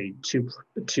actually two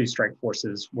strike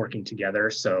forces working together.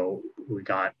 So we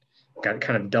got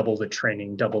kind of double the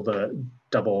training, double the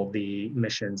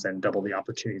missions, and double the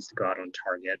opportunities to go out on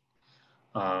target.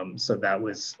 So that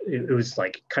was, it was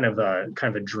like kind of a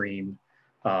dream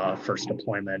first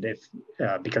deployment,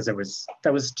 because that was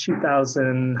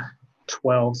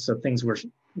 2012. So things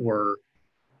were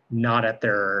not at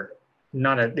their,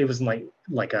 it was like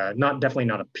a, definitely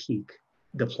not a peak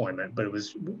deployment, but we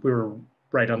were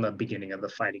right on the beginning of the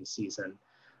fighting season.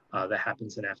 that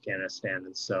happens in Afghanistan.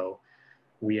 And so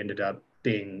we ended up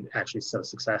being actually so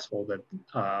successful that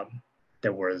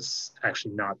there was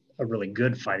actually not a really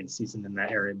good fighting season in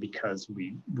that area because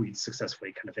we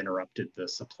successfully kind of interrupted the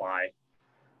supply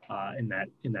in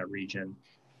that region.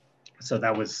 So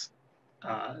that was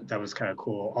kind of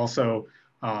cool. Also,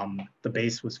 the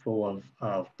base was full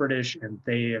of British, and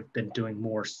they have been doing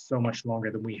so much longer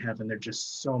than we have, and they're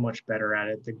just so much better at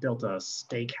it. They built a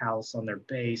steakhouse on their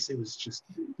base. It was just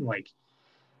like,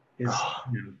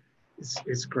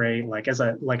 it's great. Like as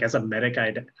a medic,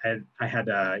 I had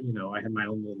my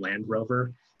own little Land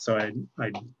Rover, so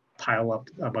I'd pile up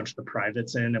a bunch of the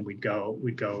privates in, and we'd go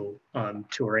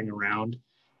touring around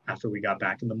after we got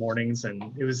back in the mornings,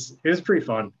 and it was pretty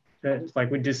fun. Like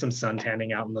we'd do some sun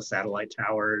tanning out in the satellite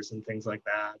towers and things like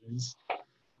that,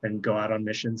 and go out on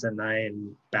missions at night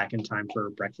and back in time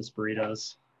for breakfast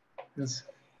burritos.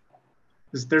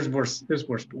 There's worse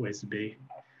ways to be.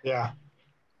 Yeah.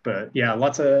 But yeah, a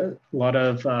lot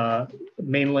of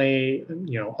mainly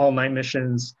all night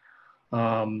missions,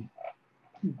 all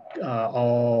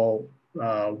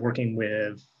working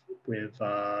with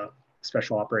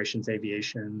special operations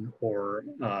aviation or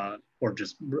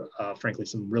just frankly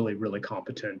some really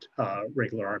competent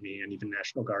regular Army and even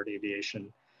National Guard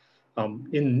aviation.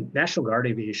 In National Guard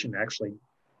aviation, actually,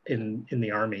 in the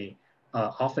Army,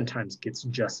 oftentimes gets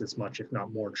just as much, if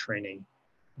not more, training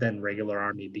than regular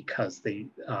Army, because they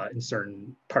in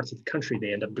certain parts of the country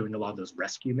they end up doing a lot of those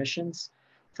rescue missions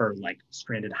for like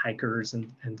stranded hikers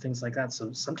and things like that.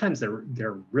 So sometimes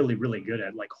they're really good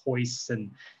at like hoists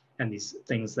and these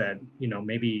things that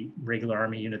maybe regular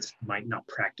Army units might not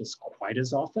practice quite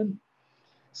as often.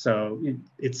 So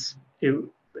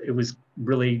it was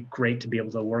really great to be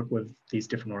able to work with these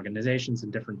different organizations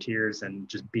and different tiers and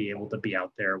just be able to be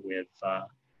out there with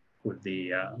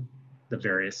the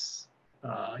various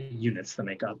units that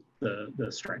make up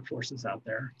the strike forces out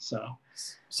there. So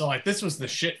like this was the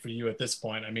shit for you at this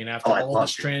point. I mean, after all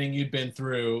this training you'd been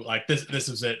through, like this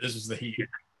was it. This was the heat.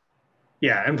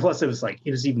 Yeah, and plus it was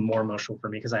even more emotional for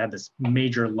me because I had this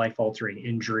major life-altering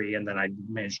injury, and then I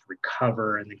managed to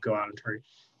recover and then go out and target.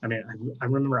 I mean, I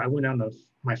remember I went on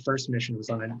my first mission was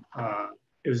on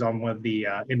one of the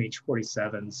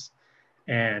MH-47s,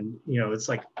 and it's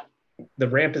like the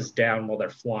ramp is down while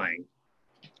they're flying,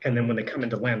 and then when they come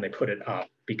into land, they put it up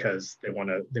because they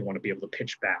want to be able to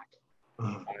pitch back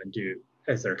and do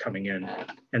as they're coming in,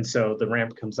 and so the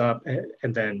ramp comes up,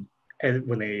 and then. And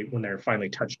when they're finally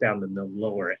touched down, then they'll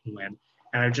lower it and land.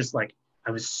 And I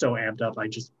was so amped up. I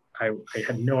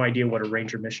had no idea what a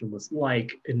Ranger mission was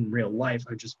like in real life.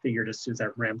 I just figured as soon as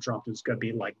that ramp dropped, it was gonna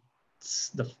be like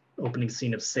the opening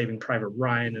scene of Saving Private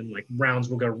Ryan, and like rounds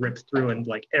will go rip through, and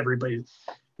like everybody. It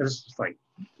was just like,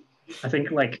 I think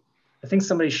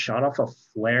somebody shot off a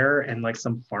flare, and like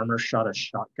some farmer shot a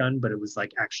shotgun, but it was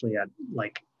like actually at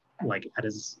like at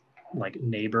his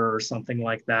neighbor or something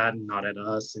like that, and not at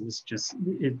us. It was just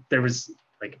there was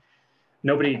like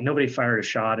nobody fired a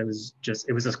shot. It was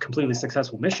a completely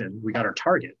successful mission. We got our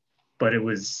target, but it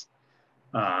was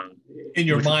in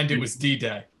your mind it was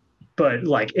D-Day. But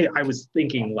I was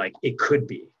thinking like it could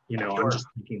be, sure. I'm just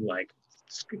thinking like,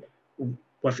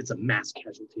 what if it's a mass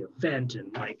casualty event,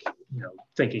 and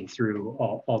thinking through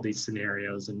all these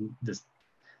scenarios, and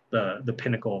the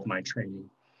pinnacle of my training.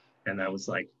 And that was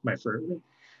like my first.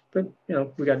 But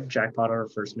we got jackpot on our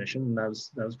first mission, and that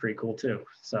was pretty cool too.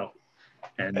 So,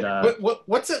 and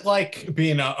what's it like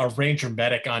being a Ranger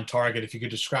medic on target? If you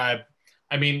could describe,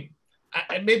 I mean,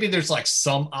 maybe there's like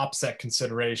some OPSEC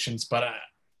considerations, but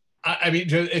I mean,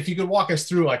 if you could walk us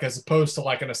through, like as opposed to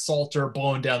like an assaulter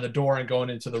blowing down the door and going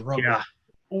into the room. Yeah.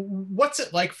 What's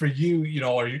it like for you?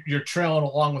 Or you're trailing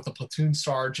along with the platoon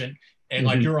sergeant, and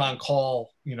like you're on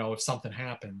call. If something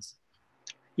happens.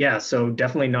 Yeah. So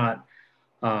definitely not.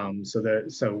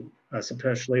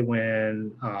 Especially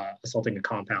when assaulting a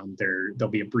compound, there'll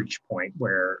be a breach point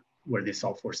where the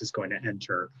assault force is going to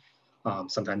enter.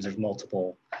 Sometimes there's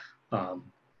multiple.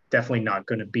 Definitely not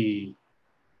going to be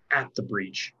at the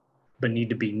breach, but need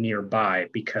to be nearby,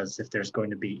 because if there's going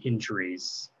to be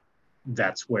injuries,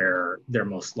 that's where they're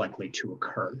most likely to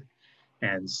occur.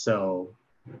 And so,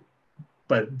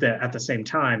 but at the same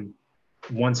time,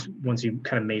 once you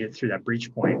kind of made it through that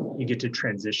breach point, you get to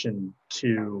transition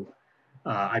to,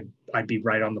 I'd be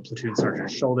right on the platoon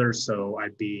sergeant's shoulder. So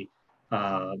I'd be,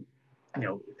 I'd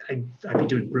be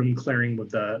doing room clearing with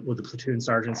the platoon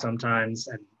sergeant sometimes,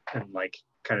 and like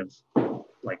kind of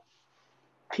like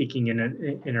peeking in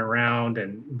and around,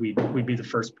 and we'd be the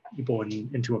first people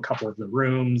into a couple of the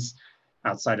rooms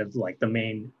outside of like the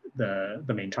main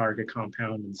target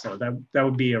compound. And so that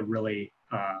would be a really,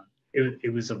 it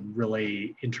it was a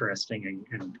really interesting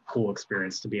and cool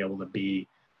experience to be able to be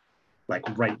like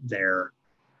right there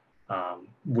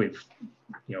with,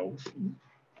 you know,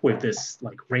 with this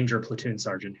like Ranger platoon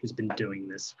sergeant who's been doing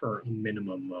this for a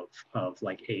minimum of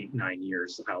like 8-9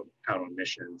 years out on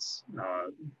missions.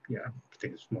 Yeah, I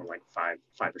think it's more like five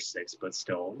or six, but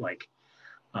still like,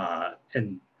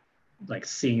 and like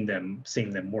seeing them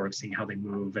work, seeing how they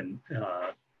move, and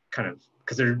kind of,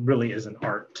 because there really is an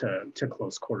art to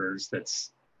close quarters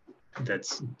that's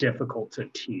difficult to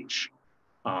teach.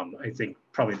 I think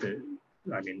probably the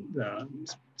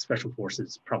Special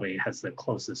Forces probably has the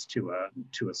closest to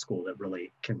a school that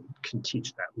really can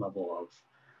teach that level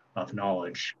of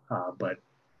knowledge, but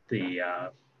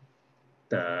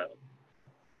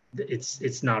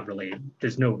it's not really,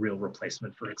 there's no real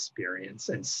replacement for experience,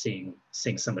 and seeing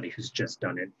somebody who's just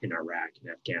done it in Iraq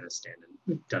and Afghanistan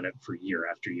and done it for year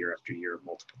after year after year,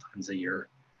 multiple times a year,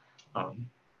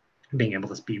 being able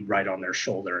to be right on their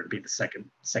shoulder and be the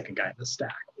second guy in the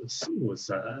stack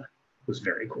was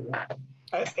very cool.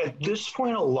 At this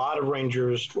point, a lot of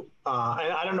Rangers, and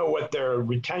I don't know what their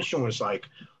retention was like,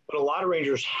 but a lot of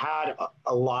Rangers had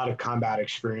a lot of combat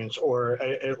experience, or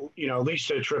you know, at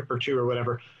least a trip or two or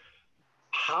whatever.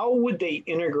 How would they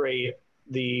integrate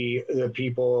the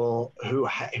people who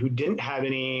didn't have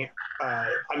any? I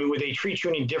mean, would they treat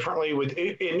you any differently?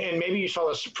 And maybe you saw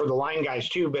this for the line guys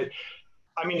too, but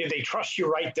I mean, did they trust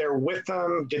you right there with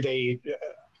them? Did they?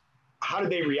 How did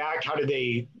they react? How did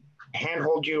they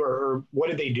handhold you, or what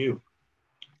did they do?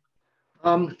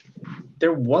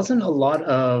 There wasn't a lot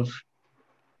of,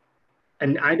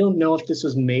 and I don't know if this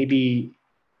was maybe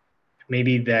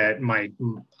that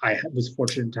I was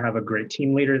fortunate to have a great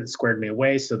team leader that squared me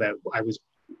away, so that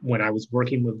when I was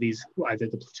working with these, either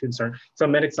the platoon sergeant, so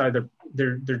medics, either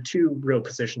there are two real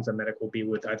positions a medic will be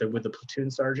with, either with the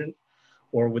platoon sergeant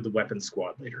or with the weapons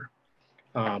squad leader.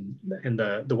 And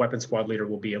the weapons squad leader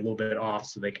will be a little bit off,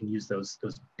 so they can use those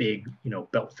big, you know,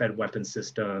 belt-fed weapon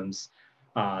systems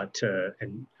to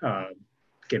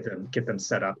get them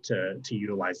set up to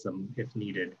utilize them if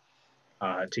needed,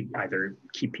 to either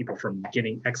keep people from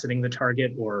exiting the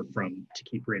target, or to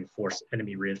keep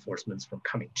enemy reinforcements from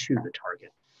coming to the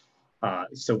target.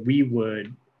 So we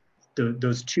would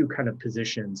those two kind of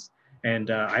positions.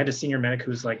 And I had a senior medic who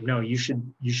was like, "No, you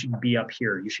should be up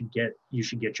here. You should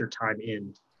get your time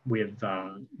in with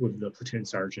the platoon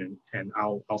sergeant, and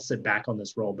I'll sit back on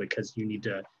this role because you need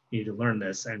to learn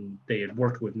this." And they had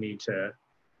worked with me to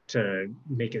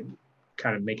make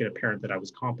it apparent that I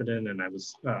was competent and I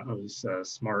was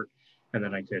smart, and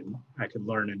then I could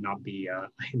learn and not be a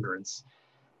hindrance.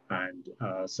 And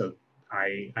so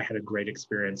I had a great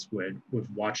experience with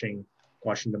watching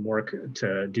them work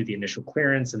to do the initial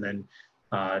clearance, and then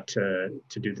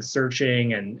to do the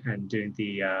searching and doing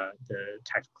the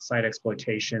tactical site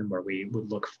exploitation, where we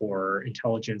would look for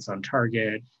intelligence on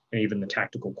target, and even the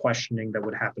tactical questioning that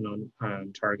would happen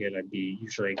on target. I'd be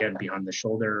usually, again, behind the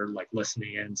shoulder, like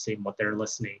listening in, seeing what they're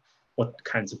listening, what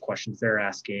kinds of questions they're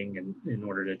asking, and in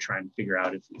order to try and figure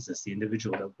out is this the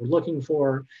individual that we're looking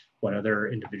for, what other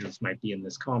individuals might be in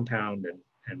this compound,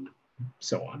 and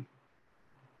so on.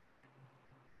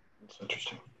 That's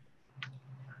interesting.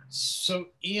 So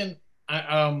Ian,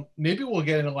 maybe we'll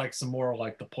get into like some more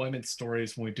like deployment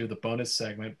stories when we do the bonus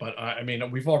segment, but I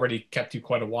mean, we've already kept you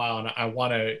quite a while, and I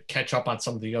want to catch up on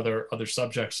some of the other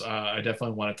subjects I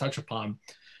definitely want to touch upon.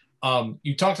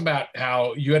 You talked about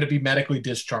how you had to be medically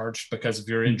discharged because of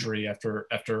your injury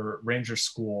after Ranger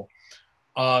school.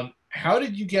 How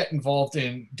did you get involved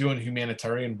in doing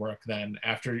humanitarian work then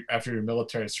after your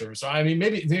military service? I mean,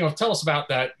 maybe, you know, tell us about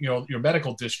that, you know, your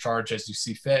medical discharge as you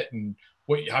see fit, and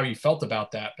how you felt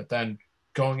about that. But then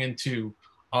going into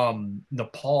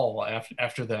Nepal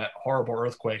after that horrible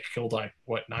earthquake killed like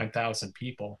 9,000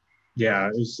 people. Yeah,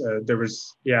 it was, there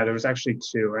was actually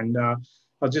two, and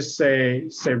I'll just say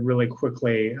really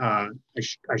quickly, I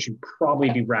should probably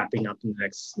be wrapping up in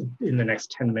the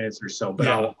next 10 minutes or so, but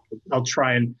yeah. I'll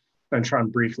try and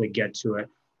briefly get to it.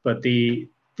 But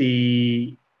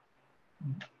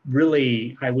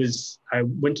really, I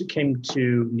came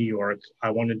to New York. I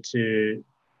wanted to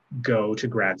go to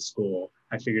grad school.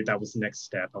 I figured that was the next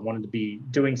step. I wanted to be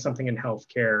doing something in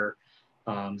healthcare.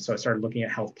 So I started looking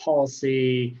at health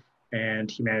policy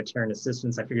and humanitarian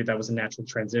assistance. I figured that was a natural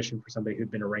transition for somebody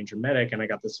who'd been a Ranger medic. And I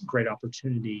got this great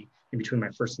opportunity in between my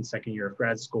first and second year of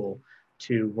grad school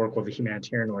to work with a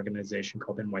humanitarian organization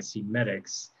called NYC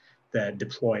Medics that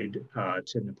deployed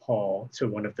to Nepal, to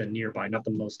one of the nearby, not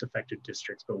the most affected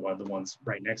districts, but one of the ones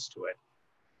right next to it.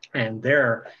 And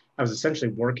there, I was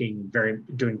essentially doing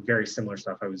very similar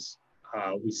stuff. I was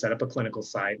we set up a clinical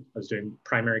site. I was doing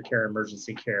primary care,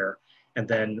 emergency care, and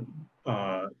then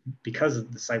because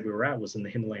the site we were at was in the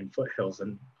Himalayan foothills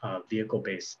and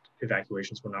vehicle-based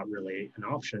evacuations were not really an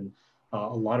option, a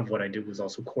lot of what I did was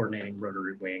also coordinating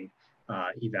rotary wing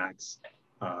evacs,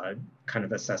 kind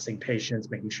of assessing patients,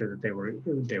 making sure that they were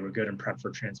good and prepped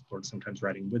for transport, sometimes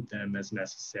riding with them as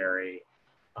necessary,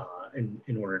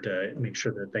 in order to make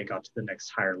sure that they got to the next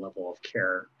higher level of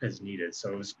care as needed.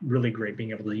 So it was really great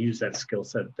being able to use that skill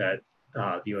set that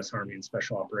the U.S. Army and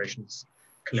Special Operations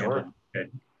Command had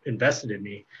invested in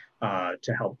me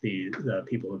to help the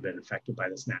people who've been affected by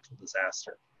this natural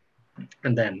disaster.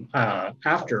 And then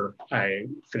after I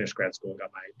finished grad school and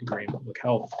got my degree in public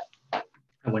health,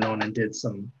 I went on and did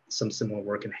some similar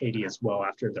work in Haiti as well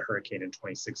after the hurricane in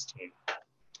 2016.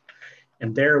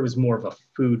 And there it was more of a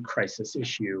food crisis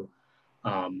issue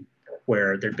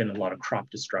where there'd been a lot of crop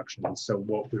destruction. And so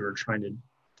what we were trying to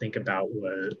think about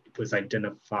was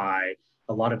identify,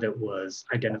 a lot of it was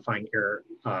identifying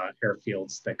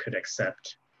airfields that could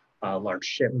accept large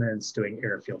shipments, doing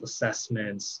airfield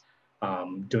assessments,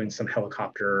 doing some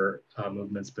helicopter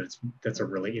movements, but that's a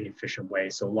really inefficient way.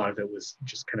 So a lot of it was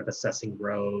just kind of assessing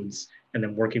roads and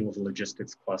then working with a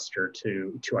logistics cluster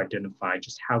to identify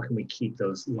just how can we keep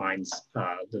those lines,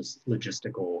 those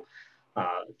logistical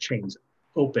chains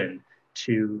open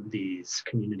to these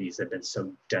communities that have been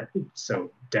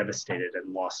so devastated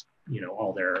and lost,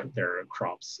 all their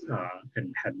crops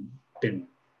and had been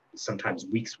sometimes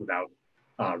weeks without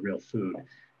real food.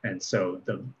 And so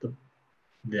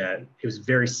that it was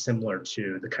very similar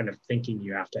to the kind of thinking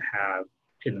you have to have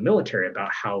in the military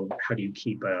about how do you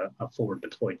keep a forward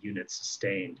deployed unit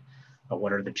sustained,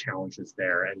 what are the challenges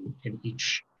there, and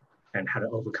how to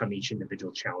overcome each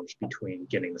individual challenge between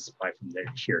getting the supply from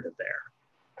here to there.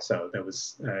 So that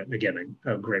was again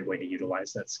a great way to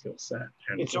utilize that skill set.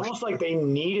 And it's almost like they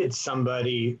needed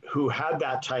somebody who had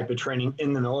that type of training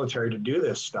in the military to do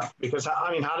this stuff, because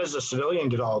I mean, how does a civilian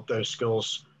develop those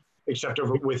skills except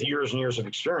with years and years of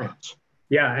experience?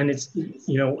 Yeah, and it's,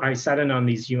 I sat in on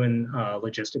these UN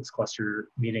logistics cluster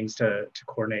meetings to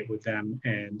coordinate with them,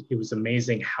 and it was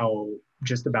amazing how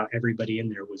just about everybody in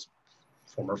there was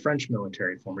former French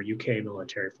military, former UK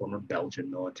military, former Belgian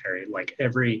military, like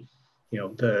every, they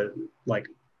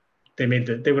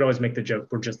would always make the joke,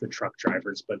 we're just the truck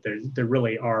drivers, but there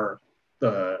really are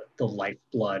the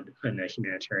lifeblood in a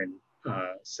humanitarian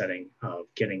setting of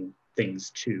getting things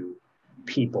to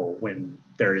people when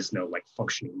there is no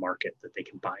functioning market that they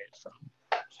can buy it from.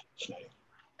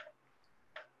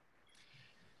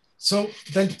 So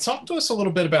then talk to us a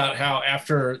little bit about how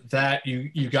after that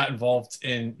you got involved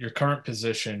in your current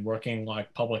position working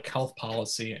public health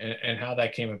policy and how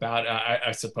that came about,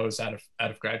 I suppose out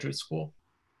of graduate school.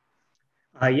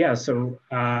 So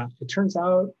it turns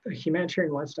out a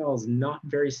humanitarian lifestyle is not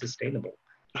very sustainable.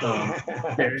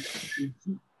 It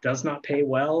does not pay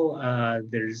well.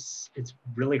 It's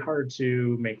really hard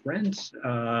to make rent.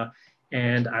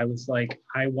 And I was like,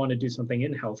 I want to do something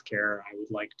in healthcare. I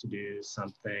would like to do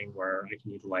something where I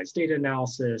can utilize data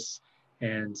analysis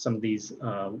and some of these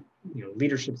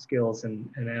leadership skills and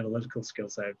analytical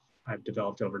skills I've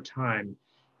developed over time.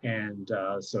 And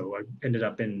so I ended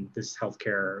up in this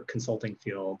healthcare consulting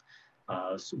field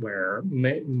where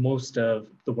most of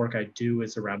the work I do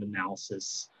is around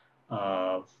analysis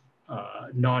of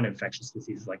non-infectious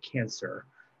diseases like cancer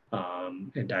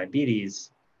and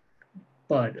diabetes.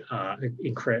 But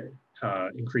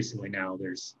increasingly now,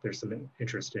 there's some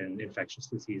interest in infectious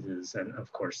diseases, and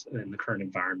of course, in the current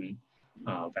environment,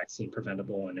 vaccine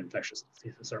preventable and infectious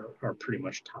diseases are pretty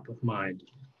much top of mind.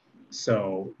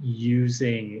 So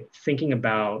thinking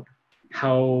about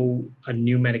how a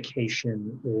new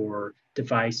medication or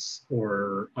device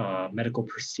or medical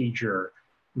procedure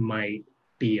might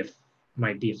be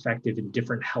effective in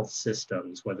different health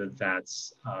systems, whether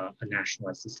that's a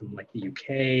nationalized system like the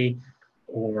UK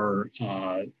or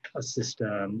a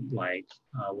system like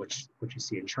what you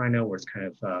see in China, where it's kind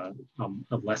of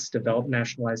a less developed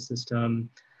nationalized system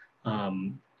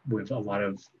with a lot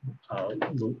of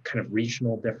kind of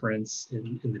regional difference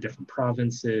in the different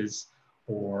provinces,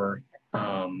 or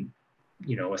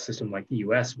a system like the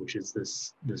US, which is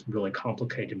this really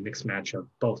complicated mixed match of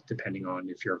both, depending on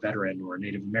if you're a veteran or a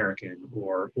Native American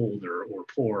or older or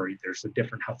poor, there's a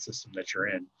different health system that you're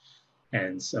in.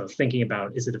 And so thinking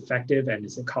about, is it effective and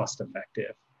is it cost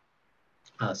effective?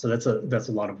 So that's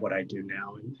a lot of what I do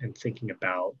now, and thinking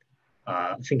about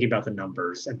the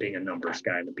numbers and being a numbers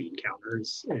guy in the bean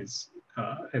counters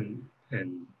and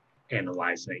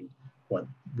analyzing what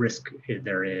risk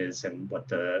there is and what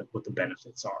the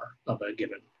benefits are of a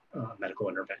given medical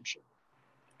intervention.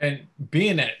 And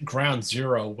being at ground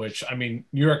zero, which I mean,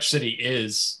 New York City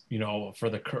is, for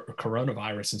the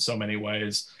coronavirus in so many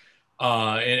ways,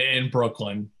 in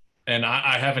Brooklyn, and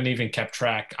I haven't even kept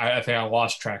track. I think I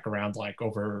lost track around like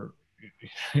over,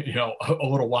 a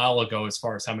little while ago as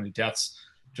far as how many deaths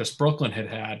just Brooklyn had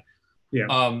had.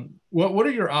 Yeah. What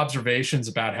are your observations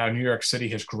about how New York City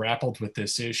has grappled with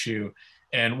this issue,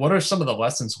 and what are some of the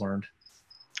lessons learned?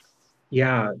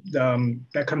 Yeah,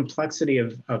 that complexity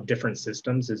of different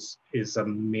systems is a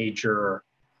major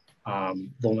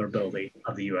vulnerability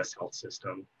of the U.S. health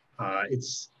system.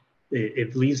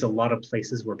 It leaves a lot of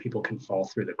places where people can fall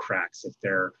through the cracks if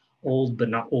they're old but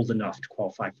not old enough to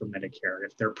qualify for Medicare,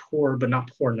 if they're poor but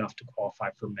not poor enough to qualify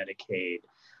for Medicaid,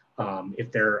 if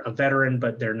they're a veteran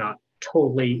but they're not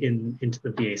totally into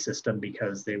the VA system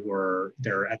because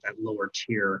they're at that lower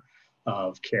tier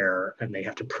of care and they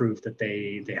have to prove that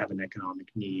they have an economic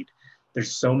need.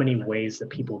 There's so many ways that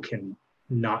people can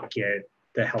not get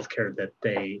the healthcare that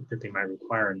they might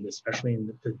require, and especially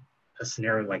in a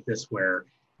scenario like this where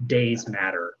days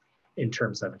matter in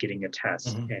terms of getting a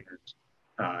test and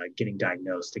getting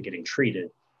diagnosed and getting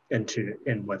treated, and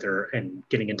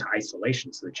getting into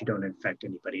isolation so that you don't infect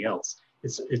anybody else.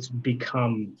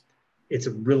 It's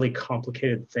a really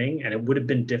complicated thing, and it would have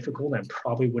been difficult and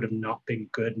probably would have not been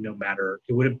good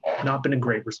it would have not been a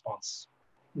great response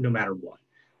no matter what.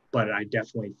 But I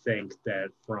definitely think that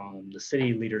from the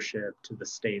city leadership to the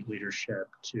state leadership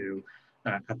to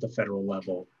at the federal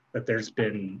level, that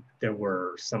there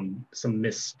were some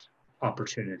missed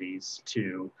opportunities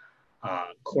to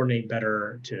coordinate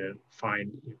better, to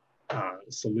find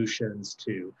solutions,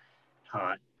 to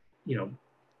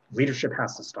leadership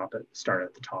has to start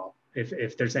at the top.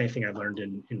 If there's anything I learned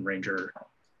in Ranger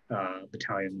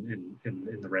Battalion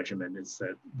in the regiment, is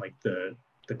that like the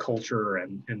culture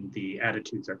and the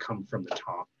attitudes are come from the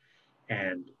top.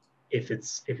 And if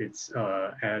it's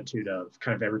attitude of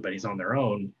kind of everybody's on their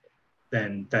own,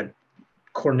 then that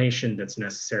coordination that's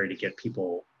necessary to get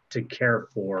people to care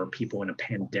for people in a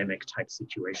pandemic type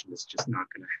situation is just not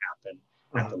going to happen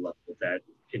at the level that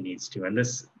it needs to. And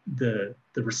the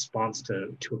response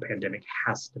to a pandemic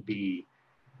has to be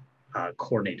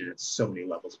coordinated at so many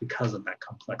levels because of that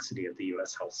complexity of the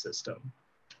U.S. health system.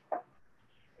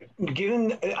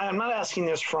 I'm not asking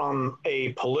this from a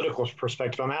political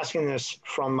perspective. I'm asking this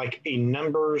from like a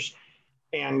numbers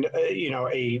and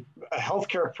a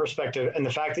healthcare perspective, and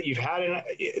the fact that you've had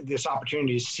this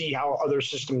opportunity to see how other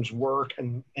systems work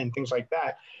and things like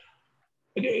that.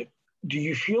 Do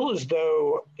you feel as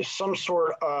though some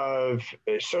sort of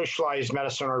socialized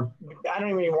medicine, or I don't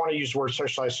even want to use the word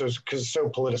socialized because it's so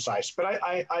politicized, but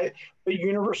but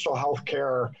universal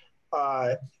healthcare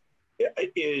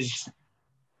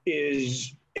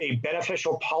is a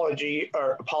beneficial policy,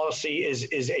 or policy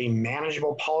is a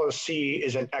manageable policy,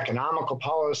 is an economical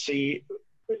policy?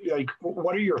 Like,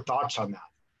 what are your thoughts on that?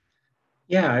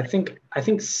 Yeah, I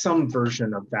think some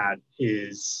version of that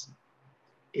is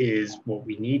what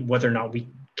we need. Whether or not we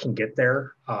can get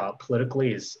there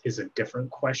politically is a different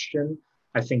question.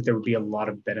 I think there would be a lot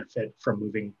of benefit from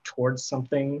moving towards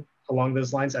something along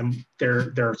those lines. And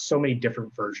there are so many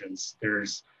different versions.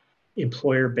 There's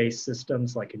employer-based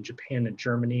systems like in Japan and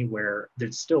Germany, where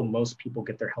there's still most people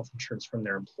get their health insurance from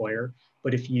their employer.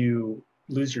 But if you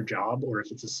lose your job, or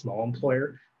if it's a small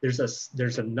employer, there's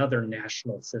another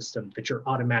national system that you're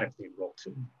automatically enrolled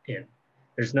in.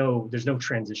 There's no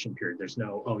transition period. There's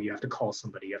no, oh, you have to call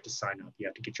somebody, you have to sign up, you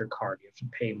have to get your card, you have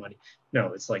to pay money.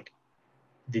 No, it's like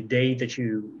the day that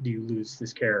you lose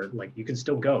this care, like you can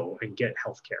still go and get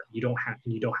health care. You don't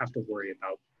have to worry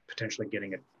about potentially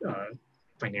getting a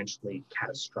financially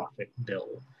catastrophic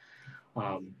bill.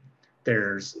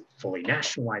 There's fully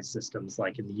nationalized systems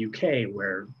like in the UK,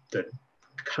 where the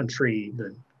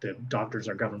doctors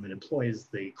are government employees,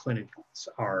 the clinics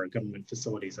are government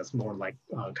facilities. That's more like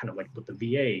kind of like what the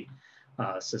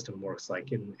VA system works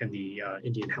like, and the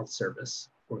Indian Health Service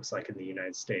works like in the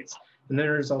United States. And then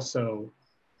there's also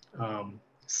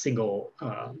single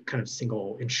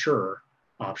insurer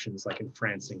options like in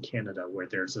France and Canada, where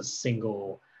there's a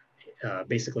single,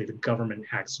 basically the government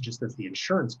acts just as the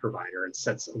insurance provider and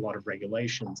sets a lot of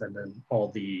regulations, and then all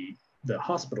the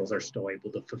hospitals are still able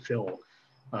to fulfill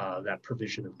that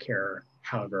provision of care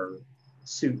however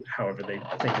they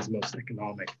think is most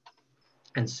economic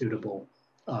and suitable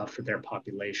for their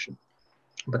population.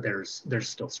 But there's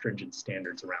still stringent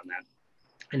standards around that.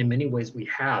 And in many ways, we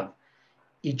have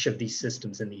each of these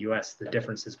systems in the US. The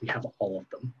difference is we have all of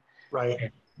them. Right.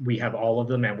 And we have all of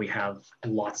them, and we have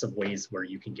lots of ways where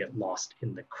you can get lost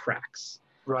in the cracks.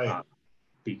 Right.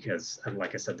 Because,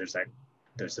 like I said,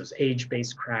 there's those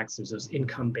age-based cracks, there's those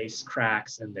income-based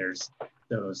cracks, and there's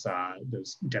those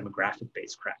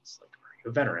demographic-based cracks. Like, are you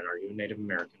a veteran? Are you a Native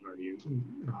American? Are you,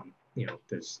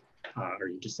 are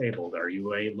you disabled? Are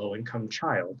you a low-income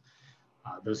child?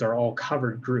 Those are all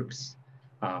covered groups.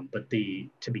 But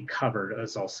to be covered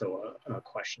is also a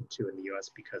question too in the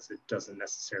U.S. because it doesn't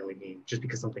necessarily mean, just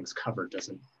because something's covered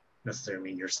doesn't necessarily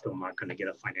mean you're still not going to get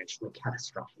a financially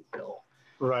catastrophic bill.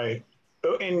 Right.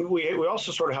 And we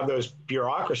also sort of have those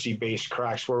bureaucracy-based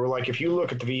cracks where, like, if you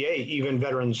look at the VA, even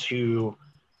veterans who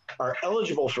are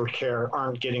eligible for care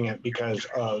aren't getting it because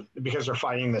they're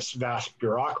fighting this vast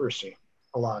bureaucracy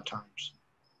a lot of times.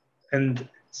 And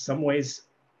some ways,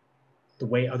 the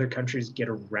way other countries get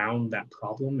around that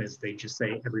problem is they just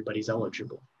say everybody's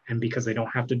eligible. And because they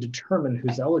don't have to determine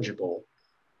who's eligible,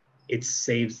 it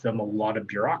saves them a lot of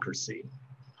bureaucracy.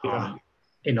 Yeah.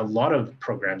 In a lot of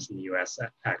programs in the US,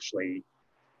 actually,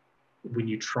 when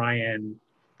you try and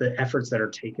the efforts that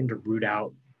are taken to root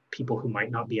out people who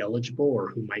might not be eligible or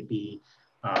who might be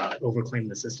overclaiming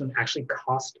the system actually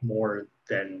cost more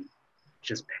than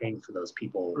just paying for those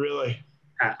people. Really?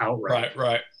 Outright.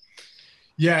 Right.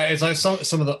 Yeah, it's like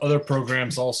some of the other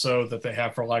programs also that they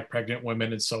have for like pregnant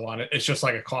women and so on. It's just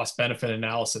like a cost benefit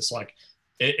analysis. Like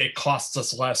it costs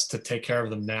us less to take care of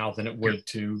them now than it would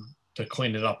to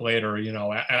clean it up later,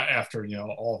 after,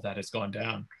 all of that has gone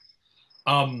down.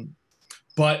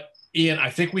 But Ian, I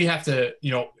think we have to,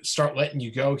 start letting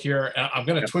you go here. And I'm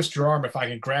going to twist your arm if I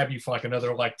can grab you for like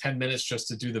another 10 minutes just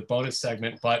to do the bonus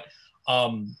segment. But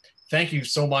thank you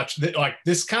so much.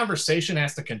 This conversation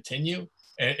has to continue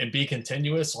and be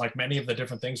continuous, like many of the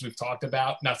different things we've talked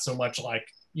about, not so much like,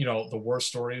 the war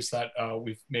stories that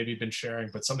we've maybe been sharing,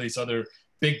 but some of these other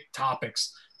big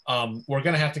topics we're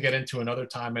going to have to get into another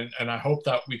time. And I hope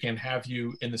that we can have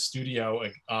you in the studio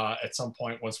at some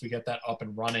point once we get that up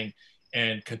and running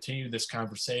and continue this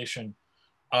conversation.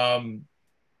 And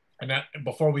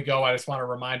before we go, I just want to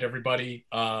remind everybody,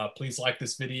 please like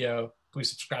this video. Please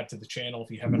subscribe to the channel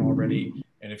if you haven't already.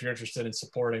 And if you're interested in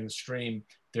supporting the stream,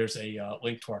 there's a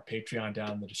link to our Patreon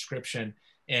down in the description.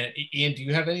 And Ian, do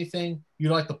you have anything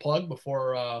you'd like to plug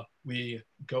before we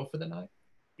go for the night?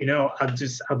 I'll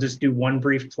just do one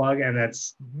brief plug, and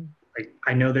that's like,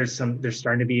 I know there's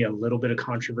starting to be a little bit of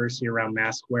controversy around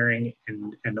mask wearing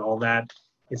and all that.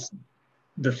 It's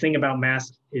the thing about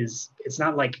masks is it's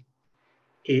not like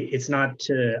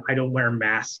I don't wear a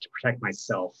mask to protect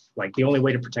myself. Like, the only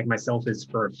way to protect myself is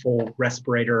for a full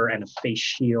respirator and a face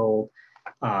shield.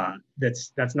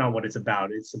 That's not what it's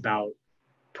about. It's about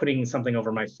putting something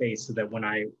over my face so that when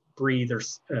I breathe or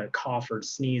cough or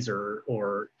sneeze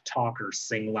or talk or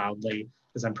sing loudly,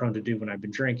 as I'm prone to do when I've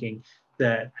been drinking,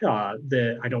 that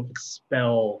I don't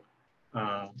expel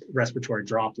respiratory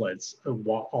droplets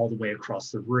all the way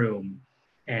across the room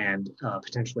and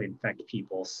potentially infect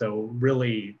people. So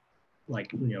really,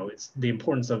 it's the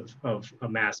importance of a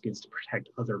mask is to protect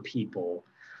other people.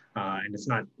 And it's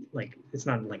not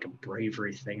like a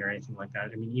bravery thing or anything like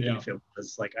that. I mean, even if it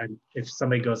was if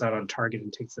somebody goes out on Target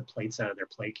and takes the plates out of their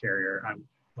plate carrier, I'm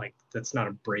like, that's not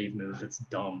a brave move. It's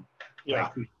dumb. Yeah.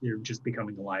 You're just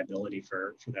becoming a liability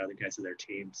for the other guys of their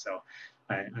team. So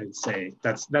I'd say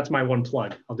that's my one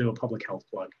plug. I'll do a public health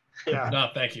plug. Yeah. No,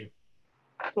 thank you.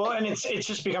 Well, and it's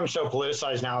just become so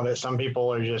politicized now that some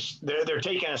people are just they're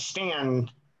taking a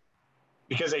stand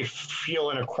because they feel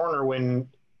in a corner when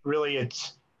really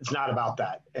it's not about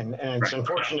that, and it's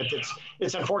unfortunate.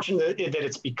 It's unfortunate that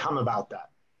it's become about that.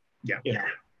 Yeah.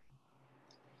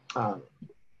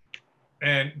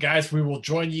 And guys, we will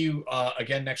join you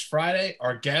again next Friday.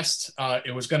 Our guest,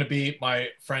 it was going to be my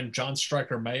friend John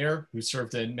Stryker Mayer, who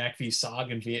served in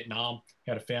MACV-SOG in Vietnam.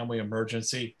 He had a family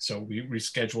emergency, so we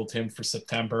rescheduled him for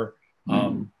September.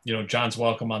 John's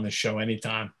welcome on the show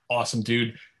anytime. Awesome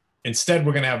dude. Instead,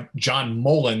 we're going to have John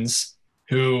Mullins,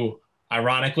 who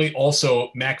ironically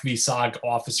also MACV-SOG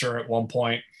officer at one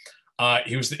point.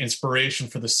 He was the inspiration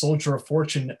for the Soldier of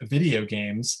Fortune video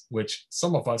games, which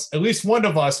some of us, at least one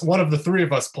of the three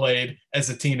of us played as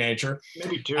a teenager.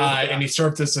 Maybe two. And he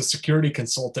served as a security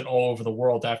consultant all over the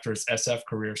world after his SF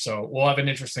career. So we'll have an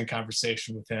interesting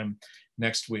conversation with him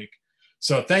next week.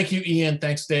 So thank you, Ian.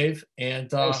 Thanks, Dave. And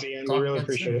thanks, Ian. We really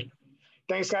appreciate it.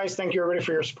 Thanks, guys. Thank you, everybody,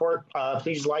 for your support.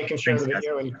 Please like and share the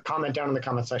video and comment down in the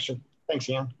comment section. Thanks,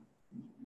 Ian.